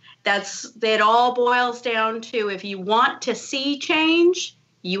involved. That all boils down to, if you want to see change,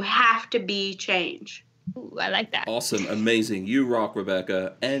 you have to be change. Ooh, I like that. Awesome, amazing. You rock,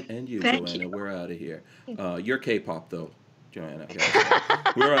 Rebecca, and you, Thank Joanna. you. We're out of here. You're K-pop though, Joanna.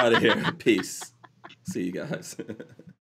 We're out of here. Peace. See you guys.